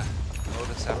their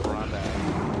Lotus Apparanda.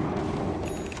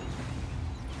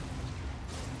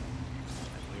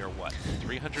 We are what?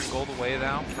 300 gold away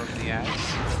now from the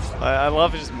Axe. I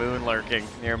love just Moon lurking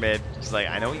near mid. Just like,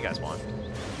 I know what you guys want.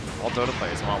 All Dota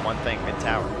players want one thing, mid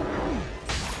tower.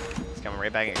 He's coming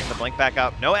right back in. Get the blink back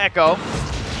up. No echo.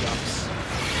 Jumps.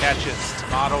 Catches.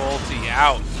 Tomato ulti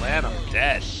out. Lanham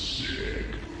dead.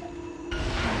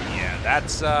 Yeah,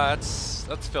 that's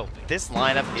filthy. This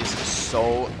lineup is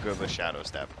so good with Shadow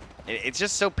Step. It's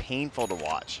just so painful to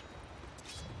watch.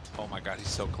 Oh my god, he's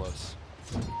so close.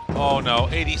 Oh no,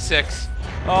 86.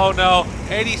 Oh no,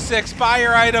 86. Buy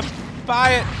your item.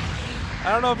 Buy it.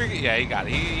 I don't know if you're... Yeah, he got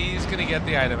it. He's going to get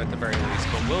the item at the very least.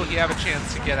 But will he have a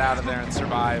chance to get out of there and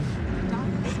survive?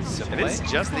 It is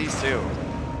just these two.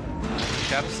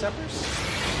 Shadow Steppers?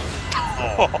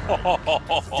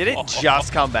 Did it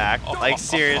just come back? Like,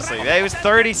 seriously. It was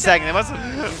 30 seconds. It must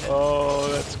have... Oh,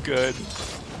 that's good.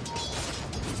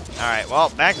 All right, well,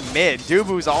 back mid.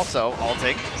 Dubu's also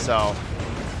ulting, so...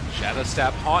 Shadow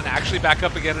Step. Haunt actually back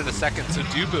up again in a second. So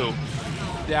Dubu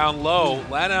down low.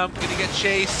 Lanham going to get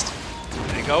chased.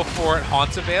 They go for it.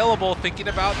 Haunt's available. Thinking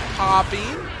about popping.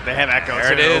 They have Echo,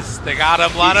 There it too. is. They got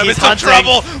him. Lanham He's in some hunting.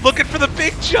 trouble. Looking for the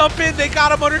big jump in. They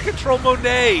got him under control.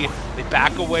 Monet. They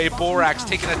back away. Borax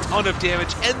taking a ton of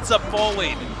damage. Ends up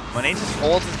falling. Monet just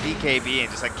holds his BKB and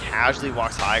just like casually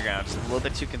walks high ground. Just a little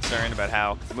bit too concerned about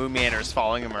how Moon Meander is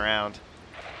following him around.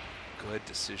 Good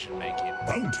decision making.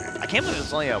 I can't believe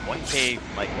it's only a 1K,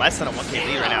 like less than a 1K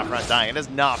lead right now for Undying. It does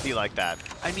not feel like that.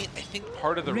 I mean, I think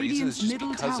part of the reason is just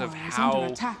Radiant's because middle of tower is under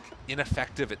how attack.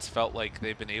 ineffective it's felt like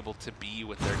they've been able to be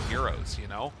with their heroes, you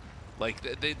know?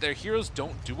 Like, their heroes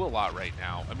don't do a lot right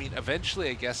now. I mean, eventually,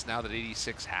 I guess, now that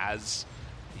 86 has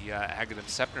the Aghanim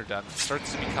Scepter done, it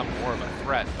starts to become more of a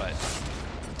threat, but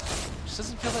just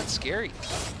doesn't feel that scary.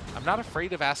 I'm not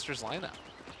afraid of Aster's lineup.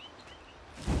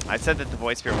 I said that the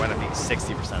Void Spirit went up being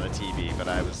 60% of the TV, but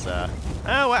I was, oh,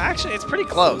 well, actually, it's pretty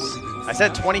close. I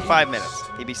said 25 minutes.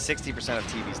 He'd be 60% of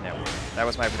TV's network. That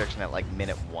was my prediction at, like,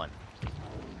 minute 1.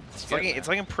 It's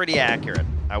looking pretty accurate,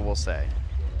 I will say.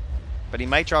 But he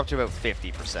might drop to about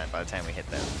 50% by the time we hit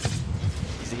there.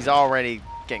 He's already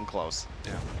getting close.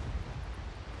 Yeah.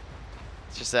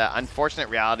 It's just an unfortunate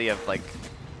reality of, like,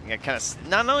 kind of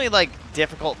not only like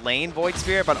difficult lane Void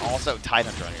Spirit, but also Tide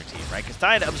Hunter on your team, right? Because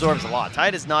Tide absorbs a lot.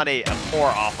 Tide is not a poor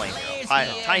offlane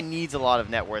hero. Tide needs a lot of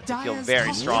net worth to feel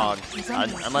very strong,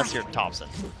 unless you're Thompson.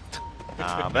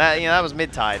 But that was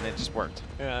mid Tide, and it just worked.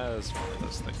 Yeah, that was one of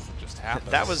those things that just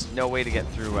happened. That was no way to get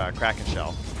through Kraken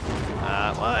Shell.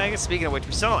 Well, I guess speaking of which,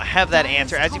 we still don't have that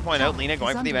answer. As you point out, Lina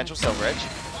going for the eventual Silver Edge.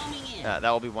 That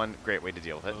will be one great way to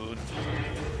deal with it. Moon,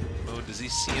 does he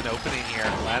see an opening here?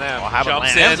 Lana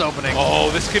jumps in. Opening. Oh,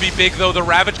 this could be big, though. The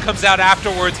Ravage comes out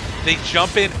afterwards. They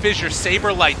jump in. Fissure,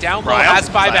 Saberlight down low, has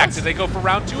buyback. Do they go for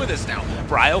round 2 of this now?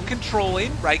 Bryle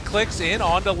controlling, right-clicks in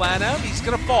onto Lana. He's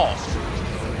going to fall.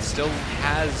 Still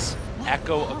has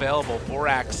Echo available.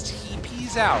 Borax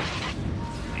TP's out.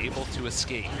 Able to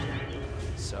escape.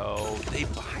 So they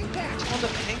buy back on the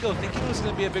Pango, thinking it was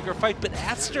going to be a bigger fight, but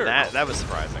Aster. That was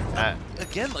surprising.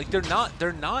 Again, like they're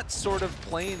not sort of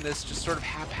playing this just sort of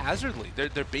haphazardly.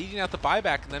 They're baiting out the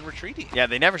buyback and then retreating. Yeah,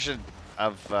 they never should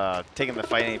have taken the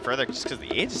fight any further just because of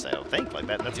the Aegis, I don't think. Like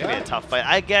that's going to be a tough fight.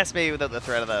 I guess maybe without the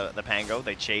threat of the Pango,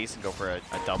 they chase and go for a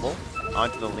double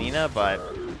onto the Lina, but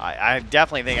I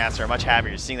definitely think Aster are much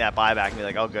happier seeing that buyback and be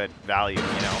like, oh, good, value,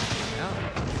 you know.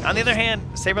 Yeah. On the other hand,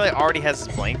 Saberlight already has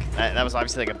his blink. That was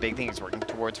obviously like a big thing he's working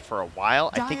towards for a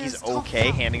while. I think he's okay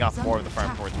handing off more of the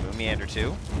farm towards Moon Meander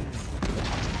too.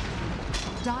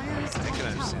 I can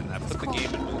understand that. Put the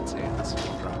game in Moon's hands.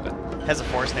 Drop it. Has a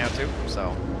force now too,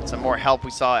 so some more help we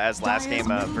saw as last game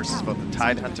versus both the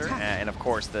Tide Hunter and of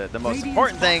course the most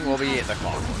important thing will be the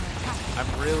Clockwork.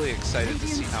 I'm really excited to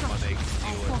see how Monet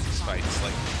can deal with these fights.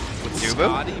 Like with Dubu?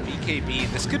 Scotty,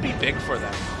 BKB, this could be big for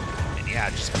them. Yeah,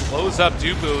 just close up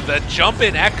Dubu. The jump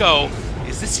in Echo.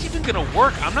 Is this even going to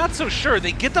work? I'm not so sure.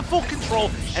 They get the full control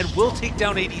and will take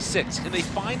down 86. Can they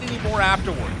find any more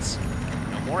afterwards?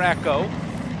 No more Echo.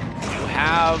 You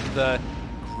have the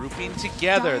grouping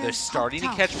together. They're starting to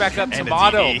catch back up.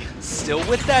 Tomato still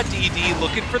with that DD,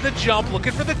 looking for the jump,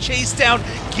 looking for the chase down,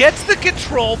 gets the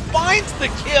control, finds the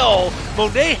kill.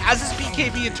 Monet has his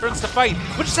BKB and turns to fight,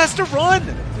 but just has to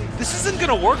run. This isn't going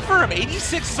to work for him.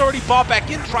 86 is already bought back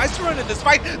in, tries to run in this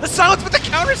fight. The silence with the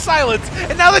counter silence.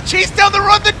 And now the chase down the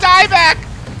run, the dieback.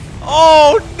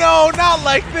 Oh no, not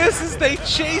like this as they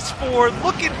chase forward,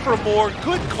 looking for more.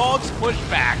 Good Cogs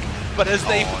pushback. But as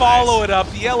they follow it up,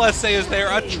 the LSA is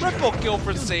there. A triple kill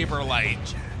for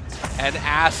Saberlight. And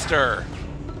Aster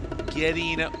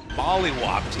getting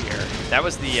mollywopped here. That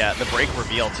was the break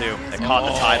reveal too. That caught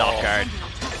the Tide off guard.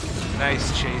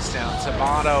 Nice chase down.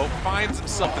 Tomato finds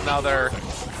himself another,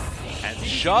 and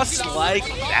just like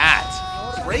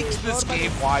that, breaks this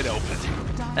game wide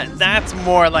open. That's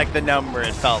more like the number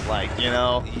it felt like, you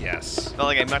know? Yes. Felt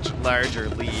like a much larger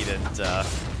lead and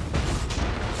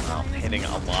well, hitting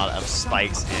a lot of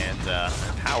spikes and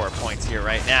power points here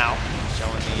right now.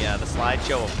 Showing the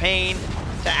slideshow of pain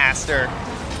to Aster.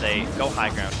 They go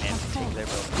high ground and take their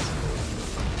buildings.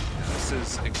 This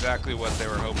is exactly what they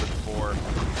were hoping for.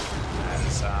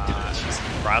 As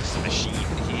Bryle's a machine.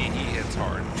 He hits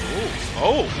hard.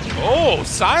 Oh,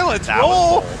 silence.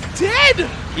 Roll. Dead.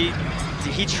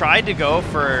 He tried to go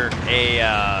for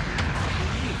a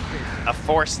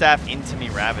force staff into me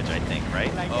Ravage, I think,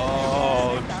 right?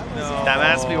 Oh no. That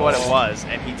must be what it was,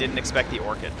 and he didn't expect the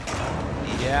Orchid.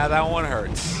 Yeah, that one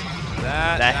hurts.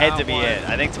 That had to be it.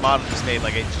 I think Tomato just made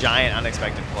like a giant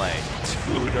unexpected play.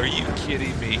 Dude, are you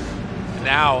kidding me?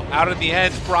 Now, out in the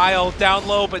end, Bryle down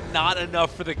low, but not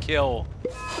enough for the kill.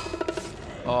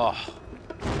 Oh.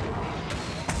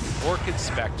 Orchid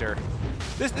Spectre.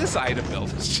 This item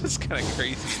build is just kind of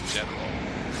crazy in general.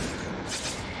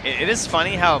 It is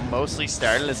funny how it mostly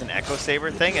started as an Echo Saber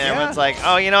thing, and everyone's like,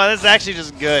 oh, you know, this is actually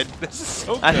just good. This is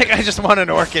so good. I think I just want an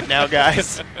Orchid now,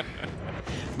 guys.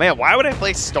 Man, why would I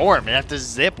play Storm and have to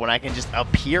zip when I can just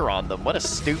appear on them? What a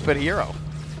stupid hero.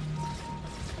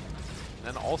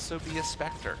 And also be a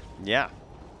Spectre. Yeah.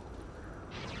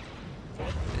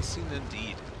 Missing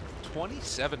indeed.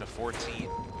 27-14.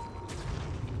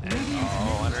 And,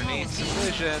 oh, underneath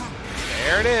collision.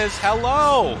 There it is.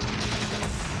 Hello.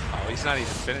 Oh, he's not even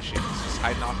finishing. He's just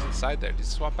hiding off to the side there. Did he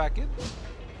swap back in?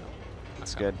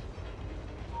 That's good.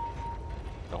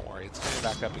 Don't worry, it's coming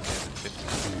back up again in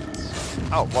 15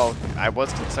 minutes. Oh, well, I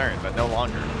was concerned, but no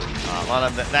longer. Well,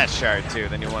 that shard, too,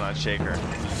 the new one on Shaker.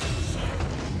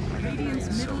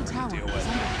 Radiant's middle tower deal is with.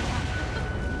 under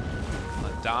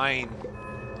attack. Undying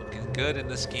looking good in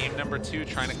this game number 2,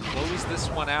 trying to close this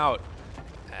one out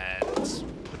and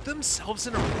put themselves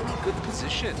in a really good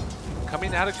position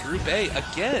coming out of Group A.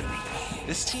 Again,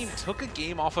 this team took a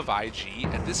game off of IG,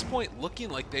 at this point looking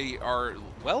like they are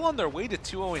well on their way to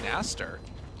 2-0ing Aster.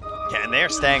 Yeah, and they're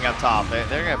staying up top. They're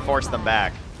going to force them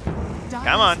back.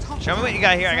 Come on, show me what you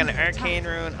got here. I got an Arcane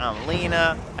Rune,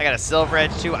 Lena. I got a Silver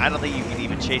Edge too. I don't think you can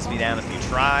even chase me down if you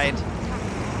tried.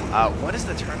 What is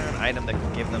the turnaround item that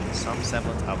could give them some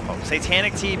semblance of hope?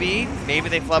 Satanic TB, maybe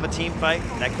they flub a team fight.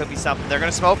 That could be something. They're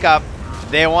going to smoke up.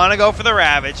 They want to go for the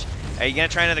Ravage. Are you going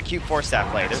to try another cute 4-stat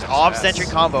play? There's Ob Sentry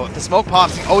combo. The smoke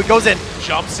pops. Oh, he goes in.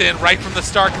 Jumps in right from the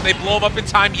start. Can they blow him up in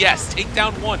time? Yes. Take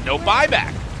down 1. No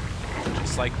buyback.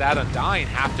 Just like that, Undying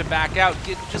have to back out.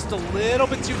 Get just a little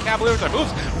bit too cavalier with their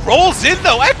moves. Rolls in,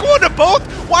 though. Echo into both.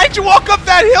 Why'd you walk up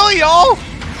that hill, y'all?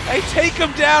 They take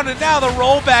him down, and now the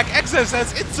rollback.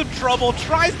 XSS in some trouble.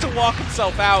 Tries to walk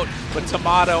himself out, but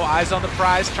Tomato, eyes on the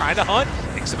prize, trying to hunt.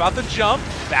 Thinks about the jump.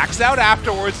 Backs out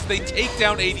afterwards. They take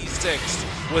down 86.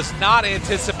 Was not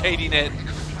anticipating it.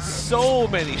 So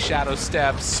many shadow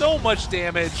steps. So much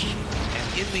damage.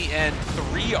 And in the end,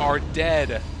 3 are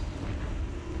dead.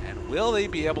 Will they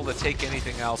be able to take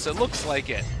anything else? It looks like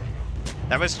it.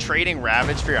 That was trading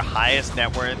Ravage for your highest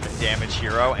net worth damage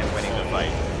hero and winning the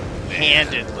fight.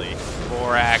 Handedly.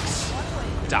 Borax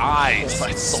dies.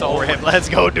 Let's So him. Let's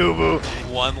go, Dubu.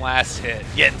 one last hit.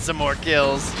 Getting some more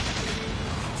kills.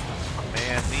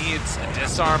 Man needs a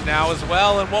disarm now as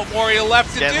well. And what more are you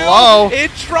left to Getting do? low. In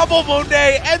trouble,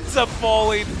 Monet ends up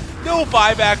falling. No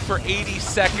buyback for 80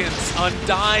 seconds.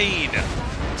 Undying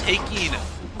taking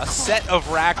a set of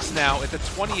racks now at the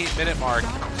 28-minute mark,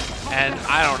 and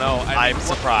I don't know. I'm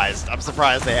surprised. I'm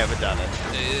surprised they haven't done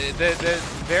it. They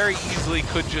very easily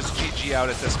could just GG out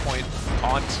at this point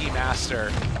on Team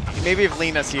Aster. Maybe if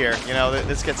Lena's here, you know,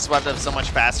 this gets swept up so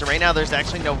much faster. Right now, there's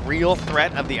actually no real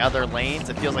threat of the other lanes.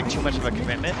 It feels like too much of a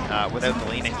commitment without the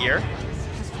Lena here.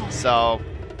 So,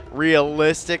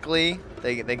 realistically,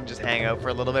 they can just hang out for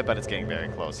a little bit, but it's getting very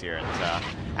close here. And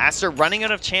Aster running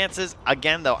out of chances.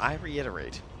 Again, though, I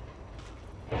reiterate,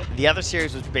 the other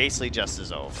series was basically just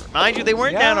as over. Mind you, they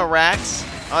weren't down to racks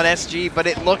on SG, but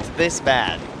it looked this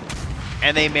bad.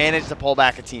 And they managed to pull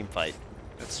back a team fight.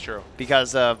 That's true.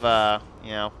 Because of, you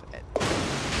know,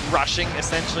 rushing,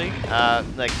 essentially.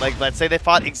 Like let's say they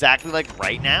fought exactly like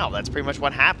right now. That's pretty much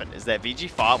what happened, is that VG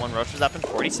fought when Roche was up in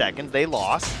 40 seconds. They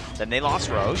lost. Then they lost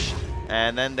Roche.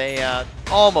 And then they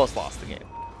almost lost the game.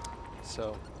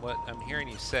 So what I'm hearing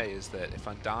you say is that if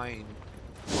Undying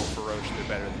go for Roche, they're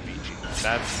better than VG.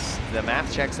 That's, the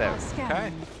math checks out.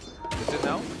 Okay. Good to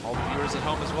know. All the viewers at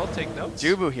home as well, take notes.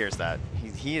 Dubu hears that.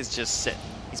 He is just sitting.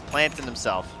 He's planting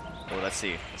himself. Oh, let's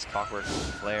see. This Clockwork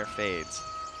Flare fades.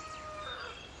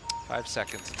 5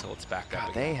 seconds until it's back up.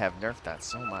 God, they have nerfed that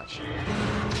so much.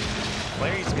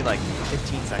 Flare used to be like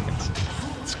 15 seconds.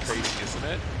 It's crazy, isn't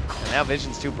it? And now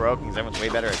Vision's too broken because everyone's way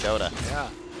better at Dota. Yeah.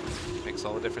 Makes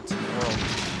all the difference in the world.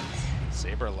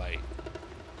 Saberlight.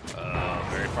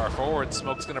 Very far forward.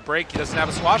 Smoke's going to break. He doesn't have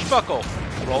a swashbuckle.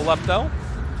 Roll up, though.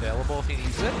 Available if he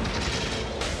needs it.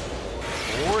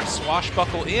 Or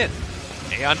swashbuckle in.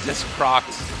 Aeon disc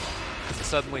procced.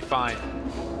 Suddenly fine.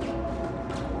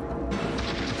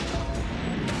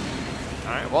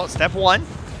 All right, well, step 1,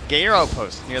 get your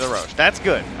outpost near the Roche. That's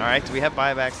good. All right, do we have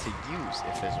buybacks to use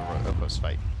if there's a outpost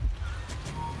fight?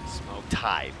 Smoke.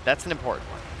 Tied. That's an important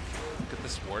one. Look at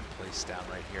this ward place down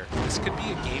right here. This could be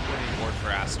a game-winning ward for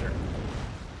Aster.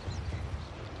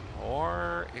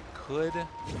 Or it could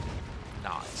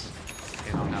not,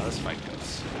 depending on how this fight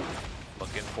goes.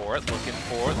 Looking for it, looking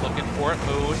for it, looking for it.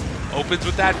 Moon opens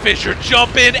with that Fissure.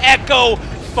 Jump in, Echo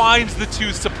finds the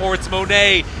 2 supports.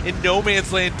 Monet in no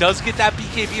man's land does get that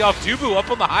BKB off Dubu up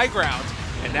on the high ground.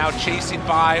 And now chasing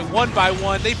by one.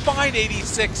 They find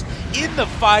 86 in the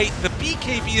fight. The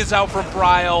BKB is out from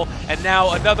Bryle. And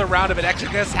now another round of it.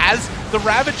 Exodus has the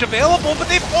Ravage available, but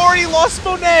they've already lost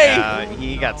Monet.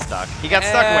 He got stuck. He got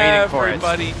stuck waiting for it.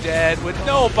 Everybody dead with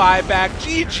no buyback.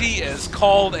 GG is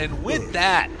called. And with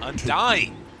that,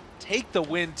 Undying take the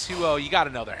win 2-0. You got to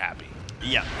know they're happy.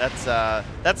 Yeah, that's a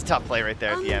tough play right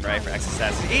there at the end, right, for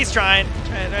XSS. He's trying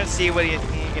to see what he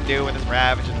can do with his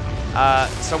Ravage. And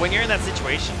So when you're in that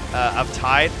situation of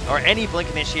Tide or any Blink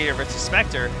Initiator versus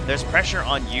Spectre, there's pressure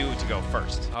on you to go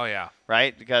first. Oh, yeah.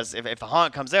 Right? Because if the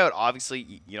Haunt comes out,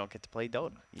 obviously you don't get to play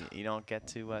Dota. You don't get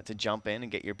to jump in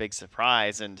and get your big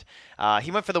surprise. And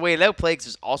he went for the wait out play because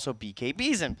there's also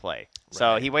BKBs in play.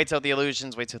 So he waits out the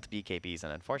illusions, waits out the BKBs,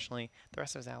 and unfortunately, the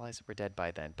rest of his allies were dead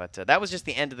by then. But that was just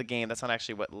the end of the game. That's not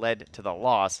actually what led to the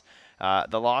loss.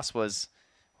 The loss was,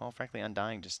 well, frankly,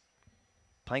 Undying just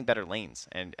playing better lanes.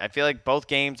 And I feel like both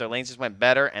games, their lanes just went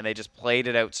better, and they just played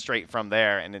it out straight from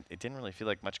there. And it didn't really feel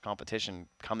like much competition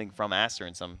coming from Aster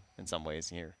in some ways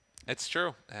here. It's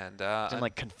true. And didn't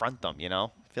like confront them, you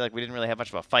know? I feel like we didn't really have much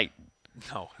of a fight.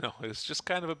 No, it was just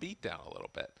kind of a beatdown a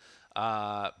little bit.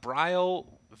 Bryle,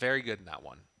 very good in that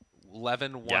one.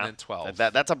 11, 1, and 12.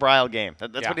 That's a Bryle game.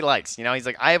 That's Yeah. what he likes. You know, he's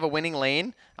like, I have a winning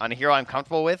lane on a hero I'm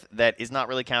comfortable with that is not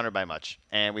really countered by much.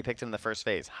 And we picked him in the first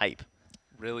phase. Hype.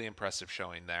 Really impressive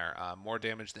showing there. More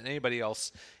damage than anybody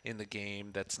else in the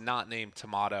game that's not named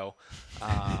Tomato.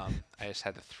 I just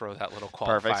had to throw that little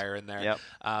qualifier in there. Yep.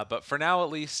 But for now,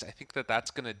 at least, I think that's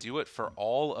going to do it for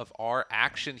all of our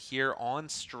action here on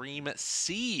Stream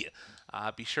C.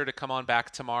 Be sure to come on back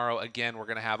tomorrow. Again, we're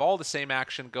going to have all the same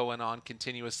action going on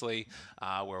continuously,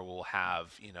 where we'll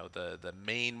have the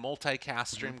main multicast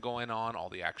stream going on, all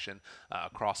the action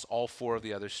across all 4 of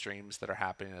the other streams that are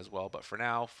happening as well. But for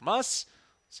now, from us,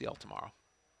 see y'all tomorrow.